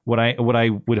thing. What I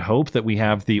would hope that we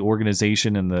have the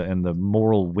organization and the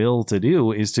moral will to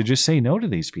do is to just say no to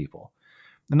these people.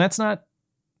 And that's not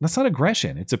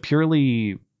aggression. It's a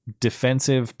purely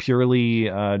defensive, purely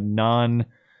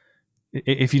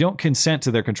if you don't consent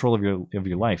to their control of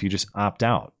your life, you just opt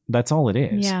out. That's all it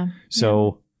is. Yeah.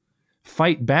 So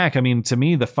fight back. I mean, to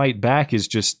me, the fight back is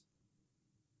just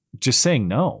saying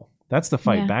no. That's the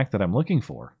fight back that I'm looking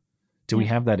for. Do we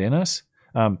have that in us?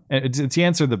 And to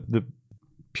answer the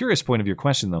purest point of your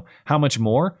question, though, how much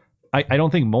more? I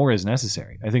don't think more is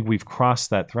necessary. I think we've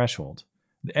crossed that threshold.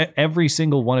 Every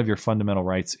single one of your fundamental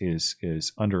rights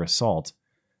is under assault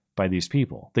by these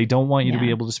people. They don't want you to be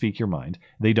able to speak your mind.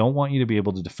 They don't want you to be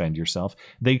able to defend yourself.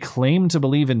 They claim to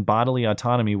believe in bodily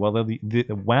autonomy while they're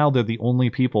the only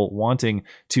people wanting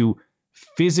to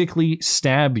physically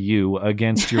stab you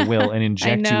against your will and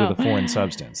inject you with a foreign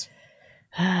substance.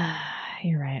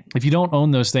 You're right. If you don't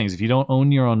own those things, if you don't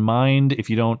own your own mind, if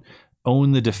you don't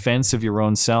own the defense of your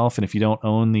own self, and if you don't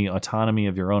own the autonomy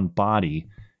of your own body,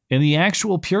 in the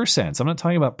actual pure sense, I'm not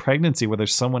talking about pregnancy where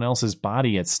there's someone else's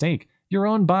body at stake, your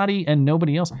own body and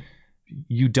nobody else,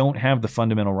 you don't have the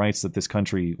fundamental rights that this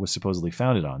country was supposedly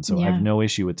founded on. So I have no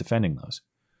issue with defending those.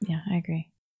 Yeah, I agree.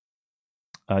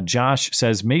 Josh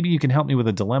says, maybe you can help me with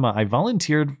a dilemma. I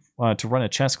volunteered to run a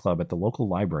chess club at the local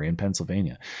library in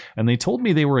Pennsylvania, and they told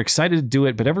me they were excited to do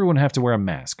it, but everyone would have to wear a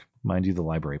mask. Mind you, the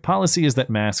library policy is that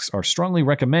masks are strongly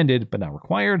recommended, but not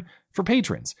required, for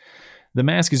patrons. The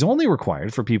mask is only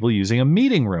required for people using a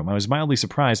meeting room. I was mildly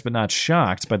surprised, but not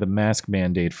shocked by the mask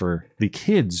mandate for the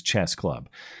kids' chess club.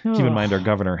 Keep in mind, our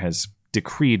governor has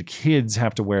decreed kids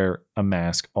have to wear a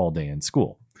mask all day in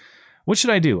school. What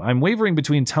should I do? I'm wavering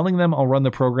between telling them I'll run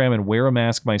the program and wear a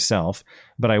mask myself,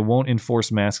 but I won't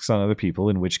enforce masks on other people,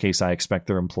 in which case I expect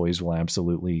their employees will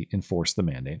absolutely enforce the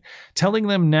mandate. Telling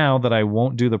them now that I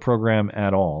won't do the program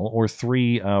at all, or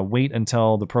 3, wait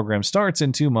until the program starts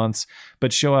in 2 months,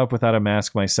 but show up without a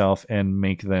mask myself and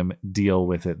make them deal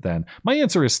with it then. My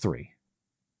answer is 3.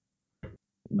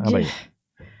 How about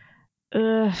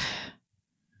you?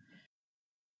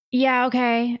 Yeah,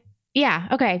 okay. Yeah,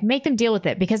 okay. Make them deal with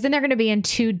it, because then they're going to be in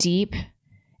too deep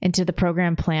into the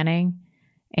program planning,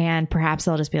 and perhaps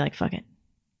they'll just be like, fuck it.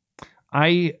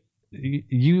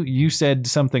 You said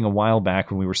something a while back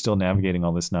when we were still navigating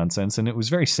all this nonsense, and it was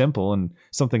very simple and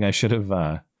something I should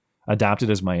have adopted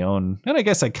as my own. And I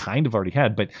guess I kind of already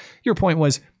had, but your point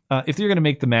was, if you're going to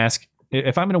make the mask,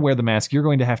 if I'm going to wear the mask, you're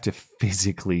going to have to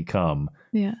physically come.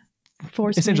 Yeah.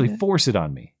 Force it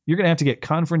on me. You're going to have to get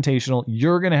confrontational.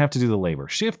 You're going to have to do the labor.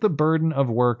 Shift the burden of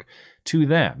work to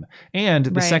them. And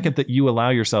the second that you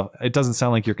allow yourself, it doesn't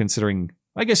sound like you're considering,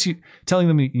 I guess, you telling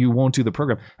them you won't do the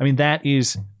program. I mean, that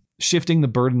is shifting the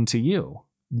burden to you.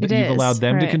 You've allowed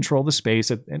them to control the space.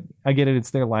 And I get it.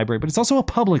 It's their library, but it's also a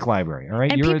public library. All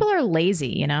right. And people are lazy,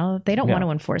 you know, they don't want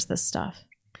to enforce this stuff.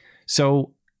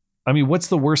 So, I mean, what's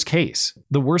the worst case?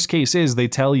 The worst case is they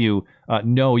tell you,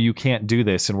 no, you can't do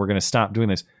this, and we're going to stop doing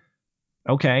this.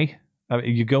 Okay.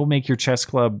 You go make your chess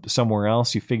club somewhere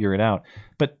else, you figure it out.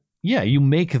 But yeah, you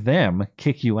make them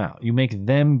kick you out. You make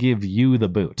them give you the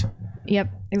boot. Yep,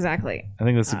 exactly. I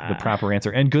think that's the proper answer.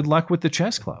 And good luck with the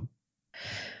chess club.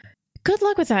 Good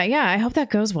luck with that. Yeah, I hope that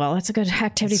goes well. That's a good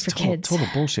activity for kids. Total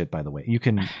bullshit, by the way. You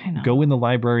can go in the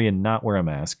library and not wear a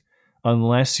mask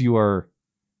unless you are...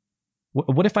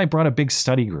 What if I brought a big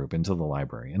study group into the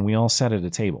library and we all sat at a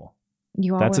table?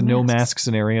 That's a no mask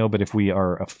scenario, but if we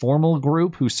are a formal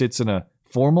group who sits in a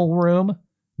formal room,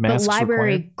 masks the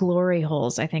library required. Glory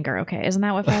holes, I think, are okay. Isn't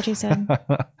that what Fauci said?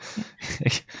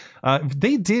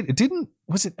 They did. It didn't.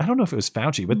 Was it? I don't know if it was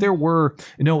Fauci, but there were.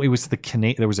 No, it was the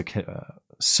There was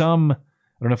some. I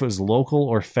don't know if it was local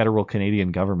or federal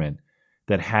Canadian government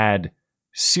that had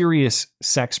serious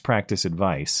sex practice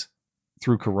advice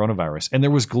through coronavirus, and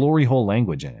there was glory hole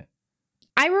language in it.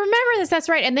 I remember this. That's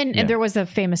right. And then there was a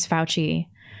famous Fauci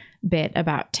bit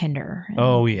about Tinder.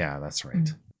 Oh yeah, that's right.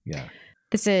 Yeah.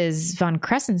 This is Von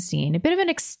Kressenstein. A bit of an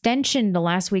extension to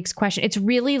last week's question. It's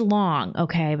really long,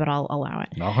 okay, but I'll allow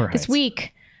it. All right. This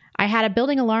week, I had a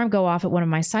building alarm go off at one of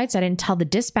my sites. I didn't tell the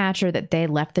dispatcher that they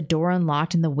left the door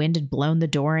unlocked and the wind had blown the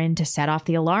door in to set off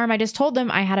the alarm. I just told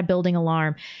them I had a building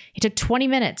alarm. It took 20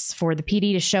 minutes for the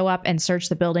PD to show up and search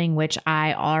the building, which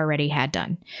I already had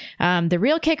done. The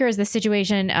real kicker is the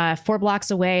situation 4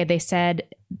 blocks away. They said...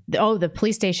 Oh, the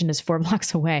police station is 4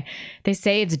 blocks away. They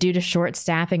say it's due to short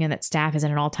staffing and that staff is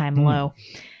at an all-time low.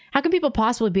 How can people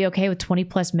possibly be okay with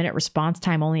 20-plus minute response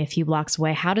time only a few blocks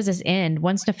away? How does this end?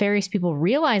 Once nefarious people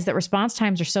realize that response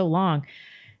times are so long,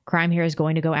 crime here is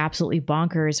going to go absolutely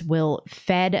bonkers. Will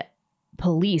Fed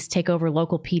police take over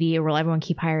local PD, or will everyone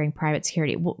keep hiring private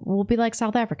security? We'll be like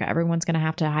South Africa. Everyone's going to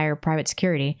have to hire private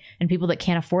security, and people that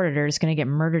can't afford it are just going to get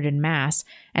murdered in mass.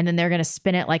 And then they're going to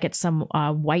spin it like it's some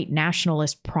white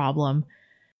nationalist problem.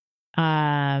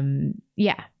 It's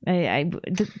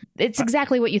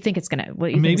exactly what you think it's going to.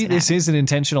 Maybe this is an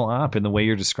intentional op in the way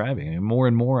you're describing it. More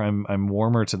and more, I'm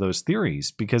warmer to those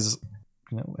theories because,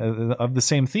 of the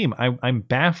same theme. I'm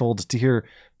baffled to hear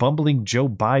bumbling Joe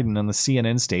Biden on the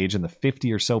CNN stage and the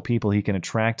 50 or so people he can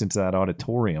attract into that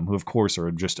auditorium, who of course are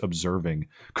just observing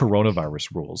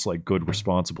coronavirus rules like good,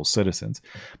 responsible citizens.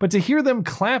 But to hear them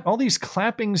clap, all these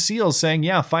clapping seals saying,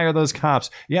 yeah, fire those cops.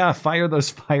 Yeah, fire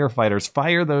those firefighters.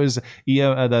 Fire those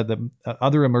the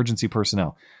other emergency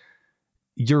personnel.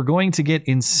 You're going to get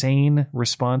insane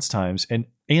response times and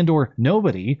or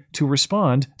nobody to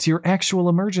respond to your actual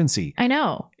emergency. I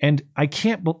know. And I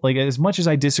can't, as much as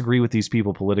I disagree with these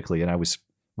people politically, and I was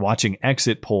watching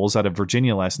exit polls out of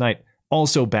Virginia last night,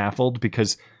 also baffled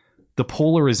because the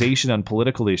polarization on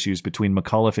political issues between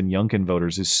McAuliffe and Youngkin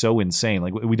voters is so insane.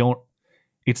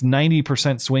 It's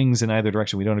 90% swings in either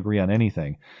direction. We don't agree on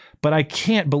anything. But I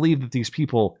can't believe that these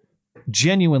people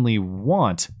genuinely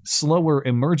want slower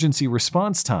emergency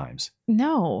response times.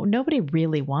 No, nobody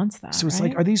really wants that. So it's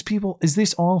like, are these people, is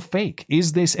this all fake?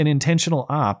 Is this an intentional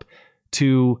op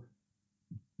to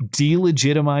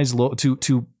delegitimize,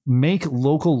 to make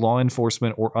local law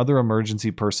enforcement or other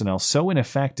emergency personnel so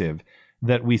ineffective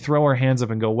that we throw our hands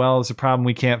up and go, well, it's a problem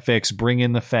we can't fix, bring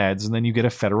in the feds, and then you get a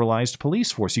federalized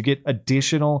police force. You get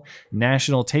additional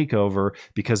national takeover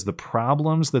because the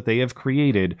problems that they have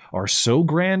created are so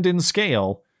grand in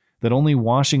scale that only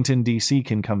Washington, D.C.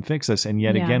 can come fix us. And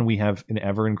yet again, we have an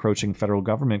ever-encroaching federal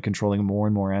government controlling more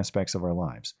and more aspects of our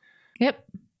lives. Yep.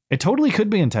 It totally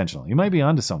could be intentional. You might be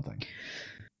onto something.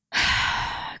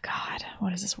 God,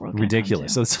 what is this world?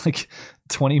 Ridiculous. So it's like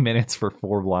 20 minutes for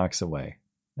 4 blocks away.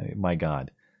 My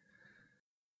God.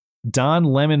 Don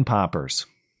Lemon Poppers.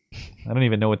 I don't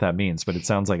even know what that means, but it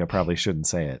sounds like I probably shouldn't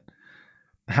say it.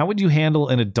 How would you handle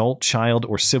an adult child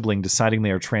or sibling deciding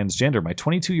they are transgender? My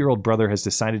 22-year-old brother has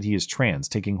decided he is trans,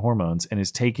 taking hormones, and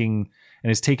is taken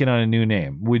on a new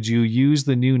name. Would you use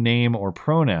the new name or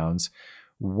pronouns?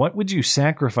 What would you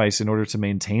sacrifice in order to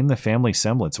maintain the family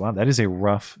semblance? Wow, that is a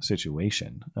rough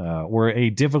situation, or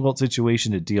a difficult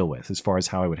situation to deal with as far as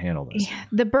how I would handle this. Yeah,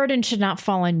 the burden should not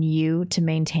fall on you to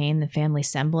maintain the family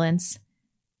semblance.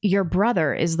 Your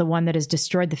brother is the one that has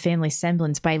destroyed the family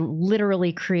semblance by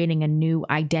literally creating a new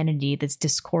identity that's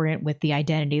discordant with the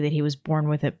identity that he was born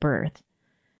with at birth.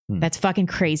 That's fucking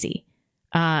crazy.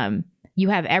 You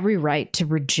have every right to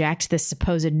reject this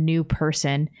supposed new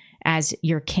person as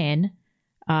your kin.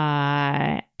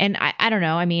 And I don't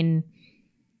know. I mean,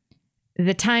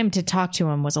 the time to talk to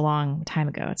him was a long time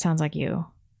ago. It sounds like you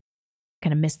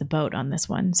kind of missed the boat on this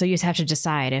one. So you just have to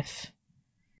decide if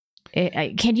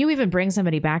can you even bring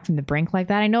somebody back from the brink like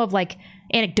that? I know of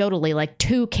anecdotally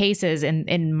 2 cases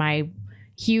in my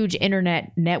huge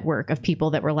internet network of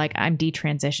people that were like, I'm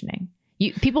detransitioning.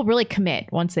 People really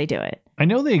commit once they do it. I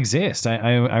know they exist.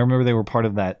 I remember they were part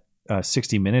of that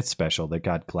 60 Minutes special that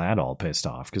got Glad all pissed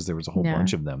off because there was a whole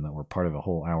bunch of them that were part of a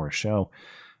whole hour show.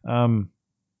 Well,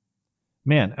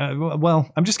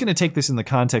 I'm just going to take this in the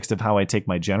context of how I take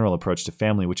my general approach to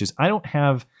family, which is I don't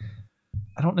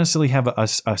necessarily have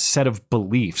a set of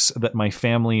beliefs that my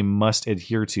family must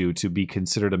adhere to be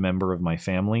considered a member of my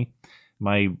family.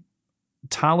 My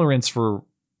tolerance for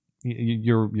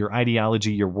your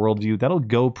ideology, your worldview, that'll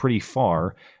go pretty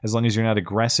far as long as you're not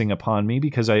aggressing upon me,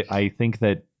 because I think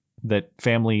that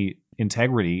family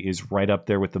integrity is right up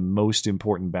there with the most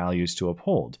important values to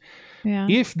uphold. Yeah.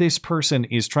 If this person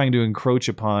is trying to encroach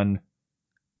upon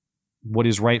what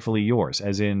is rightfully yours,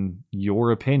 as in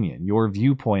your opinion, your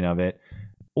viewpoint of it,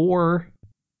 or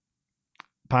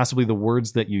possibly the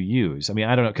words that you use. I mean,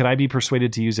 I don't know. Could I be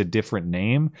persuaded to use a different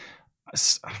name?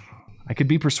 I could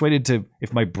be persuaded to,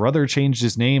 if my brother changed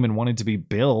his name and wanted to be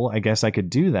Bill, I guess I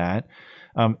could do that.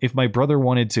 If my brother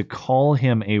wanted to call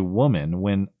him a woman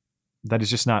when that is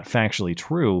just not factually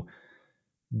true,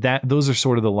 those are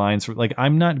sort of the lines for, like,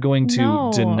 I'm not going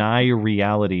to deny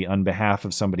reality on behalf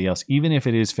of somebody else, even if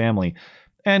it is family.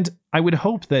 And I would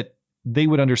hope that they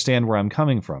would understand where I'm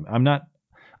coming from.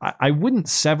 I wouldn't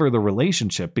sever the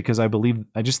relationship because I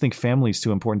just think family is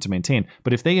too important to maintain.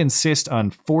 But if they insist on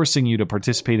forcing you to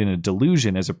participate in a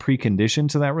delusion as a precondition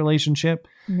to that relationship,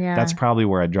 that's probably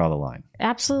where I'd draw the line.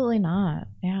 Absolutely not.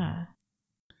 Yeah.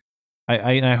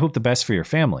 I hope the best for your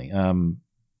family.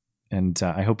 And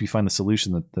I hope you find the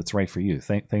solution that's right for you.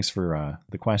 Thanks for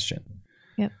the question.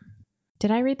 Yep.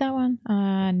 Did I read that one?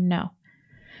 No.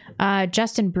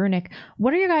 Justin Brunick,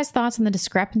 what are your guys' thoughts on the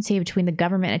discrepancy between the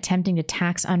government attempting to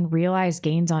tax unrealized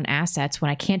gains on assets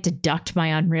when I can't deduct my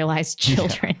unrealized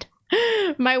children?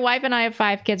 Yeah. My wife and I have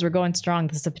 5 kids. We're going strong.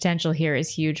 The potential here is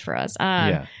huge for us.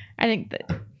 I think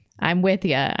that I'm with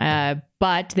you,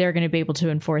 but they're going to be able to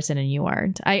enforce it and you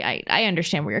aren't. I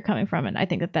understand where you're coming from, and I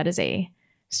think that is a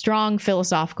strong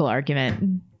philosophical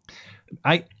argument.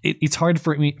 It's hard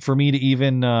for me to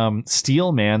even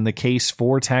steel man the case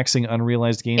for taxing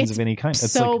unrealized gains of any kind.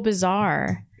 It's so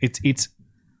bizarre. It's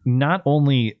not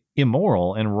only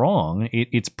immoral and wrong,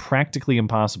 it's practically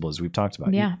impossible, as we've talked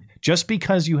about. Yeah. Just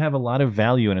because you have a lot of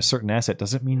value in a certain asset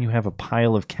doesn't mean you have a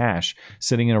pile of cash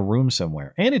sitting in a room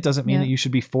somewhere. And it doesn't mean that you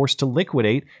should be forced to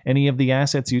liquidate any of the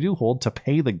assets you do hold to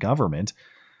pay the government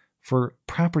for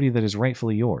property that is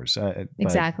rightfully yours.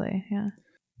 Exactly. Yeah.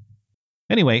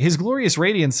 Anyway, His Glorious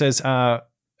Radiance says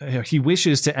he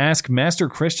wishes to ask Master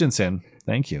Christensen,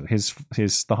 thank you,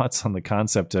 his thoughts on the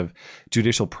concept of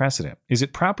judicial precedent. Is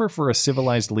it proper for a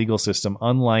civilized legal system,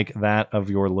 unlike that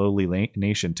of your lowly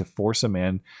nation, to force a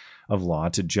man of law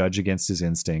to judge against his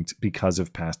instinct because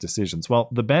of past decisions? Well,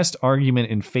 the best argument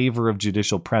in favor of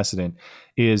judicial precedent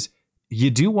is you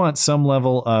do want some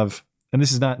level of, and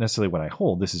this is not necessarily what I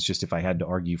hold, this is just if I had to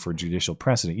argue for judicial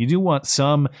precedent, you do want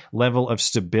some level of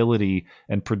stability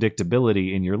and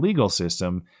predictability in your legal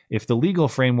system. If the legal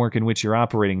framework in which you're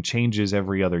operating changes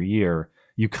every other year,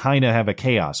 you kind of have a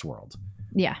chaos world.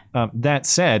 Yeah. That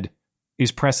said,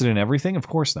 is precedent everything? Of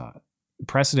course not.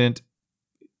 Precedent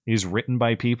is written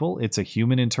by people. It's a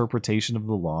human interpretation of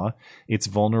the law. It's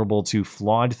vulnerable to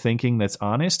flawed thinking that's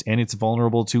honest, and it's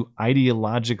vulnerable to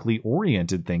ideologically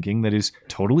oriented thinking that is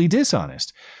totally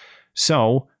dishonest.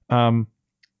 So,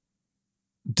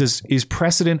 is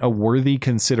precedent a worthy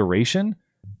consideration?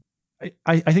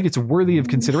 I think it's worthy of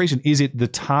consideration. Is it the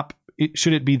top?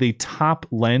 Should it be the top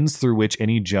lens through which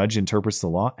any judge interprets the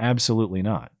law? Absolutely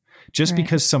not. Just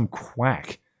because some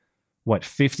quack,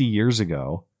 50 years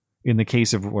ago, in the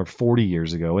case of, or 40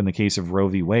 years ago, in the case of Roe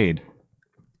v. Wade,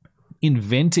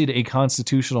 invented a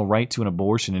constitutional right to an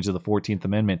abortion into the 14th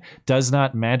Amendment does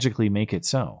not magically make it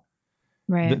so.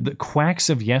 Right. The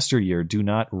quacks of yesteryear do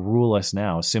not rule us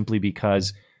now simply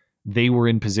because they were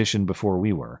in position before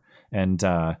we were. And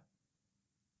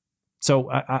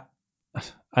so I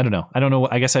don't know. I don't know.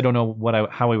 I guess I don't know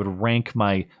how I would rank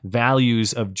my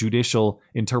values of judicial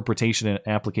interpretation and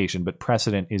application, but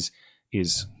precedent is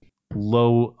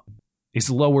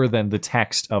lower than the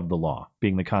text of the law,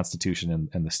 being the Constitution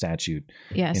and the statute.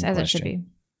 Yes, as it should be.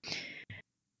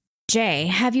 Jay,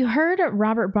 have you heard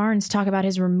Robert Barnes talk about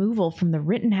his removal from the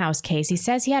Rittenhouse case? He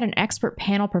says he had an expert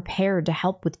panel prepared to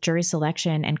help with jury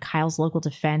selection, and Kyle's local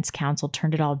defense counsel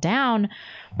turned it all down.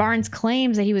 Barnes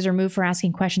claims that he was removed for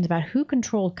asking questions about who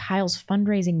controlled Kyle's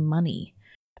fundraising money.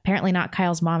 Apparently not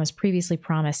Kyle's mom, as previously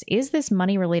promised. Is this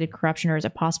money-related corruption, or is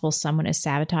it possible someone is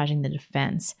sabotaging the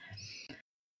defense?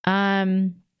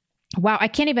 Wow, I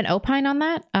can't even opine on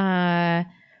that.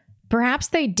 Perhaps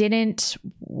they didn't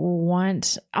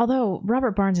want, although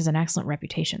Robert Barnes has an excellent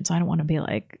reputation, so I don't want to be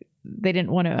like, they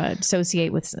didn't want to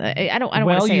associate with. I don't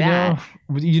want to say that.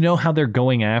 You know how they're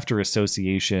going after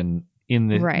association in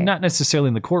the not necessarily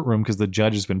in the courtroom, because the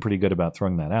judge has been pretty good about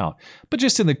throwing that out, but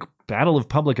just in the battle of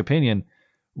public opinion.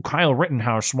 Kyle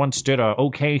Rittenhouse once did a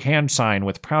OK hand sign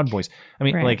with Proud Boys. I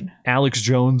mean, like Alex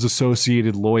Jones,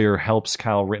 associated lawyer, helps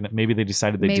Kyle Rittenhouse. Maybe they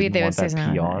decided they didn't want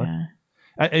that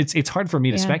PR. It's hard for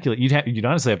me to speculate. You'd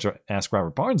honestly have to ask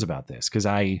Robert Barnes about this, because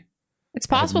it's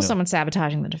possible someone's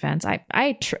sabotaging the defense.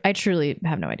 I truly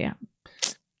have no idea.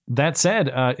 That said,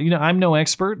 I'm no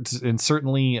expert, and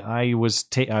certainly I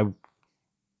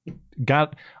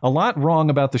got a lot wrong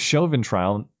about the Chauvin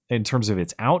trial in terms of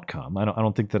its outcome. I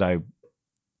don't think that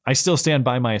I still stand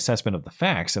by my assessment of the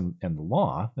facts and the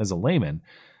law as a layman,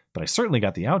 but I certainly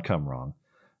got the outcome wrong.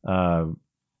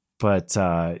 But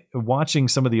watching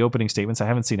some of the opening statements, I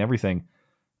haven't seen everything.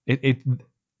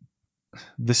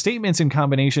 The statements in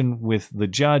combination with the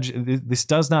judge, this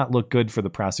does not look good for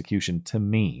the prosecution to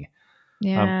me.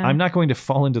 Yeah. I'm not going to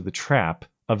fall into the trap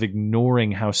of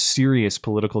ignoring how serious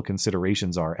political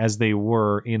considerations are, as they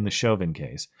were in the Chauvin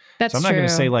case. That's so I'm not going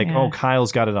to say oh,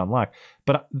 Kyle's got it on lock.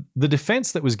 But the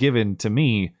defense that was given to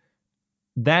me,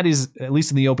 that is, at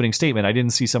least in the opening statement, I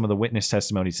didn't see some of the witness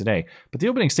testimony today, but the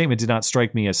opening statement did not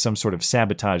strike me as some sort of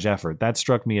sabotage effort. That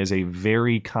struck me as a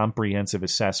very comprehensive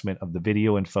assessment of the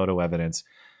video and photo evidence.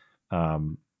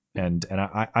 And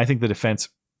I think the defense,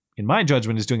 in my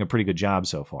judgment, is doing a pretty good job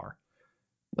so far.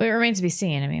 Well, it remains to be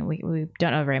seen. I mean, we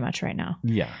don't know very much right now.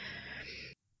 Yeah.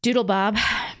 Doodle Bob.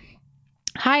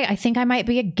 Hi, I think I might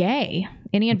be a gay.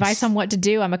 Any advice on what to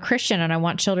do? I'm a Christian and I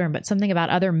want children, but something about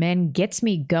other men gets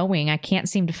me going. I can't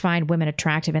seem to find women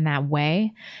attractive in that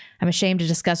way. I'm ashamed to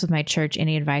discuss with my church.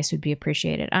 Any advice would be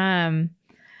appreciated. I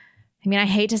mean, I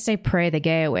hate to say pray the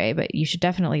gay away, but you should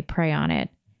definitely pray on it.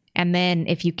 And then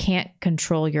if you can't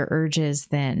control your urges,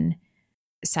 then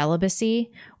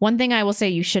celibacy. One thing I will say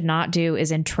you should not do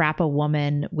is entrap a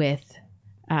woman with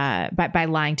by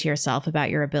lying to yourself about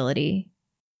your ability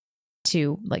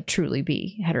to like truly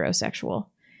be heterosexual.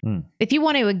 If you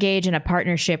want to engage in a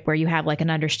partnership where you have like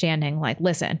an understanding, like,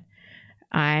 listen,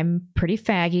 I'm pretty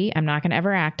faggy, I'm not going to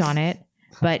ever act on it,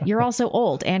 but you're also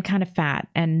old and kind of fat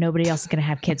and nobody else is going to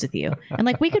have kids with you, and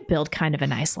like we could build kind of a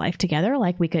nice life together.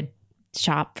 Like we could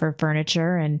shop for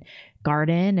furniture and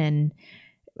garden and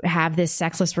have this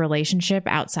sexless relationship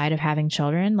outside of having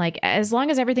children. Like, as long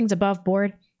as everything's above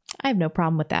board, I have no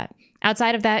problem with that.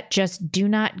 Outside of that, just do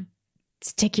not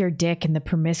stick your dick in the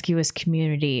promiscuous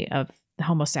community of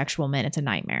homosexual men. It's a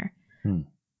nightmare.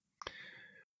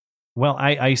 Well,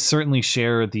 I certainly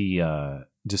share the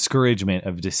discouragement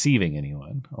of deceiving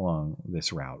anyone along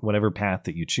this route, whatever path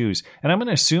that you choose. And I'm going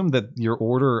to assume that your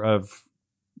order of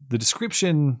the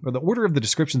description, or the order of the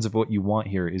descriptions of what you want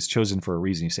here, is chosen for a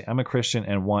reason. You say, I'm a Christian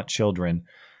and want children,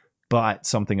 but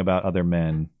something about other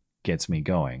men gets me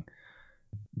going.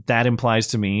 That implies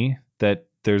to me that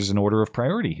there's an order of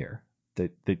priority here,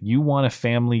 that you want a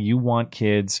family, you want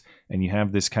kids, and you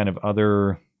have this kind of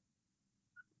other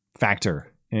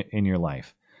factor in your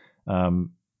life.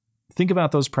 Think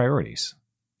about those priorities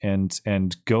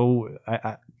and go.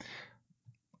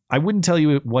 I wouldn't tell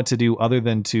you what to do other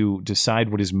than to decide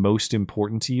what is most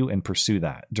important to you and pursue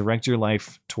that. Direct your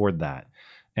life toward that.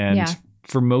 And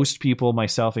for most people,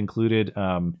 myself included,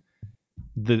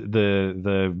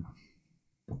 the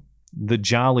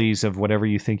jollies of whatever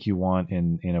you think you want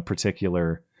in a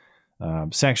particular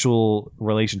sexual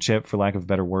relationship, for lack of a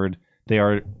better word, they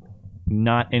are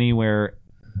not anywhere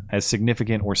as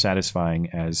significant or satisfying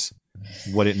as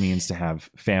what it means to have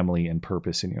family and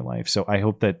purpose in your life. So I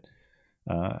hope that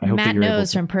Matt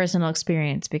knows from personal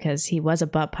experience, because he was a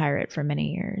butt pirate for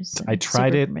many years. I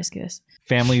tried it. Promiscuous.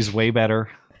 Family's way better.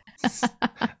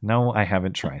 No, I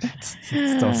haven't tried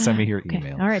it. Don't send me your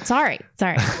email. All right. Sorry.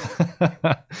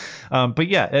 But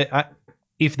yeah,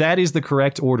 if that is the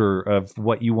correct order of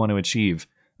what you want to achieve,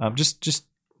 just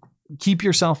keep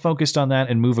yourself focused on that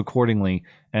and move accordingly.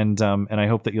 And I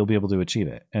hope that you'll be able to achieve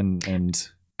it. And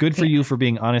good for you for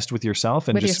being honest with yourself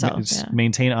and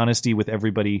maintain honesty with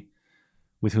everybody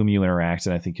with whom you interact.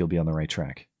 And I think you'll be on the right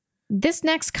track. This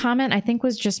next comment, I think,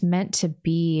 was just meant to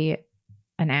be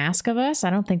an ask of us. I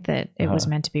don't think that it was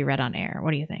meant to be read on air. What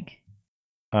do you think?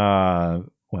 Well,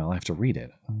 I have to read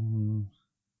it.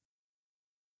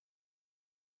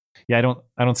 Yeah,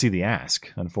 I don't see the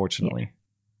ask, unfortunately.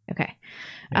 Yeah. Okay.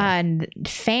 And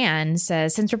Fan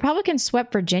says, since Republicans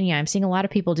swept Virginia, I'm seeing a lot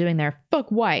of people doing their fuck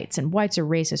whites and whites are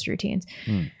racist routines.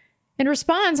 In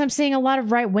response, I'm seeing a lot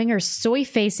of right-wingers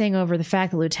soy-facing over the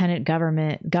fact that Lieutenant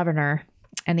Governor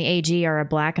and the AG are a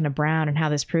black and a brown, and how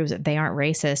this proves that they aren't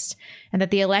racist, and that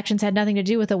the elections had nothing to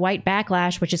do with a white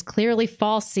backlash, which is clearly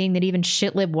false, seeing that even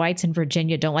shit-lib whites in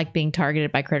Virginia don't like being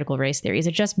targeted by critical race theory. Is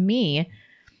it just me?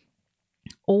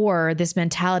 Or this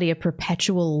mentality of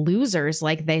perpetual losers,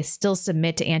 like they still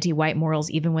submit to anti-white morals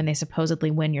even when they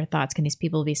supposedly win? Your thoughts? Can these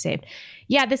people be saved?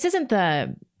 Yeah, this isn't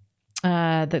the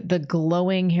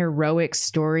glowing heroic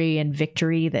story and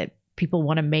victory that people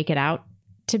want to make it out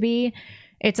to be.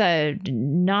 It's a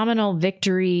nominal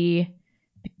victory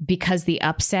because the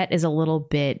upset is a little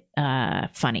bit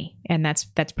funny, and that's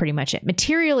pretty much it.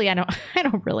 Materially, I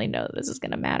don't really know that this is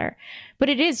going to matter, but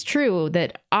it is true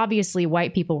that obviously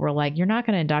white people were like, "You're not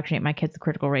going to indoctrinate my kids with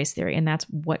critical race theory," and that's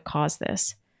what caused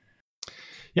this.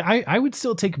 Yeah, I would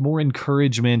still take more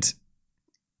encouragement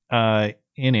in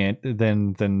it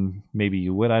than maybe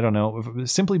you would. I don't know,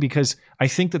 simply because I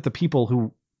think that the people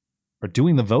who are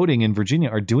doing the voting in Virginia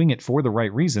are doing it for the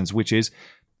right reasons, which is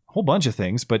a whole bunch of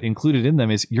things, but included in them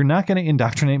is you're not going to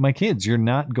indoctrinate my kids. You're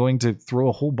not going to throw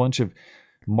a whole bunch of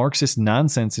Marxist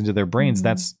nonsense into their brains. Mm-hmm.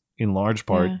 That's in large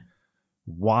part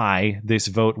why this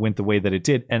vote went the way that it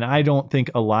did. And I don't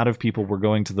think a lot of people were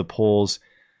going to the polls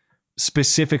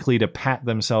specifically to pat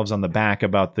themselves on the back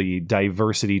about the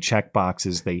diversity check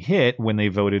boxes they hit when they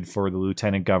voted for the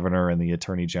lieutenant governor and the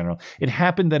attorney general. It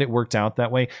happened that it worked out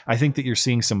that way. I think that you're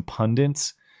seeing some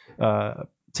pundits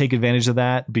take advantage of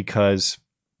that because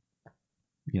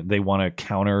they want to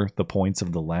counter the points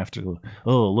of the left.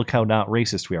 Oh, look how not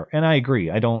racist we are. And I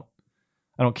agree. I don't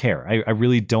care. I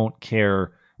really don't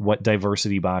care what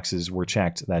diversity boxes were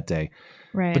checked that day.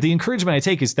 Right. But the encouragement I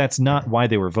take is that's not why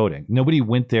they were voting. Nobody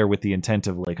went there with the intent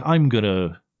of like, I'm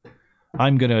gonna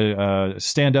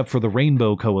stand up for the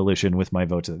Rainbow Coalition with my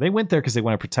vote. They went there because they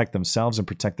want to protect themselves and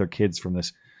protect their kids from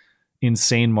this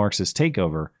insane Marxist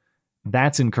takeover.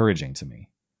 That's encouraging to me.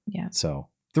 Yeah. So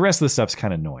the rest of the stuff's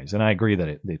kind of noise, and I agree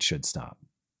that it should stop.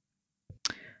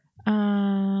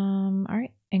 All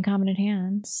right. Incompetent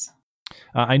hands.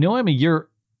 I know I'm a year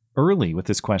early with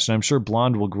this question. I'm sure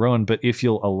Blonde will groan, but if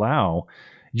you'll allow,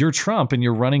 you're Trump and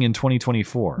you're running in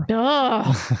 2024.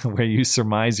 Where you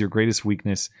surmise your greatest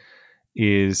weakness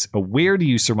is, where do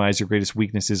you surmise your greatest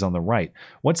weakness is on the right?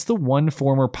 What's the one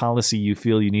former policy you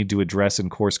feel you need to address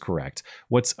and course correct?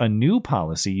 What's a new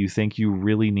policy you think you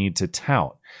really need to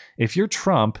tout? If you're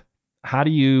Trump, how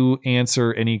do you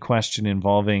answer any question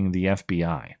involving the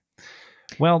FBI?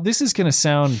 Well, this is going to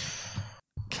sound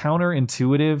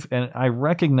counterintuitive, and I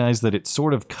recognize that it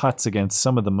sort of cuts against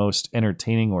some of the most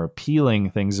entertaining or appealing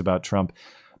things about Trump,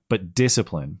 but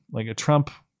discipline. Like a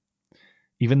Trump,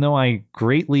 even though I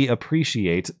greatly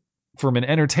appreciate, from an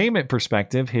entertainment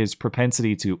perspective, his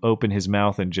propensity to open his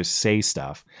mouth and just say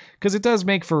stuff, because it does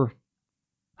make for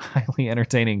highly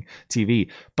entertaining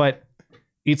TV, but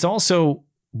it's also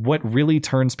what really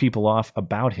turns people off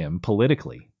about him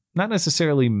politically. Not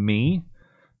necessarily me,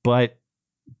 but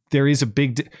there is a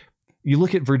big... You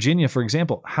look at Virginia, for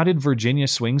example. How did Virginia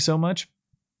swing so much?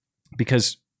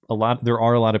 Because there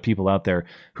are a lot of people out there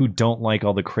who don't like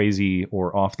all the crazy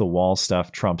or off-the-wall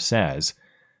stuff Trump says,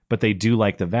 but they do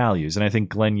like the values. And I think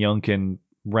Glenn Youngkin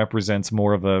represents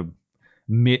more of a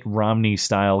Mitt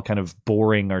Romney-style kind of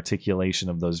boring articulation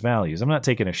of those values. I'm not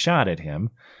taking a shot at him.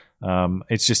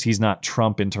 It's just he's not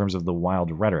Trump in terms of the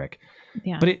wild rhetoric.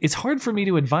 Yeah. But it's hard for me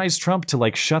to advise Trump to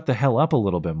like shut the hell up a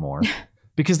little bit more.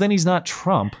 Because then he's not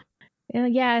Trump.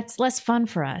 Yeah, it's less fun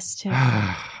for us, too.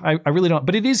 I really don't.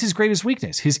 But it is his greatest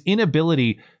weakness. His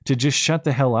inability to just shut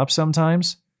the hell up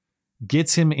sometimes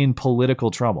gets him in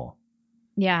political trouble.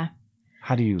 Yeah.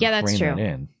 How do you that's rein true. that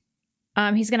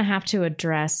in? He's going to have to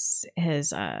address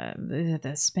his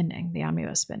the spending, the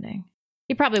omnibus spending.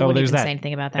 He probably wouldn't even say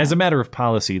anything about that. As a matter of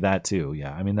policy, that too.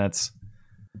 Yeah. I mean, that's...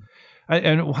 I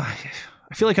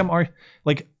feel like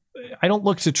I don't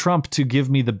look to Trump to give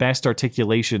me the best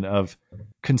articulation of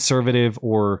conservative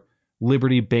or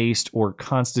liberty-based or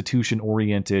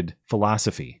constitution-oriented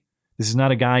philosophy. This is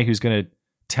not a guy who's going to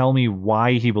tell me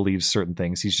why he believes certain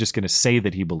things. He's just going to say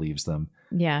that he believes them.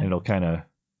 Yeah. And it'll kind of...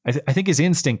 I think his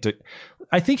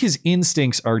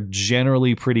instincts are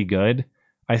generally pretty good.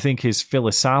 I think his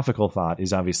philosophical thought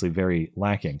is obviously very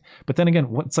lacking. But then again,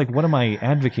 what am I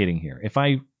advocating here? If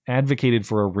I advocated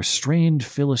for a restrained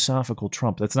philosophical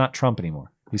Trump, that's not Trump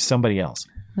anymore. He's somebody else.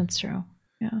 That's true.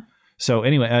 Yeah. So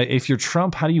anyway, if you're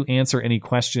Trump, how do you answer any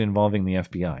question involving the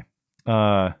FBI?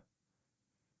 I'm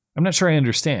not sure I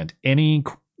understand. Any,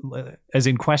 as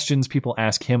in questions people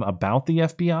ask him about the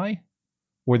FBI,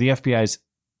 or the FBI's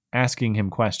asking him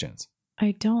questions?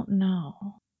 I don't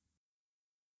know.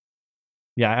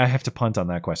 Yeah, I have to punt on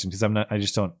that question because I'm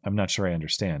not sure I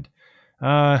understand.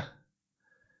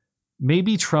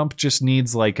 maybe Trump just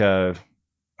needs like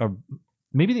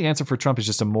maybe the answer for Trump is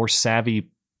just a more savvy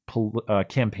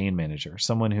campaign manager,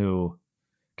 someone who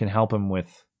can help him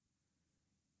with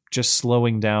just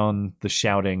slowing down the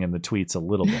shouting and the tweets a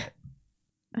little bit,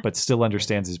 but still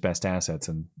understands his best assets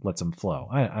and lets them flow.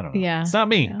 I don't know. Yeah. It's not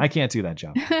me. Yeah. I can't do that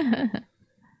job.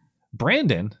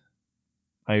 Brandon,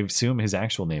 I assume his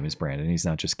actual name is Brandon. He's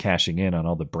not just cashing in on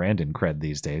all the Brandon cred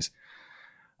these days.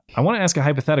 I want to ask a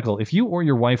hypothetical. If you or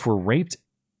your wife were raped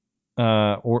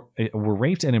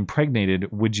and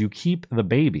impregnated, would you keep the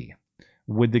baby?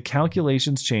 Would the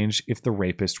calculations change if the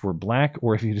rapist were black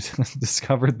or if you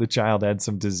discovered the child had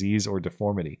some disease or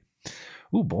deformity?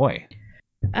 Oh, boy.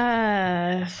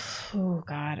 Oh,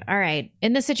 God. All right.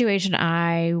 In this situation,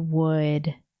 I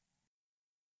would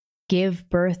give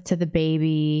birth to the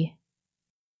baby,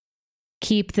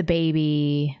 keep the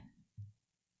baby.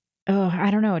 Oh, I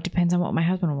don't know. It depends on what my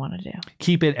husband would want to do.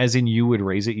 Keep it as in you would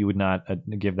raise it. You would not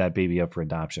give that baby up for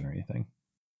adoption or anything.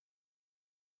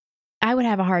 I would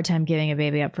have a hard time giving a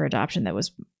baby up for adoption that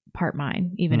was part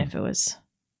mine, even if it was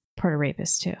part of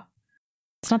rapist too.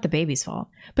 It's not the baby's fault.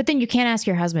 But then you can't ask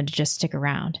your husband to just stick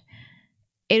around.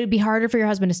 It would be harder for your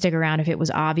husband to stick around if it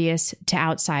was obvious to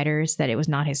outsiders that it was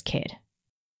not his kid.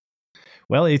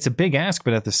 Well, it's a big ask,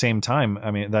 but at the same time,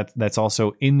 I mean, that's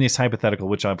also in this hypothetical,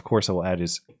 which of course I will add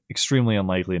is extremely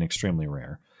unlikely and extremely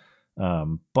rare.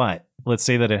 But let's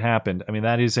say that it happened. I mean,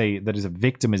 that is a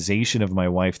victimization of my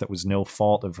wife that was no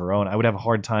fault of her own. I would have a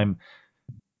hard time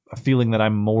feeling that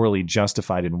I'm morally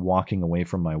justified in walking away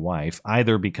from my wife,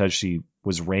 either because she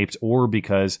was raped or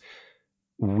because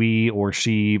we or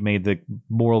she made the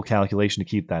moral calculation to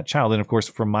keep that child. And of course,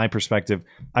 from my perspective,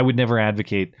 I would never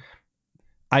advocate.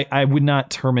 I would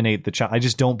not terminate the child. I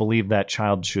just don't believe that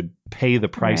child should pay the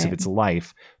price of its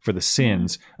life for the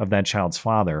sins of that child's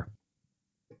father.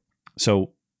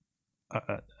 So,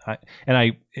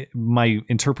 my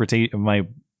interpretation,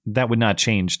 that would not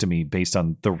change to me based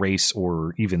on the race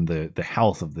or even the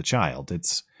health of the child.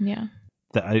 It's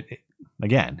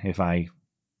again, if I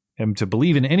am to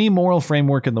believe in any moral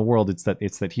framework in the world, it's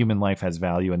that human life has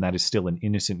value, and that is still an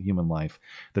innocent human life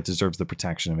that deserves the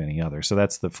protection of any other. So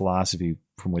that's the philosophy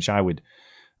from which I would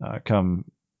come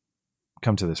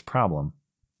to this problem.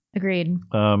 Agreed.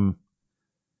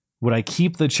 Would I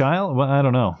keep the child? Well, I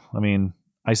don't know. I mean,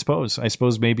 I suppose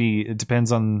maybe it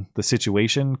depends on the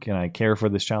situation. Can I care for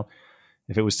this child?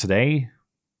 If it was today,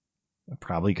 I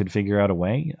probably could figure out a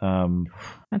way.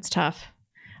 That's tough.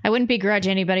 I wouldn't begrudge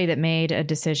anybody that made a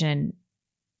decision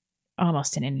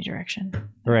almost in any direction.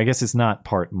 Or I guess it's not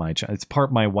part my child. It's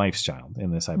part my wife's child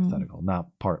in this hypothetical,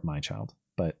 not part my child.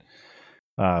 But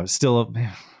still,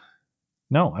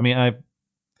 no. I mean,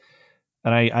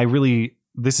 I really,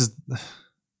 this is...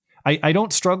 I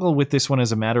don't struggle with this one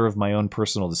as a matter of my own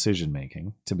personal decision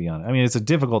making, to be honest. I mean, it's a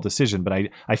difficult decision, but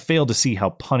I fail to see how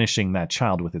punishing that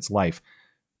child with its life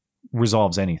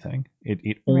resolves anything.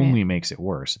 It only makes it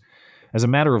worse. As a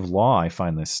matter of law, I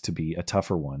find this to be a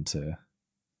tougher one to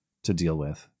deal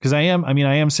with, because I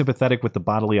am sympathetic with the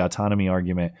bodily autonomy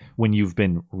argument when you've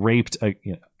been raped,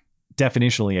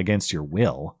 definitionally against your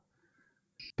will.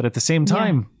 But at the same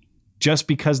time, just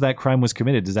because that crime was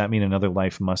committed, does that mean another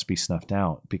life must be snuffed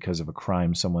out because of a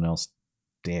crime someone else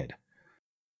did?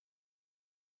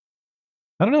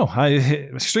 I don't know.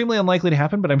 Extremely unlikely to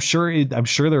happen, but I'm sure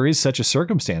there is such a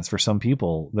circumstance for some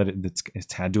people that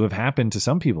it's had to have happened to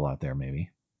some people out there.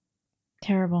 Maybe.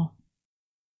 Terrible.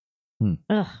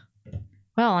 Ugh.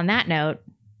 Well, on that note.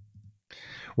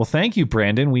 Well, thank you,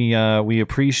 Brandon. We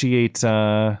appreciate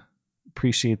the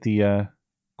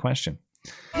question.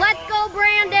 Let's go,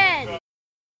 Brandon!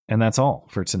 And that's all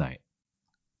for tonight.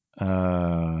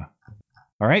 All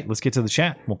right, let's get to the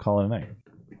chat. We'll call it a night.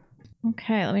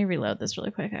 Okay, let me reload this really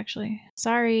quick, actually.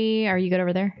 Sorry, are you good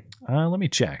over there? Let me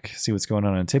check, see what's going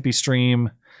on Tippy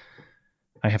Stream.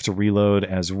 I have to reload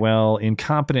as well.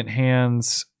 Incompetent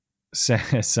Hands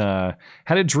says, had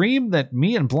a dream that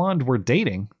me and Blonde were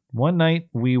dating. One night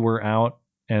we were out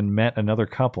and met another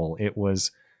couple. It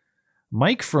was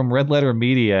Mike from Red Letter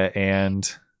Media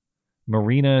and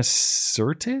Marina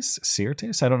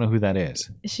Sirtis? I don't know who that is.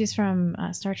 She's from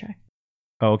Star Trek.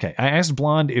 Oh, okay. I asked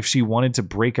Blonde if she wanted to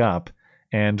break up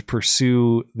and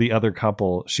pursue the other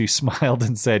couple. She smiled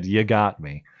and said, "You got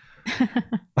me."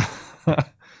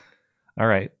 All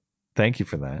right. Thank you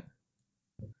for that.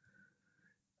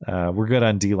 We're good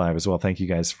on DLive as well. Thank you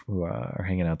guys who are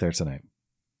hanging out there tonight.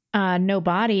 No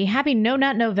Body. Happy No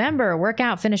Nut November. Work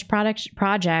out, finish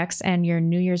projects, and your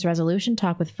New Year's resolution.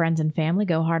 Talk with friends and family.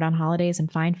 Go hard on holidays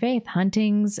and find faith.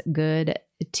 Hunting's good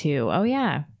too. Oh,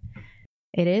 yeah.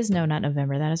 It is No Nut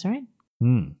November. That is right.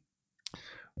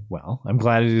 Well, I'm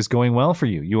glad it is going well for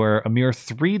you. You are a mere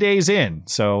 3 days in,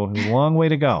 so there's a long way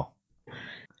to go.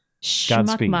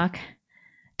 Godspeed. Muck.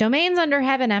 Domains under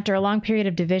heaven after a long period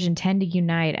of division tend to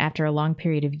unite. After a long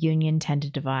period of union tend to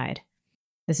divide.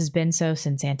 This has been so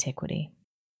since antiquity.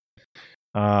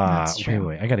 Wait.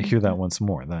 I got to hear that once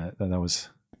more. That was...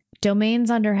 Domains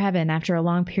under heaven, after a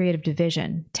long period of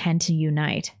division, tend to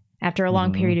unite. After a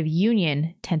long period of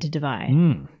union, tend to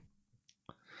divide.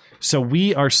 So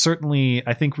we are certainly,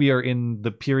 I think we are in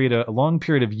a long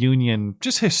period of union,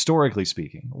 just historically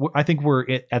speaking. I think we're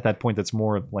at that point that's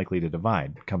more likely to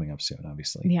divide coming up soon,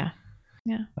 obviously. Yeah.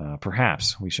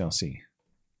 Perhaps. We shall see.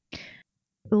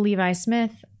 Levi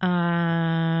Smith,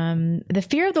 the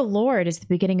fear of the Lord is the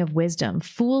beginning of wisdom.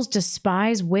 Fools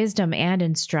despise wisdom and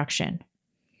instruction.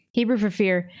 Hebrew for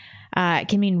fear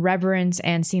can mean reverence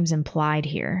and seems implied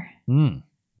here.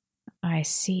 I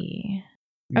see.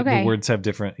 Okay. The words have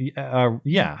different...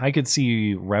 yeah, I could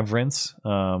see reverence.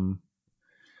 And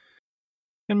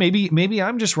maybe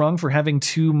I'm just wrong for having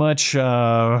too much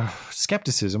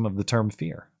skepticism of the term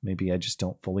fear. Maybe I just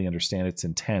don't fully understand its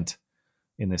intent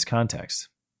in this context.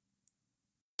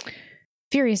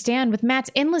 Furious Dan, with Matt's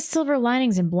endless silver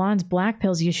linings and Blonde's black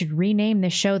pills, you should rename the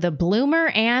show The Bloomer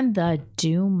and The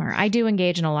Doomer. I do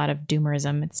engage in a lot of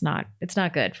doomerism. It's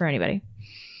not good for anybody.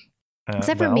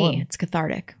 Except for me. It's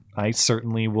cathartic. I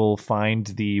certainly will find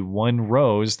the one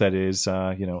rose that is,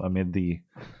 amid the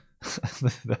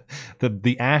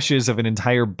the ashes of an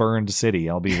entire burned city.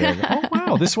 I'll be there. Oh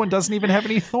wow, this one doesn't even have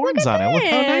any thorns on it. Look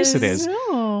how nice it is.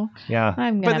 Oh, yeah,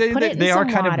 I'm gonna put it in they are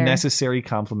some kind water. of necessary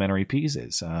complementary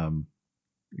pieces.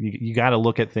 You got to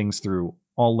look at things through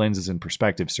all lenses and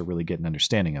perspectives to really get an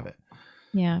understanding of it.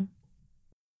 Yeah.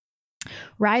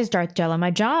 Rise, Darth Jella.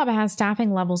 My job has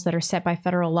staffing levels that are set by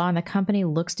federal law, and the company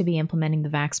looks to be implementing the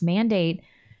vax mandate.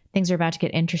 Things are about to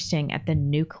get interesting at the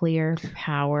nuclear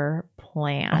power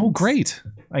plant. Oh, great.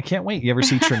 I can't wait. You ever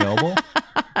see Chernobyl?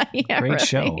 Yeah, great really.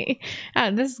 show.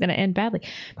 This is going to end badly.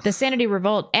 The Sanity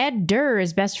Revolt. Ed Durr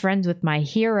is best friends with my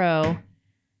hero,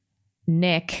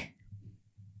 Nick.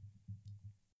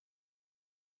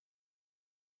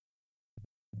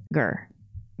 Gurr.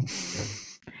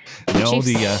 No, Chief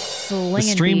the Slingin'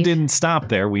 stream Beef. didn't stop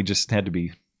there. We just had to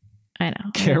be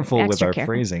careful with our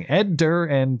phrasing. Ed Durr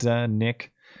and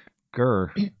Nick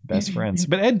Gurr, best friends.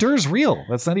 But Ed Durr's real.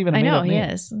 That's not even a made-up name.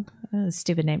 He is. A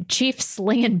stupid name. Chief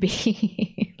Slingin'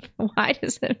 Beef. Why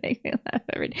does it make me laugh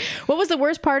every day? What was the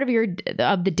worst part of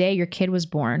the day your kid was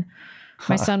born?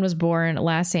 My son was born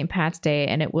last St. Pat's Day,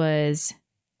 and it was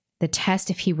the test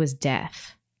if he was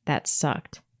deaf. That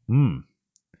sucked.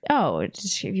 Oh,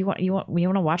 if you want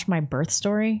to watch my birth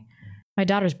story? My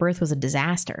daughter's birth was a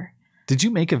disaster. Did you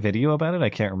make a video about it?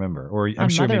 I can't remember. Or I'm On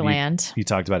sure Motherland. maybe you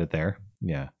talked about it there.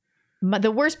 Yeah.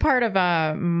 The worst part of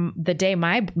the day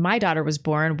my daughter was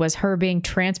born was her being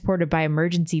transported by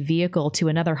emergency vehicle to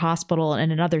another hospital in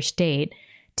another state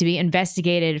to be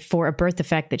investigated for a birth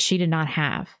defect that she did not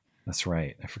have. That's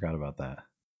right. I forgot about that.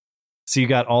 So you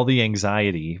got all the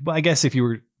anxiety. Well, I guess if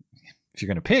you're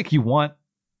going to pick, you want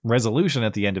resolution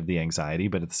at the end of the anxiety,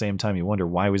 but at the same time you wonder,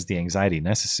 why was the anxiety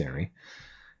necessary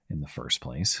in the first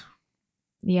place?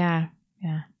 Yeah.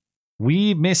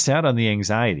 We missed out on the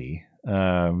anxiety.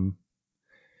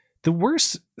 The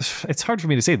worst, it's hard for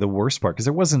me to say the worst part because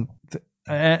there wasn't,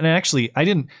 and actually I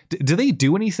didn't, do they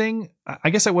do anything? I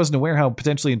guess I wasn't aware how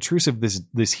potentially intrusive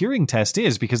this hearing test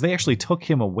is because they actually took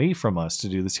him away from us to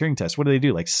do this hearing test. What do they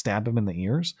do? Like stab him in the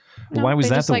ears? No, why was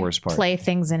that just, the worst part? Play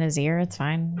things in his ear. It's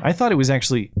fine. I thought it was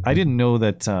actually, I didn't know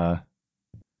that,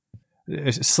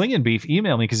 Slingin' Beef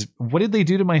emailed me because what did they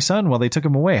do to my son while they took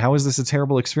him away? How was this a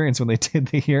terrible experience when they did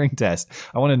the hearing test?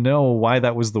 I want to know why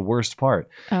that was the worst part.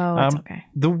 Oh, that's okay.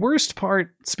 The worst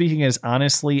part, speaking as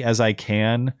honestly as I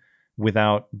can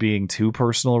without being too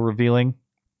personal or revealing,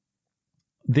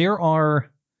 fair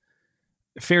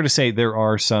to say there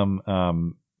are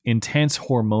some intense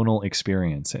hormonal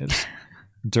experiences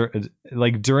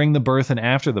like during the birth and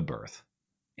after the birth.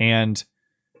 And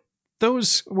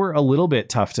those were a little bit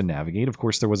tough to navigate. Of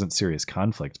course, there wasn't serious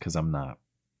conflict because I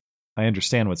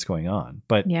understand what's going on.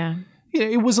 But yeah,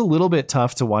 it was a little bit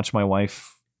tough to watch my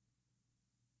wife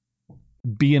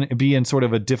be in sort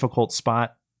of a difficult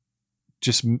spot,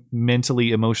 just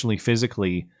mentally, emotionally,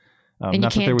 physically. And you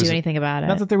can't do anything about it.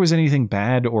 Not that there was anything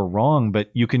bad or wrong,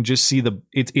 but you can just see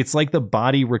it's like the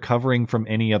body recovering from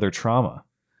any other trauma.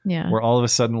 Yeah. Where all of a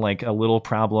sudden, like a little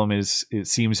problem it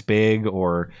seems big,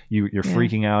 or you're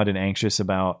freaking out and anxious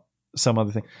about some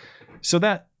other thing. So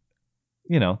that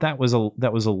was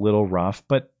a little rough.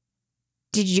 But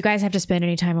did you guys have to spend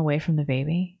any time away from the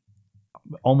baby?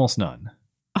 Almost none.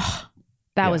 Oh,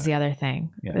 That was the other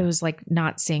thing. Yeah. It was like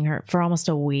not seeing her for almost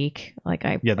a week. Like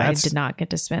I did not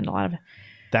get to spend a lot of.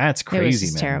 That's crazy, it was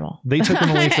just man. terrible. They took them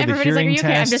away for the hearing like,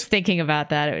 test. I'm just thinking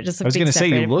about that. It was just. I was going to say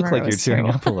you look like you're tearing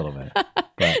up a little bit.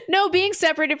 But. No, being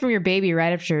separated from your baby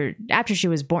right after she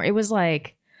was born, it was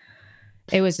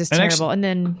just terrible. Actually, and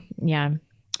then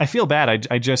I feel bad.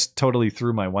 I just totally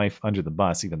threw my wife under the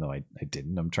bus, even though I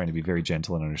didn't. I'm trying to be very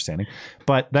gentle and understanding.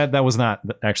 But that was not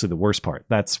actually the worst part.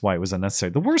 That's why it was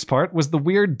unnecessary. The worst part was the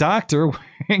weird doctor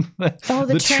wearing the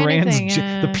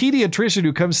pediatrician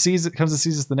who comes to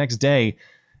see us the next day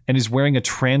and is wearing a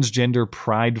transgender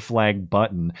pride flag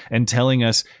button and telling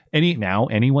us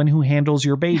anyone who handles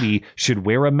your baby should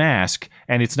wear a mask.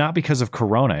 And it's not because of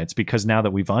corona. It's because now that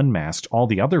we've unmasked, all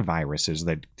the other viruses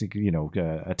that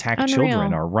attack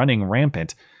children are running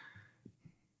rampant.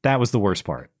 That was the worst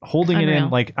part. Holding it in,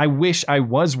 like, I wish I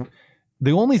was.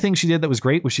 The only thing she did that was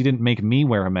great was she didn't make me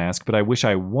wear a mask, but I wish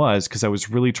I was, because I was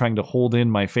really trying to hold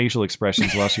in my facial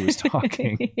expressions while she was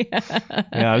talking.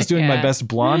 I was doing my best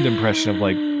blonde impression of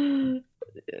like,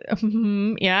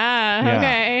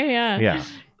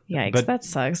 Yikes, but that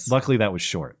sucks. Luckily that was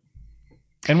short.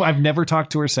 And I've never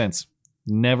talked to her since.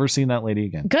 Never seen that lady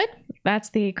again. Good.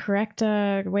 That's the correct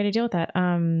way to deal with that.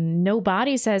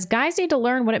 Nobody says, guys need to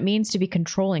learn what it means to be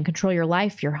controlling. Control your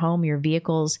life, your home, your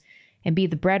vehicles, and be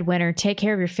the breadwinner. Take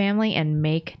care of your family and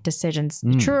make decisions.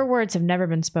 Truer words have never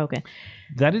been spoken.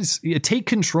 That is, take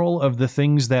control of the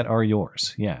things that are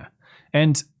yours. Yeah.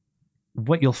 And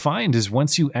what you'll find is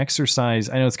once you exercise,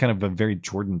 I know it's kind of a very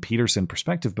Jordan Peterson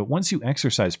perspective, but once you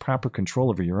exercise proper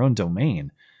control over your own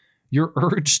domain, your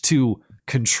urge to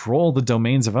control the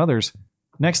domains of others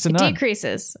next to none.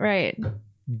 Decreases, right?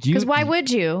 Because why would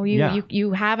you?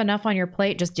 You have enough on your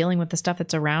plate just dealing with the stuff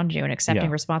that's around you and accepting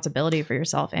responsibility for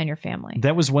yourself and your family.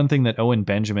 That was one thing that Owen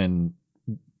Benjamin,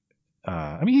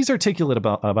 he's articulate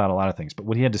about a lot of things, but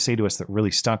what he had to say to us that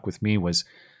really stuck with me was,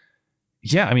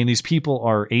 these people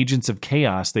are agents of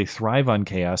chaos. They thrive on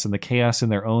chaos, and the chaos in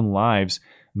their own lives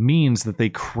means that they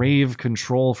crave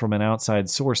control from an outside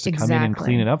source to come in and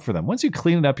clean it up for them. Once you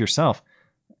clean it up yourself,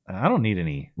 I don't need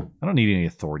any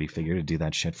authority figure to do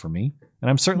that shit for me. And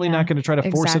I'm certainly not going to try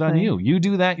to force it on you. You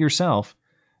do that yourself.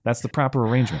 That's the proper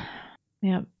arrangement.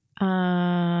 Yep.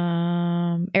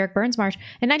 Eric Burnsmarsh.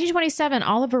 In 1927,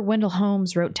 Oliver Wendell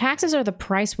Holmes wrote, "Taxes are the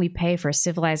price we pay for a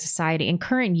civilized society. In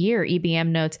current year,"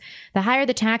 EBM notes, "the higher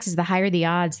the taxes, the higher the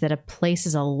odds that a place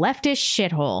is a leftist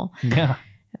shithole." Yeah.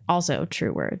 Also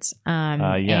true words.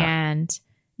 And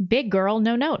big girl,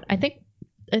 no note. I think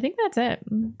that's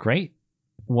it. Great.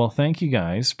 Well, thank you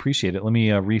guys. Appreciate it. Let me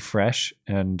refresh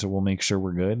and we'll make sure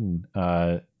we're good.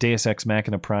 And Deus Ex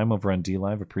Machina Prime over on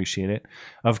DLive. Appreciate it.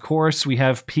 Of course, we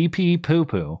have PP Poo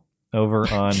Poo over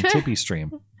on Tippy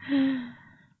Stream.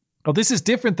 Oh, this is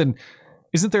different than...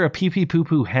 Isn't there a PP Poo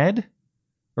Poo head?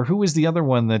 Or who is the other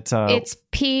one that... It's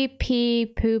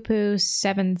PP Poo Poo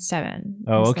 77.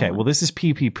 Oh, okay. Well, this is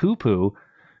PP Poo Poo,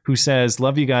 who says,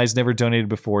 "Love you guys, never donated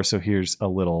before, so here's a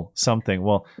little something."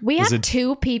 Well, we have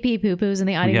two PP Poo Poos in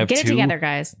the audience. Get it together,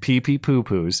 guys. PP Poo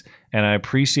Poos, and I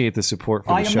appreciate the support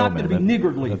for the show, man.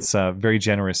 That's very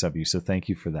generous of you, so thank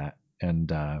you for that.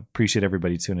 And appreciate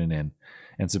everybody tuning in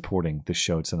and supporting the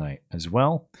show tonight as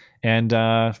well. And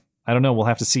I don't know, we'll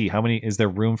have to see is there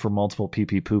room for multiple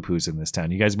PP Poo Poos in this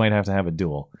town? You guys might have to have a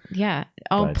duel. Yeah.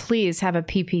 Please have a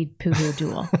PP Poo Poo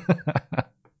duel.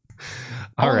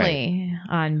 Only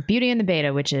on Beauty and the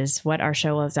Beta, which is what our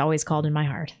show was always called in my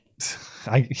heart.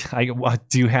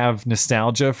 Do you have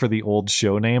nostalgia for the old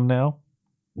show name now?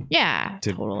 Yeah,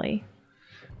 totally.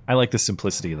 I like the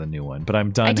simplicity of the new one, but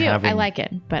I'm done. I like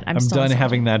it, but I'm still done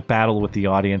having that battle with the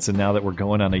audience. And now that we're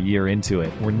going on a year into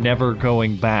it, we're never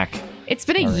going back. It's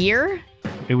been a year.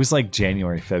 It was like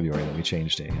January, February that we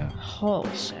changed it. Yeah.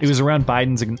 Holy shit! It was around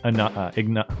Biden's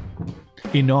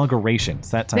inauguration.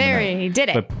 It's that time. He did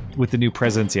it. But with the new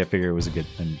presidency, I figure it was a good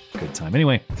time.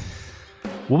 Anyway,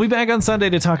 we'll be back on Sunday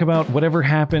to talk about whatever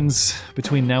happens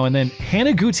between now and then.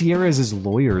 Hannah Gutierrez's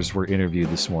lawyers were interviewed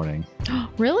this morning.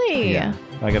 Really? Yeah.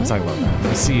 I got to talk about that.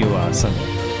 We'll see you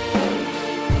Sunday.